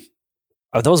bad teeth.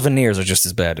 Oh, those veneers are just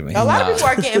as bad to me. A lot of people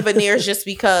are getting veneers just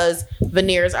because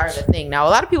veneers are the thing. Now, a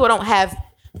lot of people don't have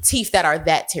teeth that are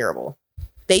that terrible.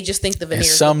 They just think the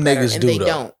veneers some look better, niggas and do, they though.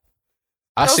 don't.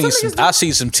 I No, seen some niggas do. I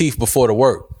seen some teeth before the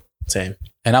work. Same.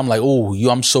 And I'm like, oh,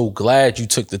 I'm so glad you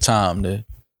took the time to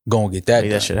go and get that. Make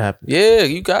done. that shit happen. Yeah,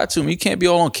 you got to. You can't be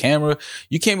all on camera.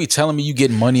 You can't be telling me you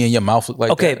getting money in your mouth look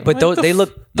like Okay, that. but Like, those, the they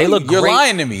look You're great.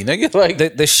 lying to me, nigga. Like, The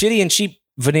shitty and cheap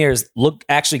veneers look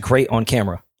actually great on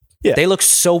camera. Yeah. They look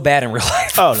so bad in real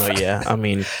life. Oh no, yeah. I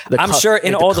mean, I'm sure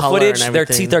in all the color footage, and their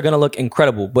everything. teeth are going to look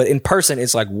incredible. But in person,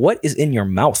 it's like, what is in your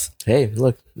mouth? Hey,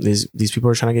 look, these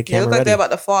people are trying to get They camera look like ready. they're about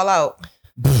to fall out.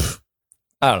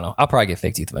 I don't know. I'll probably get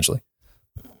fake teeth eventually.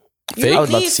 You Fake? don't I would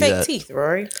love need to see fake that. teeth,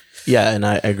 Rory. Yeah, and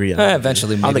I agree. on that.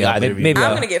 Eventually, I don't maybe think I'll, either of you- maybe I'm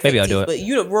I'll, gonna get maybe fake I'll do teeth, it. but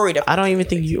you, Rory, I don't even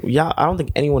think you. Yeah, I don't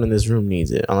think anyone in this room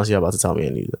needs it unless you're about to tell me I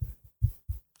need it.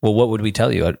 Well, what would we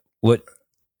tell you? What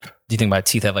do you think my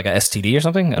teeth have like a STD or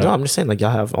something? I don't No, know. I'm just saying, like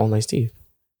y'all have all nice teeth.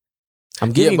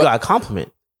 I'm giving Yeah, you but- guys a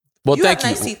compliment. well, You thank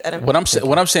have you. nice teeth, Adam. What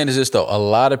I'm saying is this though. A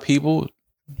lot of people,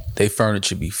 they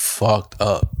furniture be fucked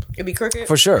up. It'd be crooked.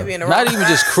 For sure. It'd be in the Not wrong- even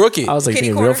just crooked. I was like Kitty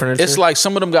thinking corner? real furniture. It's like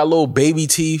some of them got little baby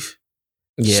teeth.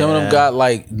 yeah. Some of them got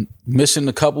like missing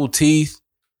a couple teeth.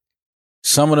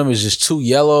 Some of them is just too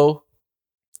yellow.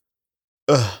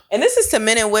 And this is to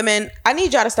men and women. I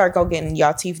need y'all to start getting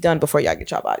y'all teeth done before y'all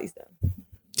get y'all bodies done.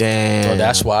 Damn. So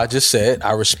that's why I just said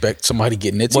I respect somebody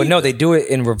getting it. Well, no, they do it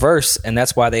in reverse, and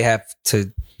that's why they have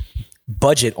to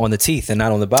budget on the teeth and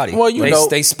not on the body. Well,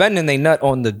 they spend and they nut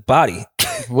on the body.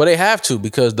 Well, they have to,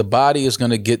 because the body is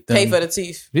going to get them. Pay for the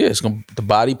teeth. Yeah, the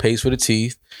body pays for the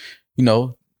teeth. You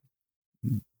know,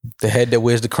 the head that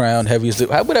wears the crown, heavy is the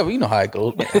whatever. You know how it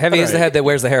goes. Heavy is the head that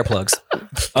wears the hair plugs.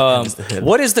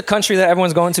 What is the country that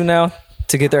everyone's going to now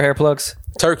to get their hair plugs?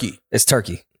 Turkey. It's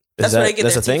Turkey. That's where they get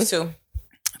that's their a teeth too.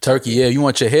 Turkey, yeah. You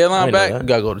want your hairline back? that. You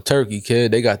gotta go to Turkey,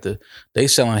 kid. They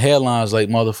selling hairlines like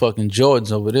motherfucking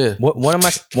Jordans over there. One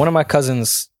of my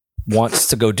cousins wants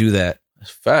to go do that, That's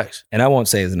facts. and I won't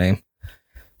say his name,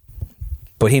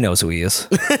 but he knows who he is.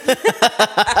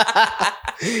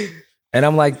 And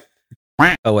I'm like,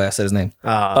 oh, I said his name.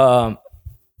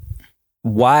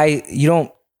 Why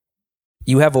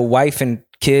you have a wife and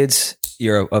kids?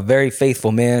 You're a very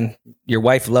faithful man. Your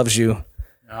wife loves you.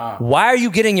 Why are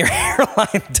you getting your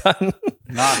hairline done?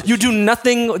 You do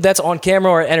nothing that's on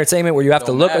camera or entertainment where you have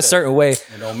to look a certain way. It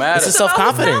don't matter. It's a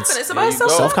self-confidence. It's about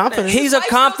self-confidence. He's a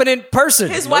confident person.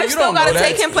 His wife still got to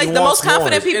take him place. He The most wants more.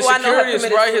 confident people I know have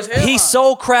committed right? His hairline. He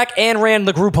sold crack and ran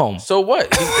the group home. So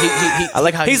what? He I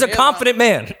like how He's a confident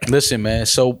man. Listen, man.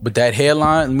 So, but that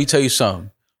hairline, let me tell you something.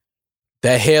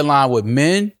 That hairline with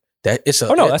men, that's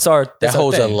our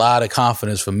holds a thing. lot of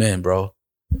confidence for men, bro.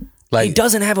 Like, He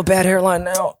doesn't have a bad hairline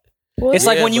now. It's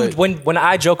like Yeah, when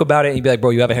I joke about it and you be like, bro,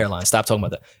 you have a hairline. Stop talking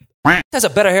about that. That's a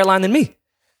better hairline than me.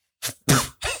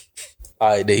 all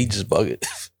right, he just bugged.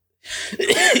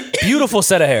 Beautiful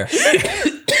set of hair. His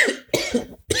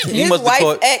must have wife's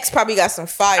caught- ex probably got some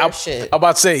fire shit. I'm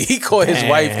about to say, he caught his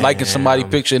wife liking somebody's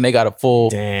picture and they got a full.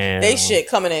 Damn. They shit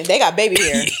coming in. They got baby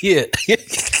hair. Yeah.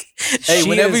 Hey,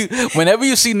 whenever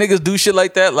you see niggas do shit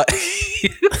like that, like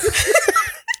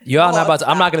Y'all not about to.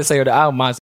 I'm not gonna say her. I don't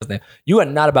mind saying his name. You are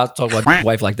not about to talk about your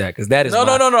wife like that because that is no.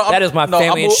 That is my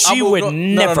family, and she would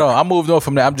never. No, I moved on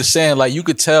from that. I'm just saying, like, you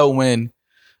could tell when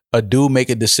a dude make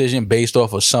a decision based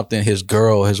off of something his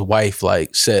wife,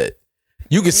 like said.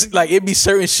 You could see, like, it'd be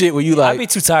certain shit where you like. I'd be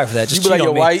too tired for that. Just you be cheat like on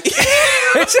your me. wife.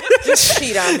 Just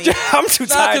cheat on me. I'm too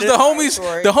tired. Because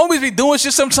the homies be doing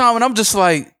shit sometime, and I'm just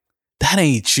like, that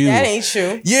ain't you. That ain't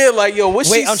true. Yeah, like, yo, what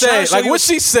Wait, she I'm trying to said. show Like, you what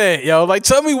she said, yo. Like,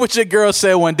 tell me what your girl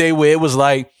said one day where it was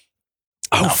like,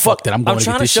 oh, fuck that. I'm going I'm to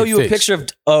trying get to this show shit you a fixed. picture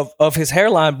of his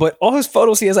hairline, but all his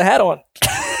photos he has a hat on.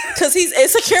 Because he's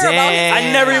insecure about it.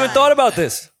 I never even thought about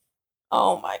this.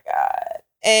 Oh my God.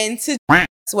 And to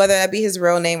whether that be his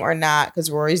real name or not,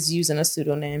 because Rory's using a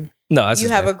pseudonym, No, that's you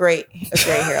have a great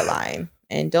hairline.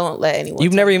 And don't let anyone.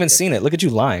 You've tell never you even this. seen it. Look at you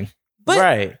lying. But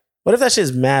right. What if that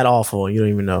shit's mad awful and you don't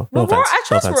even know? Well, No offense. I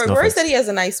trust No Rory. offense. No Rory offense. said he has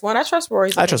a nice one. I trust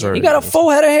Rory's. I trust opinion. Rory. He got a full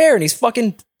head of hair and he's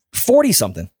fucking 40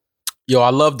 something. Yo, I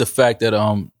love the fact that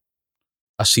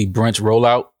I see Brent's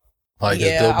rollout, like his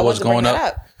Yeah, I billboards wanted to bring going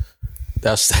that up.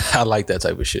 That's I like that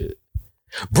type of shit.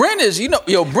 Brent is,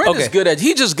 Brent is good at.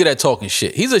 He's just good at talking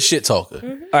shit. He's a shit talker.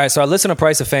 Mm-hmm. All right, so I listen to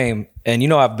Price of Fame, and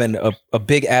I've been a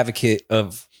big advocate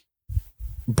of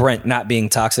Brent not being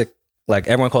toxic. Like,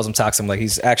 everyone calls him toxic. Like,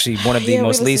 he's actually one of the Yeah, we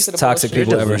most listen least to the toxic bullshit.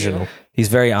 people ever. Delusional. He's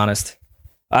very honest.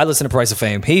 I listen to Price of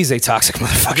Fame. He's a toxic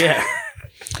motherfucker. Yeah.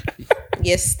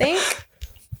 You stink.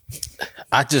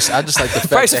 I just like the fact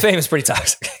Price of that Fame is pretty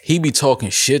toxic. he be talking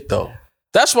shit though.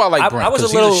 That's why I like Brent. I was a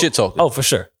 'cause little he's a shit talker. Oh, for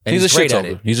sure. And he's a shit great at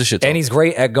talker. it. He's a shit talker. And he's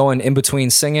great at going in between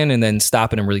singing and then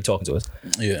stopping and really talking to us.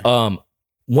 Yeah.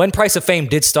 When Price of Fame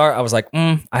did start, I was like,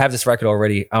 I have this record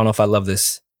already. I don't know if I love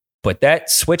this. But that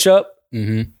switch up,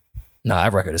 Mm-hmm.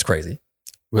 that record is crazy.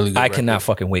 Really good. I record. cannot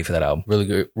fucking wait for that album. Really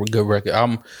good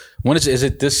record. When is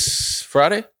it this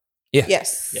Friday? Yeah.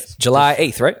 Yes. July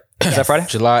 8th, right? Is that Friday?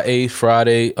 July 8th,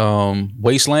 Friday.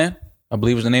 Wasteland, I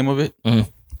believe is the name of it. Mhm.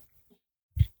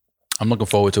 I'm looking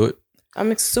forward to it.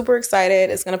 I'm super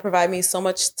excited. It's going to provide me so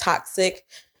much toxic.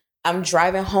 I'm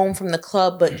driving home from the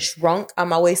club, but drunk on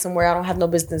my way somewhere I don't have no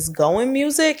business going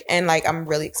music. And like, I'm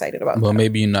really excited about Well, that.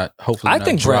 maybe you're not. Hopefully, I you're not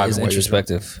think Brent driving is while you're drunk.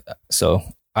 introspective. So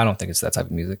I don't think it's that type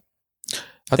of music.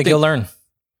 I think you'll learn.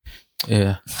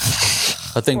 Yeah.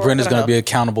 I think Brent is going to be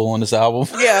accountable on this album.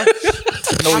 Yeah.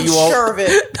 No, I'm you won't. sure of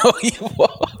it. No, you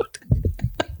won't.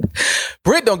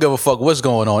 Brent don't give a fuck what's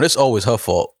going on. It's always her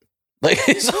fault. Like,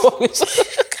 it's always.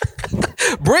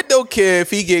 Brent don't care if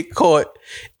he get caught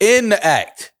in the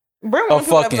act. Brent Oh, wants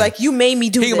to fucking- like, you made me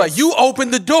do He this. like, you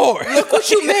opened the door. Look what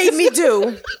you made me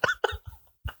do.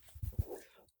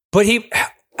 But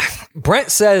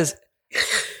Brent says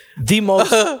the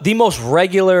most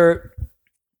regular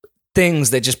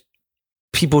things that just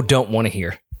people don't want to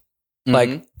hear. Mm-hmm.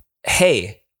 Like,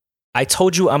 hey, I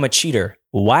told you I'm a cheater.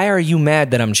 why are you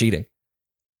mad that I'm cheating?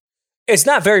 It's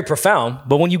not very profound,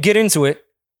 but when you get into it,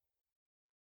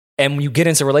 and when you get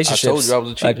into relationships, I told you I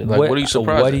was a cheater. Like, what are you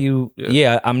surprised? What do you?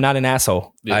 Yeah, I'm not an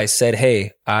asshole. Yeah. I said,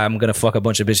 hey, I'm gonna fuck a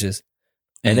bunch of bitches,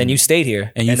 and then you stayed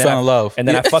here, and you fell in love, and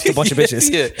then I fucked a bunch of bitches.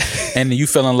 Yeah, and then you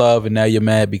fell in love, and now you're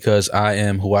mad because I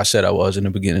am who I said I was in the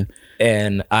beginning,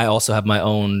 and I also have my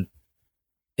own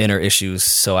inner issues,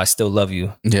 so I still love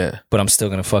you. Yeah, but I'm still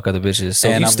gonna fuck other bitches. So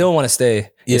and if you still want to stay,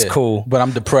 it's cool. But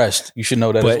I'm depressed. You should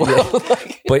know that but, as well.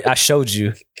 Yeah, but I showed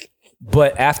you.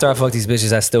 But after I fuck these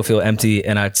bitches, I still feel empty,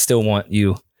 and I still want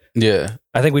you. Yeah,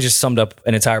 I think we just summed up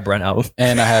an entire Brent album.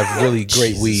 And I have really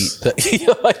great weed.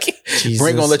 Like,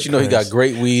 Brent gonna let you know he got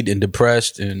great weed and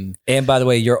depressed. And by the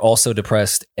way, you're also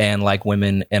depressed and like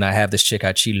women. And I have this chick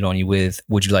I cheated on you with.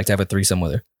 Would you like to have a threesome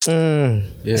with her?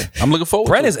 Yeah, I'm looking forward.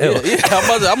 Brent to is it. ill. Yeah,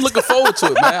 I'm looking forward to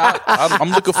it, man.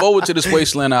 I'm looking forward to this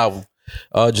Wasteland album.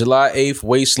 July 8th,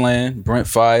 Wasteland. Brent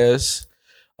Faiyaz.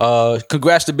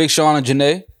 Congrats to Big Sean and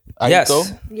Janae. Yes.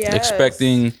 Yes.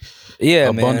 Expecting Yeah,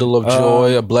 a bundle of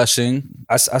joy, a blessing.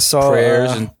 I saw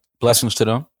prayers and blessings to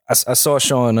them. I saw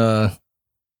Sean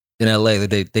in LA the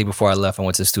day before I left. I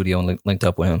went to the studio and linked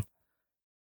up with him.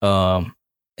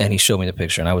 And he showed me the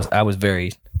picture, and I was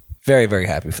very, very, very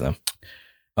happy for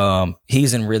them.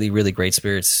 He's in really, really great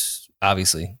spirits.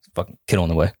 Obviously, fucking kid on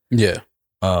the way. Yeah.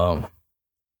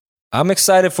 I'm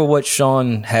excited for what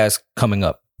Sean has coming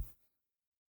up.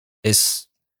 It's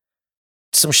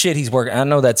some shit he's working. I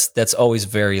know that's always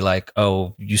very like,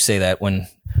 oh, you say that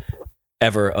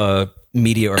whenever a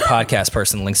media or podcast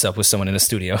person links up with someone in the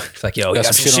studio. It's like, yo, got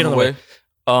some shit on the way.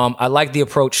 I like the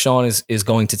approach Sean is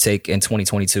going to take in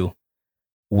 2022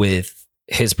 with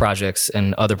his projects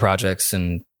and other projects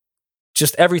and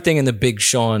just everything in the Big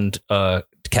Sean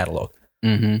catalog.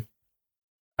 Mm-hmm.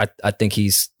 I think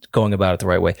he's going about it the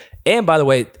right way. And by the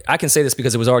way, I can say this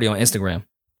because it was already on Instagram.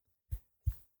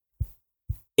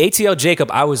 ATL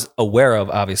Jacob, I was aware of,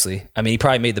 obviously. I mean, he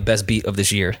probably made the best beat of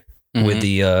this year with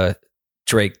the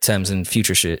Drake, Thames, and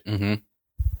Future shit.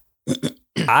 Mm-hmm.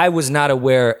 I was not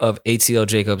aware of ATL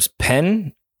Jacob's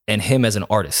pen and him as an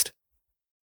artist.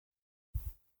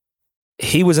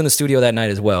 He was in the studio that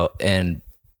night as well, and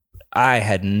I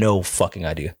had no fucking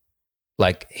idea.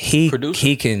 Like, he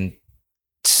can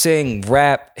sing,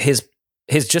 rap, his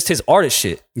artist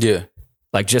shit. Yeah.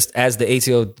 Like, just as the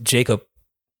ATL Jacob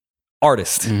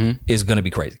artist is going to be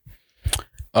crazy.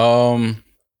 And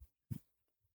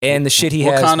the shit he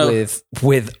has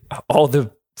with all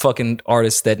the fucking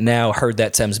artists that now heard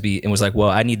that Thames beat and was like, well,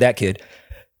 I need that kid.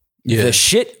 Yeah. The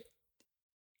shit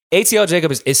ATL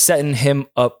Jacob is setting him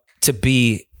up to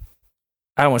be,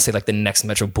 I don't want to say like the next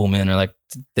Metro Boomin or like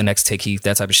the next Take Heath,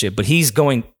 that type of shit, but he's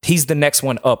the next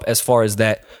one up as far as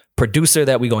that producer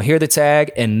that we gonna hear the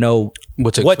tag and know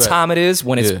what time it is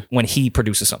when he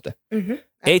produces something. Mm-hmm.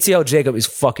 ATL Jacob is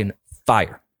fucking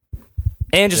fire.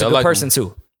 And just a good person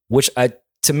too. Which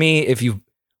to me, if you've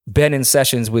been in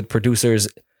sessions with producers,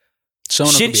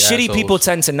 shitty people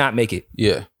tend to not make it.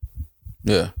 Yeah.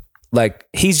 Yeah. Like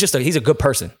he's a good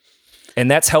person. And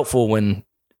that's helpful when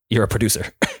you're a producer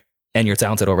and you're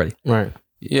talented already. Right.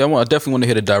 Yeah, I definitely want to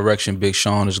hear the direction Big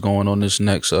Sean is going on this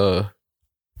next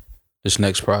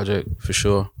project for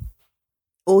sure.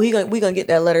 Oh, we gonna get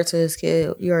that letter to his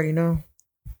kid. You already know.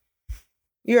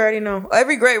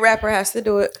 Every great rapper has to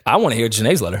do it. I want to hear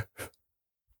Janae's letter.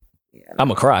 Yeah, I'm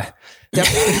gonna cry.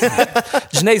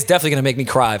 Janae's definitely gonna make me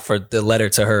cry for the letter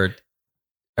to her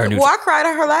new. Well, I cried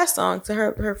on her last song to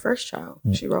her first child.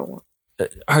 She wrote one.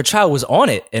 Her child was on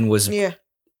it and was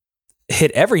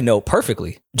hit every note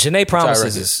perfectly. Janae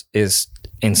Promises is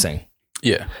insane.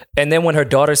 Yeah. And then when her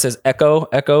daughter says echo,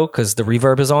 because the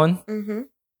reverb is on. Mm-hmm.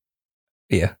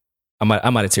 Yeah. I might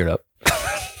have teared up.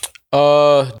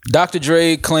 Dr.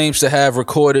 Dre claims to have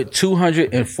recorded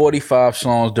 245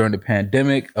 songs during the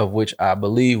pandemic, of which I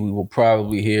believe we will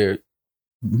probably hear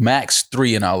max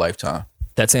 3 in our lifetime.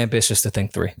 That's ambitious to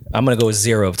think 3. I'm going to go with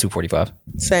 0 of 245.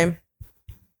 Same.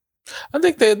 I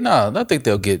think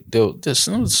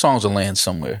some songs will land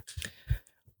somewhere.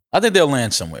 I think they'll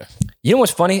land somewhere. You know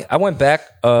what's funny? I went back,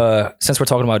 since we're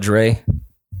talking about Dre.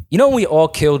 You know when we all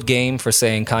killed Game for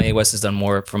saying Kanye West has done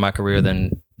more for my career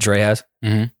than Dre has?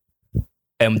 Mm-hmm.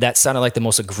 And that sounded like the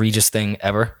most egregious thing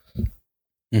ever.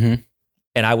 Mm-hmm.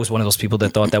 And I was one of those people that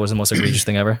thought that was the most egregious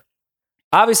thing ever.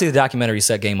 Obviously, the documentary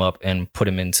set Game up and put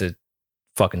him into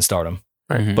fucking stardom.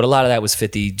 Mm-hmm. But a lot of that was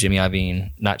 50, Jimmy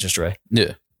Iovine, not just Dre.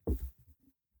 Yeah.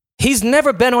 He's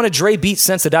never been on a Dre beat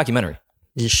since the documentary.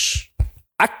 Yeesh.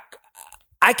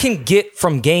 I can get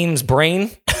from Game's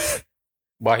brain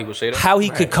why he would say that, how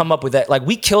he could come up with that. Like,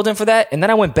 we killed him for that. And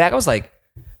then I went back. I was like,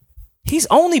 He's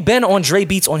only been on Dre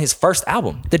beats on his first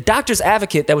album. The Doctor's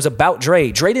Advocate that was about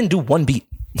Dre didn't do one beat.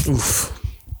 Oof.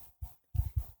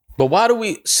 But why do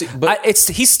we see? But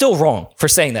he's still wrong for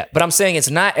saying that. But I'm saying it's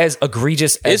not as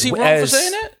egregious as... Is he wrong for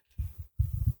saying that?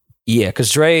 Yeah, because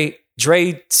Dre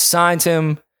signed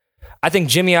him. I think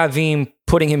Jimmy Iovine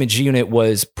putting him in G-Unit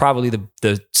was probably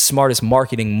the smartest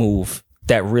marketing move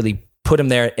that really put him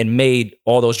there and made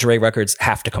all those Dre records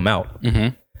have to come out.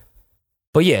 Mm-hmm.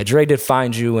 But yeah, Dre did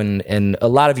find you, and a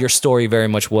lot of your story very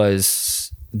much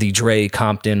was the Dre,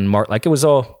 Compton, Mark. Like it was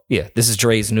all, yeah, this is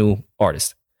Dre's new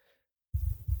artist.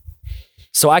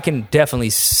 So I can definitely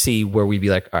see where we'd be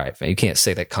like, all right, man, you can't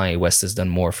say that Kanye West has done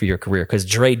more for your career because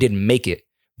Dre didn't make it.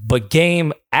 But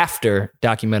Game, after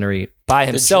documentary by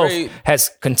himself, has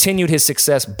continued his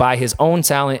success by his own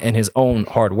talent and his own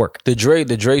hard work. The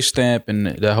Dre stamp and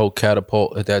that whole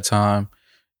catapult at that time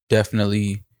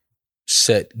definitely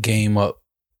set Game up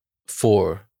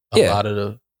for a lot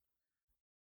of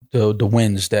the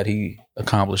wins that he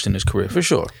accomplished in his career, for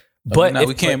sure. But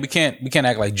we can't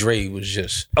act like Dre was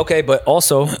just okay. But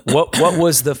also, what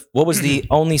was the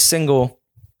only single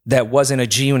that wasn't a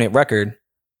G-Unit record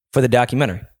for the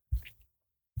documentary?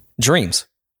 Dreams,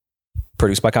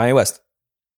 produced by Kanye West.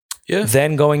 Yeah.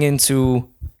 Then going into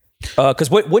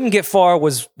because what Wouldn't Get Far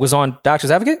was on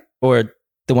Doctor's Advocate or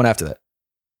the one after that.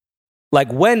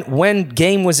 Like when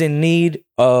Game was in need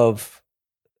of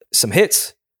some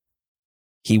hits,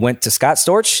 he went to Scott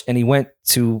Storch and he went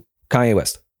to Kanye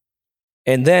West.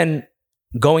 And then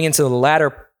going into the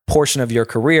latter portion of your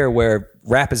career where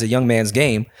rap is a young man's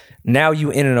game, now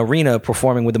you in an arena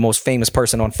performing with the most famous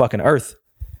person on fucking earth,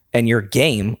 and your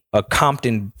Game, a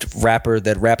Compton rapper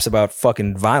that raps about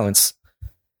fucking violence.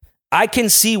 I can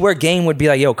see where Game would be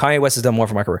like, yo, Kanye West has done more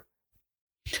for my career.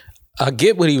 I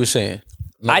get what he was saying.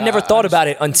 Like, I never thought about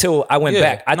it until I went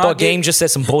back. I thought Game just said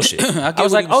some bullshit. I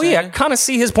was like, oh yeah, I kind of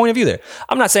see his point of view there.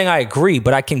 I'm not saying I agree,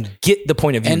 but I can get the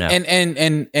point of view now.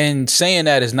 And saying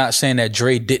that is not saying that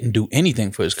Dre didn't do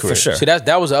anything for his career. For sure. See,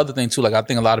 that was the other thing too. Like I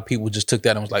think a lot of people just took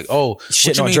that and was like, oh,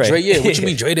 what you mean Dre? Yeah, what you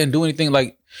mean Dre didn't do anything?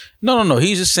 Like, no.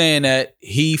 He's just saying that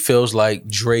he feels like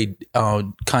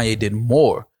Kanye did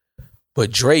more,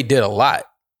 but Dre did a lot.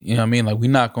 You know what I mean? Like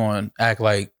we're not going to act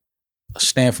like a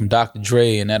stand from Dr.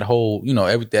 Dre and that whole,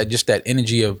 everything, just that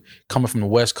energy of coming from the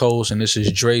West Coast and this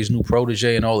is Dre's new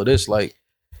protege and all of this, like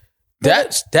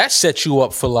that set you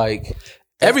up for like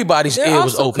everybody's ear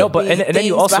was open. No, but and then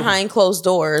you also behind closed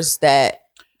doors that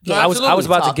I was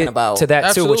about to get to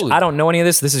that too, which I don't know any of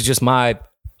this. This is just my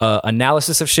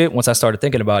analysis of shit. Once I started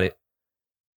thinking about it,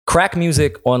 crack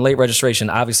music on Late Registration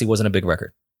obviously wasn't a big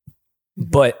record,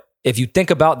 but if you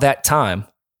think about that time,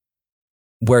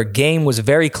 where Game was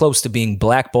very close to being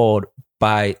blackballed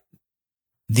by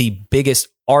the biggest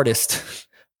artist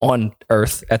on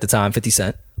earth at the time, 50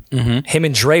 Cent. Mm-hmm. Him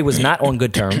and Dre was not on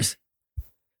good terms.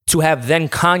 To have then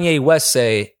Kanye West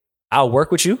say, I'll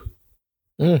work with you.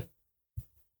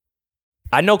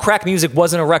 I know crack music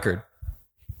wasn't a record,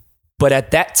 but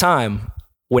at that time,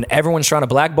 when everyone's trying to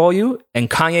blackball you and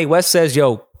Kanye West says,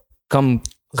 yo, come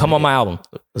on my album.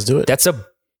 Let's do it. That's a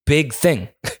big thing.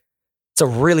 It's a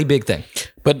really big thing.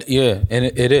 But yeah, and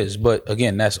it is. But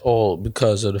again, that's all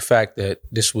because of the fact that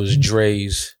this was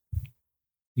Dre's.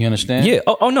 You understand? Yeah.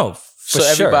 Oh no. So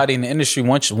everybody in the industry,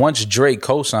 once Dre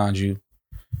co-signs you,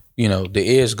 the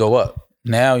ears go up.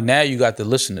 Now you got the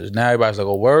listeners. Now everybody's like,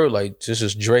 oh, word, like this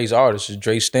is Dre's artist. This is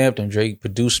Dre stamped him. Dre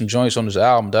produced some joints on this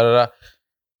album. Da da da.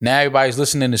 Now everybody's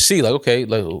listening to see like, okay,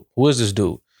 like who is this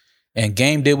dude? And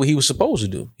Game did what he was supposed to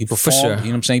do. He performed. For sure. You know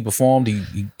what I'm saying? He performed.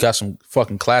 He got some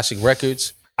fucking classic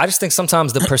records. I just think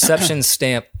sometimes the perception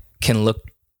stamp can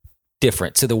look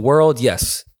different. To the world,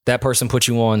 yes, that person put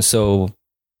you on, so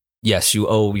yes, you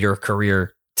owe your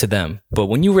career to them. But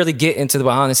when you really get into the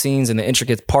behind the scenes and the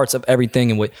intricate parts of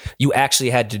everything and what you actually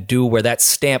had to do where that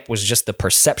stamp was just the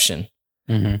perception,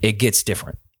 it gets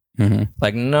different. Mm-hmm.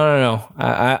 Like, no.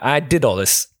 I did all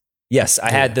this. Yes, I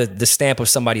had the stamp of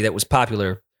somebody that was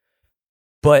popular,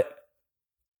 but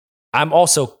I'm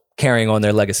also carrying on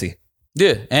their legacy.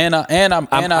 Yeah, and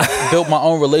I built my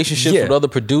own relationships with other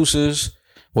producers,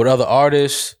 with other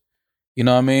artists. You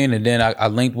know what I mean? And then I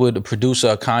linked with a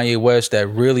producer, Kanye West, that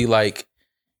really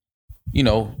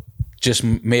just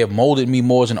may have molded me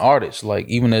more as an artist. Like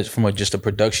even as from just a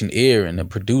production ear and a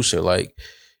producer, like,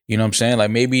 you know what I'm saying?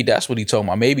 Like maybe that's what he told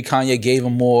me. Maybe Kanye gave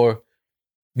him more,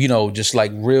 just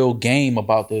like real game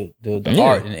about the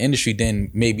art in the industry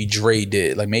than maybe Dre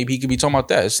did. Like maybe he could be talking about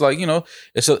that. It's like,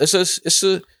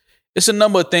 it's a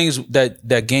number of things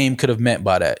that Game could have meant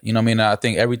by that. You know what I mean? I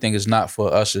think everything is not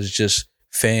for us as just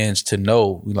fans to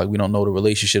know. Like we don't know the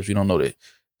relationships. We don't know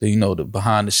the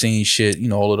behind the scenes shit,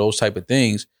 all of those type of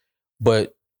things.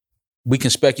 But we can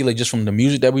speculate just from the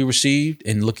music that we received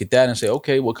and look at that and say,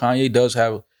 okay, well, Kanye does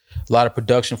have a lot of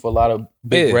production for a lot of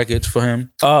big records for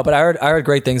him. But I heard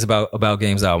great things about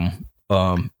Game's album.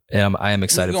 And I am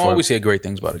excited You for can it. always hear great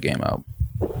things about a Game album.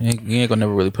 You ain't gonna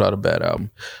never really put out a bad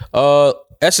album.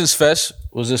 Essence Fest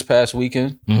was this past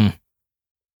weekend.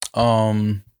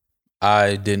 Mm-hmm.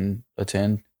 I didn't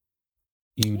attend.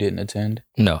 You didn't attend?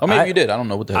 No. Or maybe you did. I don't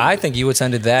know what the hell. I think you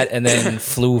attended that and then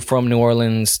flew from New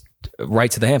Orleans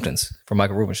right to the Hamptons for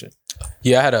Michael Rubin shit.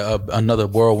 Yeah, I had another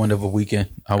whirlwind of a weekend.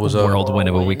 I was Whirlwind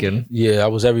of a weekend. Yeah, I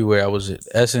was everywhere. I was at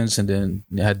Essence, and then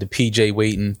I had the PJ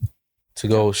waiting to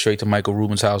go straight to Michael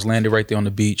Rubin's house. Landed right there on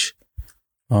the beach,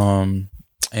 and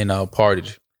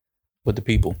partied with the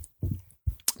people.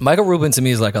 Michael Rubin to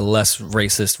me is like a less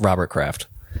racist Robert Kraft.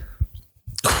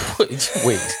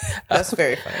 Wait, That's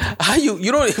very funny. how you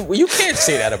can't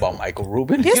say that about Michael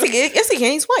Rubin. Yes, he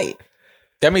can. He's white.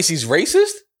 That means he's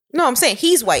racist? No, I'm saying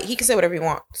he's white. He can say whatever he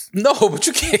wants. No, but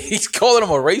you can't. He's calling him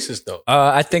a racist though.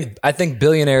 I think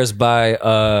billionaires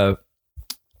by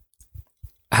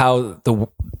how the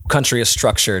country is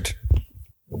structured.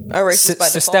 A racist by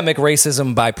Systemic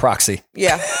racism by proxy. default.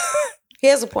 Yeah, he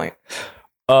has a point.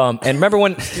 And remember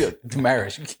when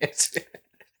Marriage, you can't say.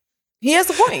 He has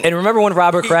a point. And remember when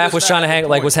Robert Kraft was does trying not to have a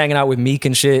point. was hanging out with Meek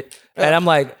and shit. And I'm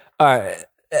like, all right,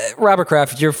 Robert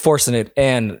Kraft, you're forcing it,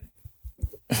 and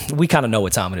we kind of know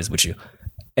what time it is with you,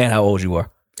 and how old you are,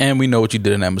 And we know what you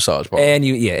did in that massage parlor. and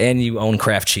you own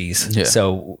Kraft cheese. Yeah.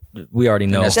 So we already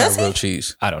know. That's Does not real he?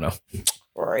 cheese. I don't know.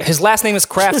 Right. His last name is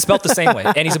Kraft, spelled the same way,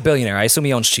 and he's a billionaire. I assume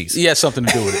he owns cheese. He has something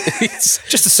to do with it.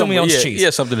 Just assume he owns cheese. He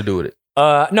has something to do with it.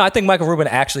 No, I think Michael Rubin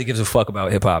actually gives a fuck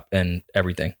about hip hop and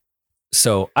everything.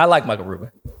 So I like Michael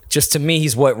Rubin. Just to me,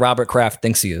 he's what Robert Kraft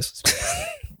thinks he is.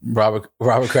 Robert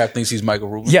Kraft thinks he's Michael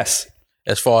Rubin. Yes.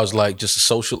 As far as like just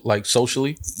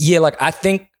socially. Yeah, like I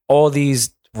think all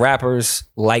these rappers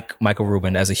like Michael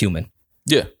Rubin as a human.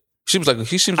 Yeah. He seems like I a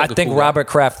think cool guy. Robert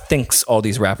Kraft thinks all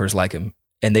these rappers like him,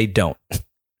 and they don't.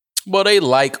 Well, they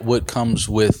like what comes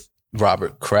with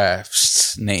Robert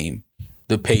Kraft's name.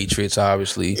 The Patriots,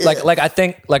 obviously. Like I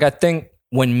think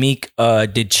when Meek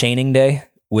did Chaining Day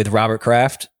with Robert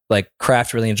Kraft, like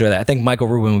Kraft really enjoyed that. I think Michael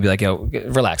Rubin would be like, "Yo,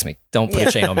 relax, Meek. Don't put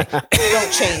a chain on me."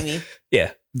 Don't chain me.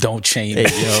 Yeah. Don't chain Hey,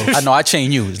 me. yo. I know I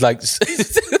chain you. It's like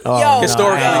Oh,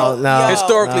 historically,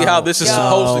 historically how this is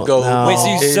supposed to go. no.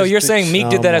 Wait, so you're saying Meek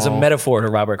did that as a metaphor to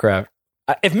Robert Kraft?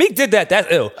 If Meek did that, that's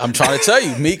ill. I'm trying to tell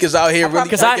you, Meek is out here really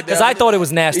Because I thought it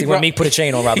was nasty when Meek put a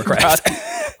chain on Robert Kraft.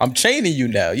 I'm chaining you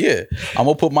now. Yeah, I'm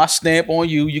gonna put my stamp on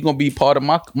you. You're gonna be part of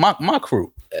my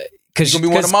crew. You're gonna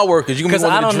be one of my workers. You're gonna be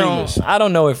one of the dreamers. I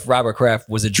don't know if Robert Kraft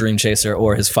was a dream chaser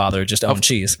or his father just owned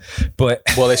cheese. But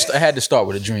Well, I had to start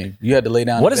with a dream. You had to lay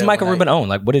down. what in does bed Michael one Rubin night. own?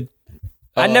 Like, what did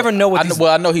I never know what?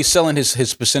 I know he's selling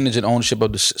his percentage in ownership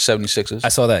of the 76ers. I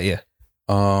saw that. Yeah.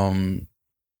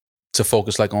 To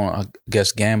focus like on I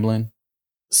guess gambling.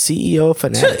 CEO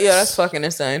Fanatics. Yeah, that's fucking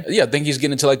insane. Yeah, I think he's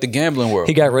getting into like the gambling world.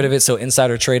 He got rid of it so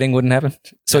insider trading wouldn't happen.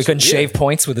 So he couldn't shave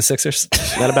points with the Sixers.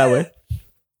 Not a bad way.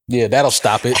 Yeah, that'll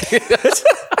stop it.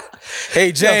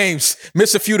 Hey James,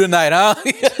 miss a few tonight, huh?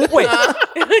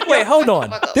 Wait, hold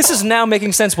on. This is now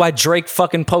making sense why Drake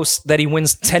fucking posts that he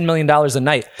wins $10 million a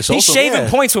night. He's also- shaving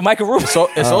points with Michael Rubin. So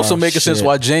it's also making sense shit.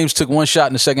 why James took one shot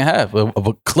in the second half of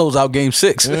a closeout game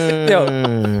 6.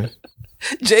 Yo,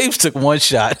 James took one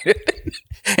shot.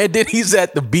 And then he's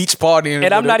at the beach partying.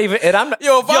 and I'm not even. And I'm not,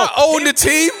 Yo, if I own the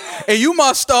team and you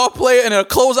my star player and in a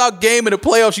closeout game in the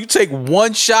playoffs, you take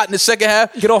one shot in the second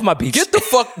half. get off my beach.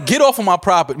 Get off of my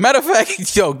property. Matter of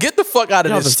fact, yo, get the fuck out of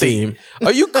Get off this the team. team.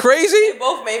 Are you crazy? They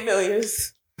both made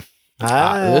millions.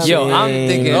 Yo, I'm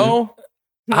thinking. No,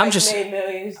 I'm Mike just. made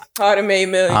millions. Carter made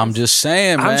millions. I'm just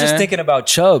saying, man. I'm just thinking about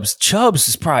Chubbs. Chubbs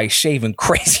is probably shaving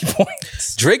crazy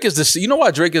points. Drake is you know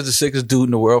why Drake is the sickest dude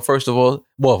in the world, first of all?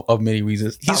 Well, of many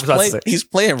reasons. He's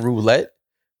playing roulette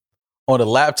on a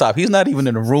laptop. He's not even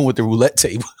in the room with the roulette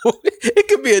table. It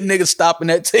could be a nigga stopping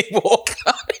that table all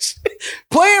kinds.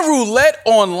 Playing roulette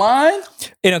online?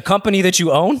 In a company that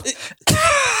you own?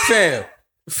 Fam.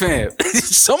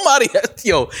 Somebody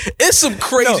it's some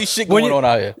crazy shit going on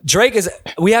out here. Drake is.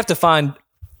 We have to find.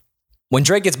 When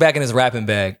Drake gets back in his rapping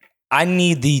bag, I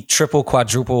need the triple,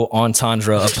 quadruple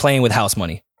entendre of playing with house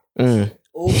money.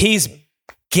 He's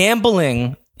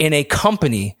gambling in a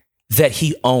company that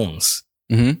he owns.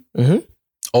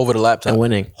 Over the laptop. And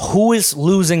winning. Who is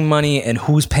losing money and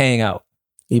who's paying out?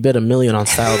 You bet $1 million on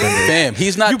Style Bender. Fam,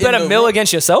 he's not You bet in a the mill room.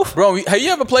 against yourself? Bro, have you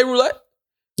ever played roulette?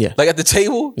 Yeah. Like at the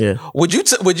table? Yeah. Would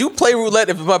you play roulette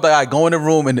if I'm like, all right, go in the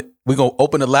room and we're going to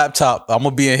open the laptop. I'm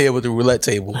going to be in here with the roulette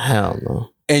table. Hell no.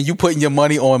 and you putting your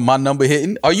money on my number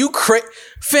hitting? Are you crazy?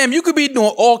 Fam, you could be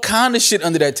doing all kind of shit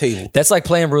under that table. That's like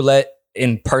playing roulette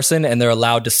in person and they're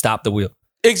allowed to stop the wheel.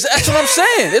 Exactly. That's what I'm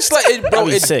saying. It's like, bro,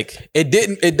 It's sick.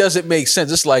 It doesn't make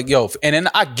sense. It's like, yo, and then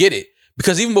I get it.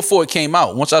 Because even before it came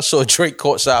out, once I saw Drake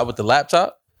courtside with the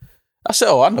laptop, I said,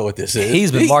 "Oh, I know what this is."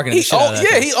 He's been marketing the shit out of that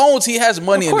thing. He has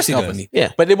money in this company.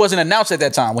 Yeah. But it wasn't announced at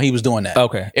that time when he was doing that.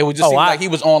 Okay. It would just seem like he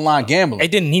was online gambling.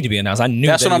 It didn't need to be announced. I knew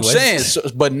That's that what I'm he was. saying. So,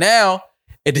 but now,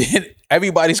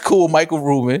 everybody's cool with Michael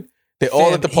Rubin. They're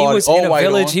all at the party, He was all in a white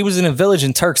village. on. He was in a village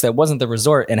in Turks that wasn't the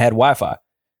resort and had Wi-Fi.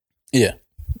 Yeah.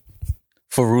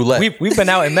 For roulette. We've been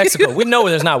out in Mexico. We know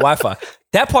there's not Wi-Fi.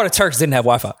 That part of Turks didn't have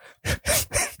Wi-Fi.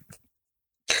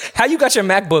 How you got your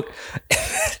MacBook?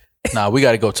 Nah, we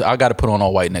got to go to. I got to put on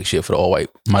all white next year for the all white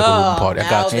Michael Rubin party. I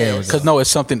got you. Malvis. Because no, it's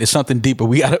something deeper.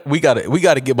 We got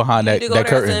to get behind You that need to go there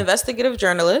as an curtain. investigative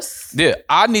journalist. Yeah,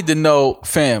 I need to know,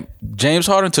 fam. James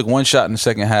Harden took one shot in the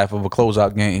second half of a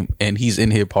closeout game, and he's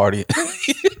in here partying.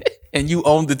 And you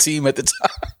own the team at the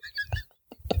time.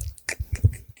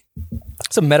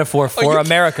 It's a metaphor for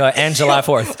America and July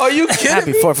 4th. Are you kidding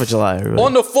Happy me? 4th of July, everybody.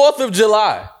 On the 4th of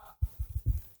July.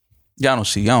 Y'all don't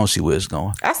see where it's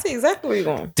going. I see exactly where you're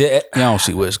going. Y'all don't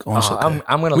see where it's going. It's okay.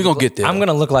 I'm gonna. We gonna get there. I'm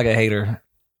gonna look like a hater.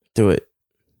 Do it.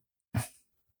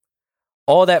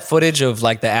 All that footage of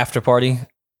like the after party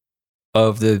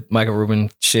of the Michael Rubin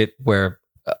shit, where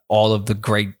all of the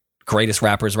greatest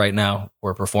rappers right now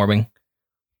were performing.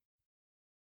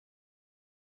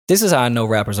 This is how I know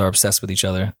rappers are obsessed with each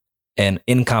other and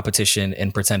in competition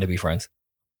and pretend to be friends.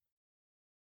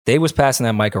 They was passing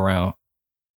that mic around,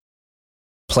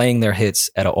 playing their hits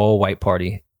at an all-white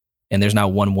party, and there's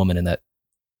not one woman in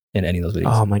any of those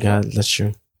videos. Oh my God, that's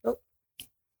true.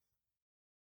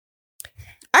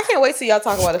 I can't wait till y'all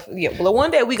talk about it. Yeah, well, one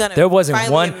day we gonna. There wasn't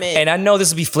finally one, admit and I know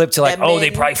this will be flipped to like, that oh, they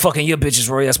men- probably fucking your bitches,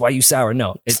 Rory. That's why you sour.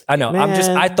 No, I know. I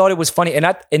Man. thought it was funny, and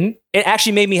it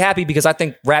actually made me happy because I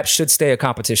think rap should stay a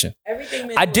competition. everything.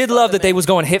 men I do did is love that they men. was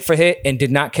going hit for hit and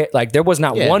did not care. Like there was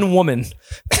not Yeah. one woman.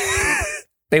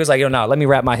 They was like, yo, no, let me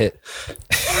rap my hit.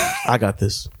 I got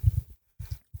this.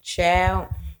 Child.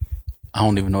 I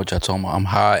don't even know what y'all talking about. I'm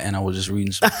high, and I was just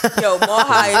reading some. Yo, more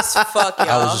high as fuck, y'all.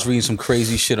 I was just reading some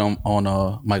crazy shit on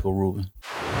Michael Rubin.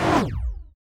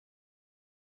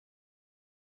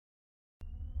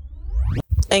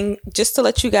 And just to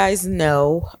let you guys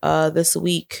know, this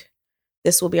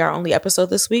will be our only episode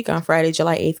this week. On Friday,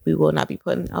 July 8th, we will not be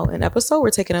putting out an episode. We're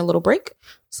taking a little break.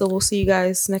 So we'll see you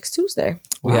guys next Tuesday.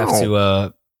 We have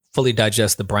to fully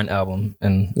digest the Brent album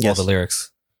and all Yes. the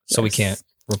lyrics, so we Yes. can't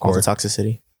All the record.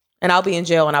 toxicity. And I'll be in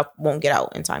jail and I won't get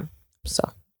out in time. So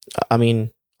I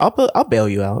mean, I'll bail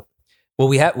you out. Well,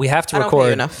 we have to I don't pay you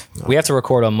record. enough. We have to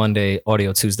record on Monday,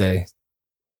 Audio Tuesday,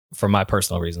 for my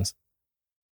personal reasons.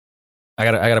 I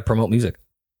gotta promote music.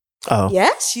 Oh,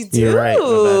 Yes, you do. You're right. My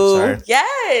bad. Sorry.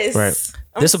 Yes.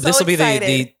 Right. This will be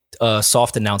excited. the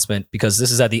soft announcement because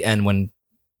this is at the end when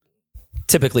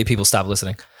typically people stop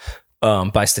listening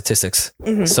by statistics.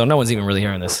 Mhm. So no one's even really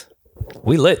hearing this.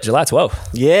 We lit July 12th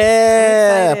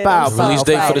yeah. I'm Pow, excited. pow, Release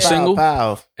date pow, for the pow, single?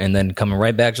 pow. and then coming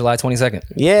right back July 22nd.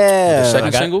 Yeah. The second I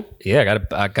got- single? Yeah,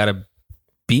 I gotta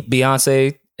beat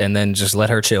Beyonce and then just let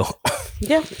her chill.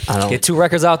 Yeah. I don't. Get 2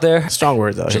 records out there. Strong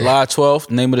words out July 12th,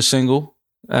 name of the single.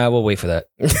 We'll wait for that.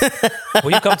 here.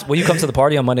 Will you come to the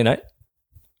party on Monday night?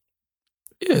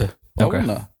 Yeah. Okay. Oh,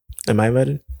 no. Am I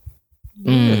invited?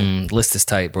 List is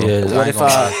tight, bro. Yeah, I What ain't if gonna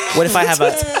lie. what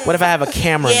if I have a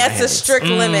camera? Yeah, in my it's a hands? strict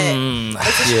limit. Mm. It's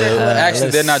a strict Yeah, limit. actually,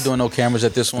 let's- they're not doing no cameras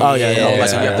at this one. Oh, yeah, yeah,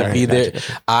 Like, yeah, you have to yeah, be there.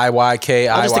 gotcha. IYK,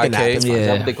 I'll just take a nap, IYK. it's Is fine.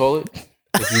 that what they call it?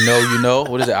 If you know, you know.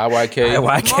 What is it? IYK.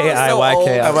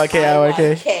 IYK.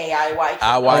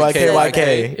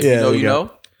 IYK. If you know, you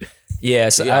know. Yeah,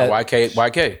 so Yeah,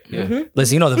 YK. Yeah.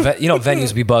 listen,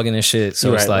 venues be bugging and shit. So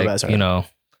You're it's right, my like, bad, sorry.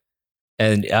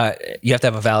 and you have to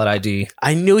have a valid ID.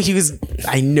 I knew he was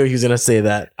gonna say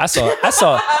that. I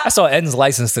saw Eden's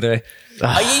license today.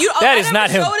 That is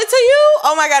not him. Showed it to you?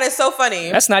 Oh my god, it's so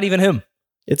funny. That's not even him.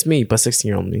 It's me, but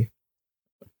 16-year-old me.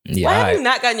 Yeah, Why have alright. you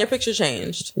not gotten your picture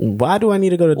changed? Why do I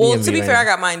need to go to Well, DMV? to be right fair, now? I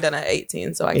got mine done at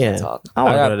 18, so I Yeah. can't talk. I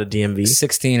want I to got- go to the DMV.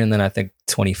 16 and then I think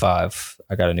 25.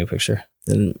 I got a new picture.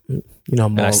 And you know,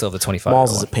 And I malls, still have the 25.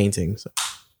 malls is a painting. So.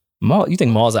 You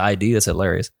think Mall's an ID? That's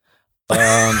hilarious.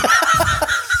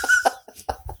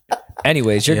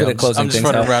 Anyways, you're Yeah, good at closing I'm just things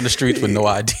running out. around the streets with no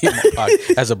ID in my pocket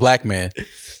as a black man.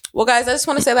 Well, guys, I just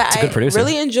want to say that It's a good I producer.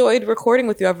 really enjoyed recording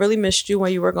with you. I've really missed you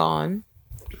when you were gone.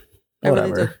 I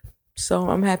really Whatever. did. So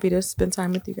I'm happy to spend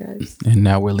time with you guys. And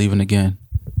now we're leaving again.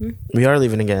 We are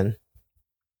leaving again.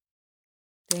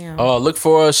 Damn. Look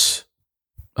for us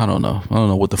I don't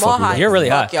know what the fuck. high. Is You're really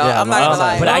Fuck, high. y'all. Yeah, I'm not gonna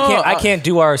lie. But I can't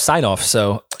do our sign off.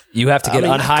 So you have to get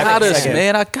unhigh. I got us, second.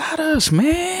 man. I got us,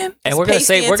 man. And we're gonna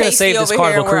Pasty save and save this Tasty over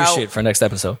Carnival here, we're cruise out. shit for next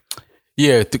episode.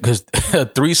 Yeah, because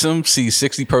threesome sees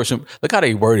 60-person. Look how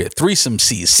they worded it. Threesome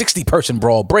sees 60-person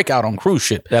brawl breakout on cruise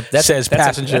ship. Says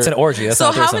passenger. That's an orgy. That's So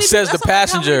not a how threesome. many? Says the that's like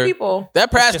how many passenger. people?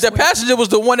 That passenger was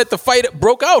the one that the fight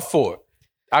broke out for.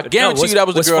 I guarantee you that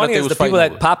was the girl that funny they is was the fighting people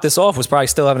that with. popped this off was probably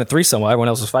still having a threesome while everyone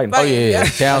else was fighting. Oh yeah. Yeah.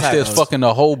 Downstairs fucking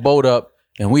the whole boat up,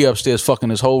 and we upstairs fucking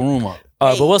this whole room up.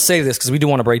 But we'll save this because we do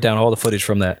want to break down all the footage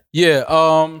from that. Yeah.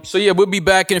 So yeah, we'll be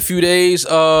back in a few days.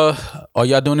 Are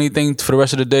y'all doing anything for the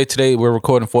rest of the day today? We're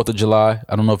recording 4th of July.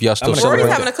 I don't know if y'all still gonna Rory's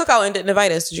celebrate. having a cookout and didn't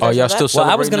invite us. Did you Oh, guys y'all know still that? Well,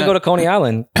 I was going to celebrating go to Coney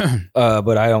Island,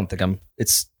 but I don't think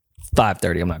it's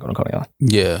 5:30. I'm not going to Coney Island.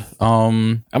 Yeah.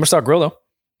 I'm going to start grill though.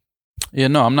 Yeah.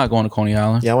 No, I'm not going to Coney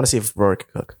Island. Yeah, I want to see if Rory can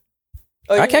cook.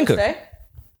 Oh, you I can gonna cook. stay?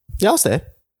 Yeah, I'll stay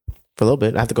for a little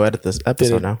bit. I have to go edit this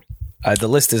episode now. The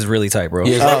list is really tight, bro.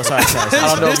 Yeah. Oh, sorry. I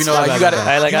don't know if you know. Like, you got to. You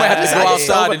might have to go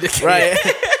outside. And, Right.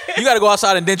 You got to go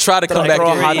outside and then try to come like back throw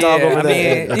a in. hot dog over I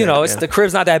there. mean, you know, Yeah. the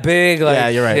crib's not that big. Like, Yeah,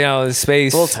 you're right. You know, the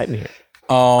space. It's a little tight in here.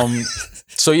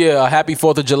 So yeah, happy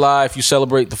 4th of July. If you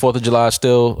celebrate the 4th of July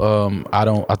still,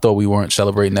 I thought we weren't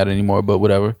celebrating that anymore, but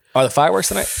whatever. Are the fireworks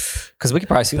tonight? Because we could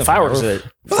probably see them. Fireworks. from the are roof.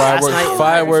 it. Fireworks Last night,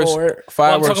 fireworks before. Well, I'm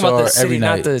fireworks talking about are the city, every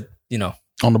not night the, you know.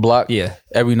 on the block. Yeah.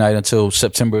 Every night until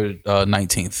September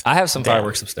 19th. I have some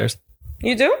fireworks upstairs.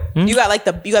 You do? You got like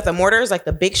the mortars, like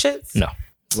the big shits? No.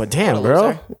 But damn, What a bro.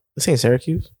 loser. This ain't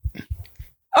Syracuse.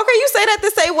 Okay, you say that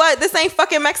to say what? This ain't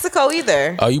fucking Mexico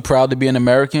either. Are you proud to be an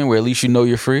American where at least you know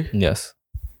you're free? Yes.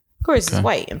 Of course, it's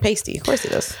white and pasty. Of course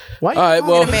it is. Why? All right,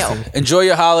 well, Get a mail. enjoy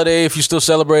your holiday if you still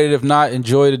celebrate it. If not,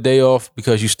 enjoy the day off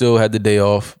because you still had the day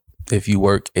off if you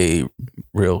work a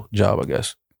real job, I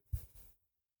guess.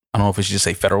 I don't know if it's just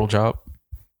a federal job,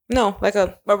 No, like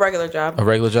a regular job. a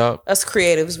regular job, Us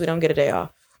creatives, we don't get a day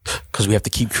off. because we have to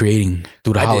keep creating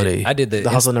through the holiday. I did the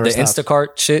hustle never stops.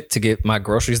 Instacart shit to get my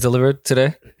groceries delivered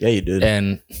today. Yeah, you did.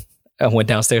 And I went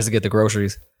downstairs to get the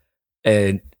groceries.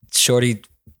 And Shorty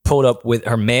pulled up with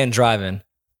her man driving,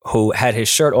 who had his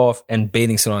shirt off and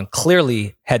bathing suit on,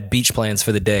 clearly had beach plans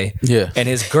for the day. Yeah. And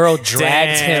his girl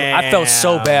dragged him. I felt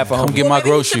so bad for him. Come get my Maybe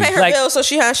he should groceries. pay her Like- bill, so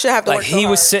she should have to Like work so he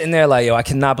was hard. sitting there like, yo, I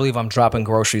cannot believe I'm dropping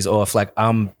groceries off. Like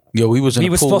Yo, we was in we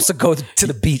the were pool. supposed to go to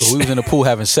the beach. We was in the pool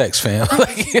having sex, fam.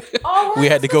 Oh, we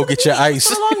had to go let's get to your the beach. ice.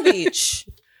 Let's go to Long Beach.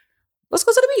 Let's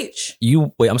go to the beach.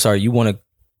 I'm sorry, you want to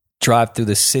drive through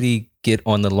the city, get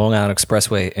on the Long Island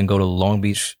Expressway and go to Long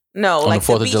Beach? No, On like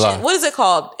the 4th of beach July. What is it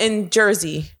called in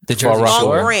Jersey? The Far Jersey Rockaway.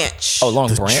 Shore? Long Branch. Oh,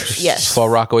 Long Branch. Yes. Far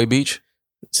Rockaway Beach.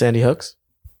 Sandy Hooks.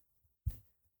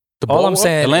 The All I'm Boardwalk?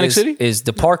 saying Atlantic City. is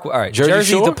the park. All right, Jersey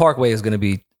Jersey, Shore? the Parkway is going to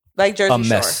be Like Jersey a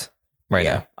mess Shore. right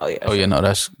Yeah. now. Oh yeah. Oh yeah, no,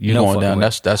 that's you No going fucking down. way.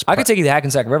 That's. I could take you to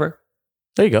Hackensack River.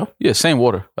 There you go. Yeah, same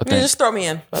water. I Yeah, think. just throw me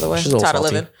in. By the way, She's a I'm little tired of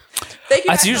salty. living. Thank you.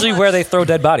 That's guys so usually much. where they throw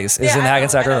dead bodies. Is in I know,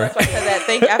 Hackensack I know, River. that's why I said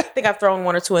that. I think I've thrown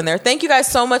one or two in there. Thank you guys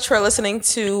so much for listening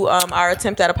to our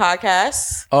attempt at a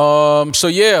podcast. So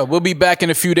yeah, we'll be back in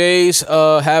a few days.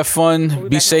 Have fun. be Be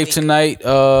back in a safe week. tonight.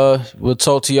 We'll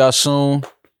talk to y'all soon.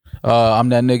 I'm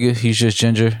that nigga. He's just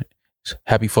Ginger.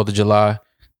 Happy 4th of July.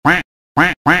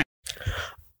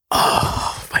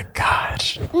 Oh my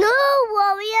gosh. No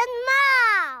worry and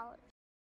mouth.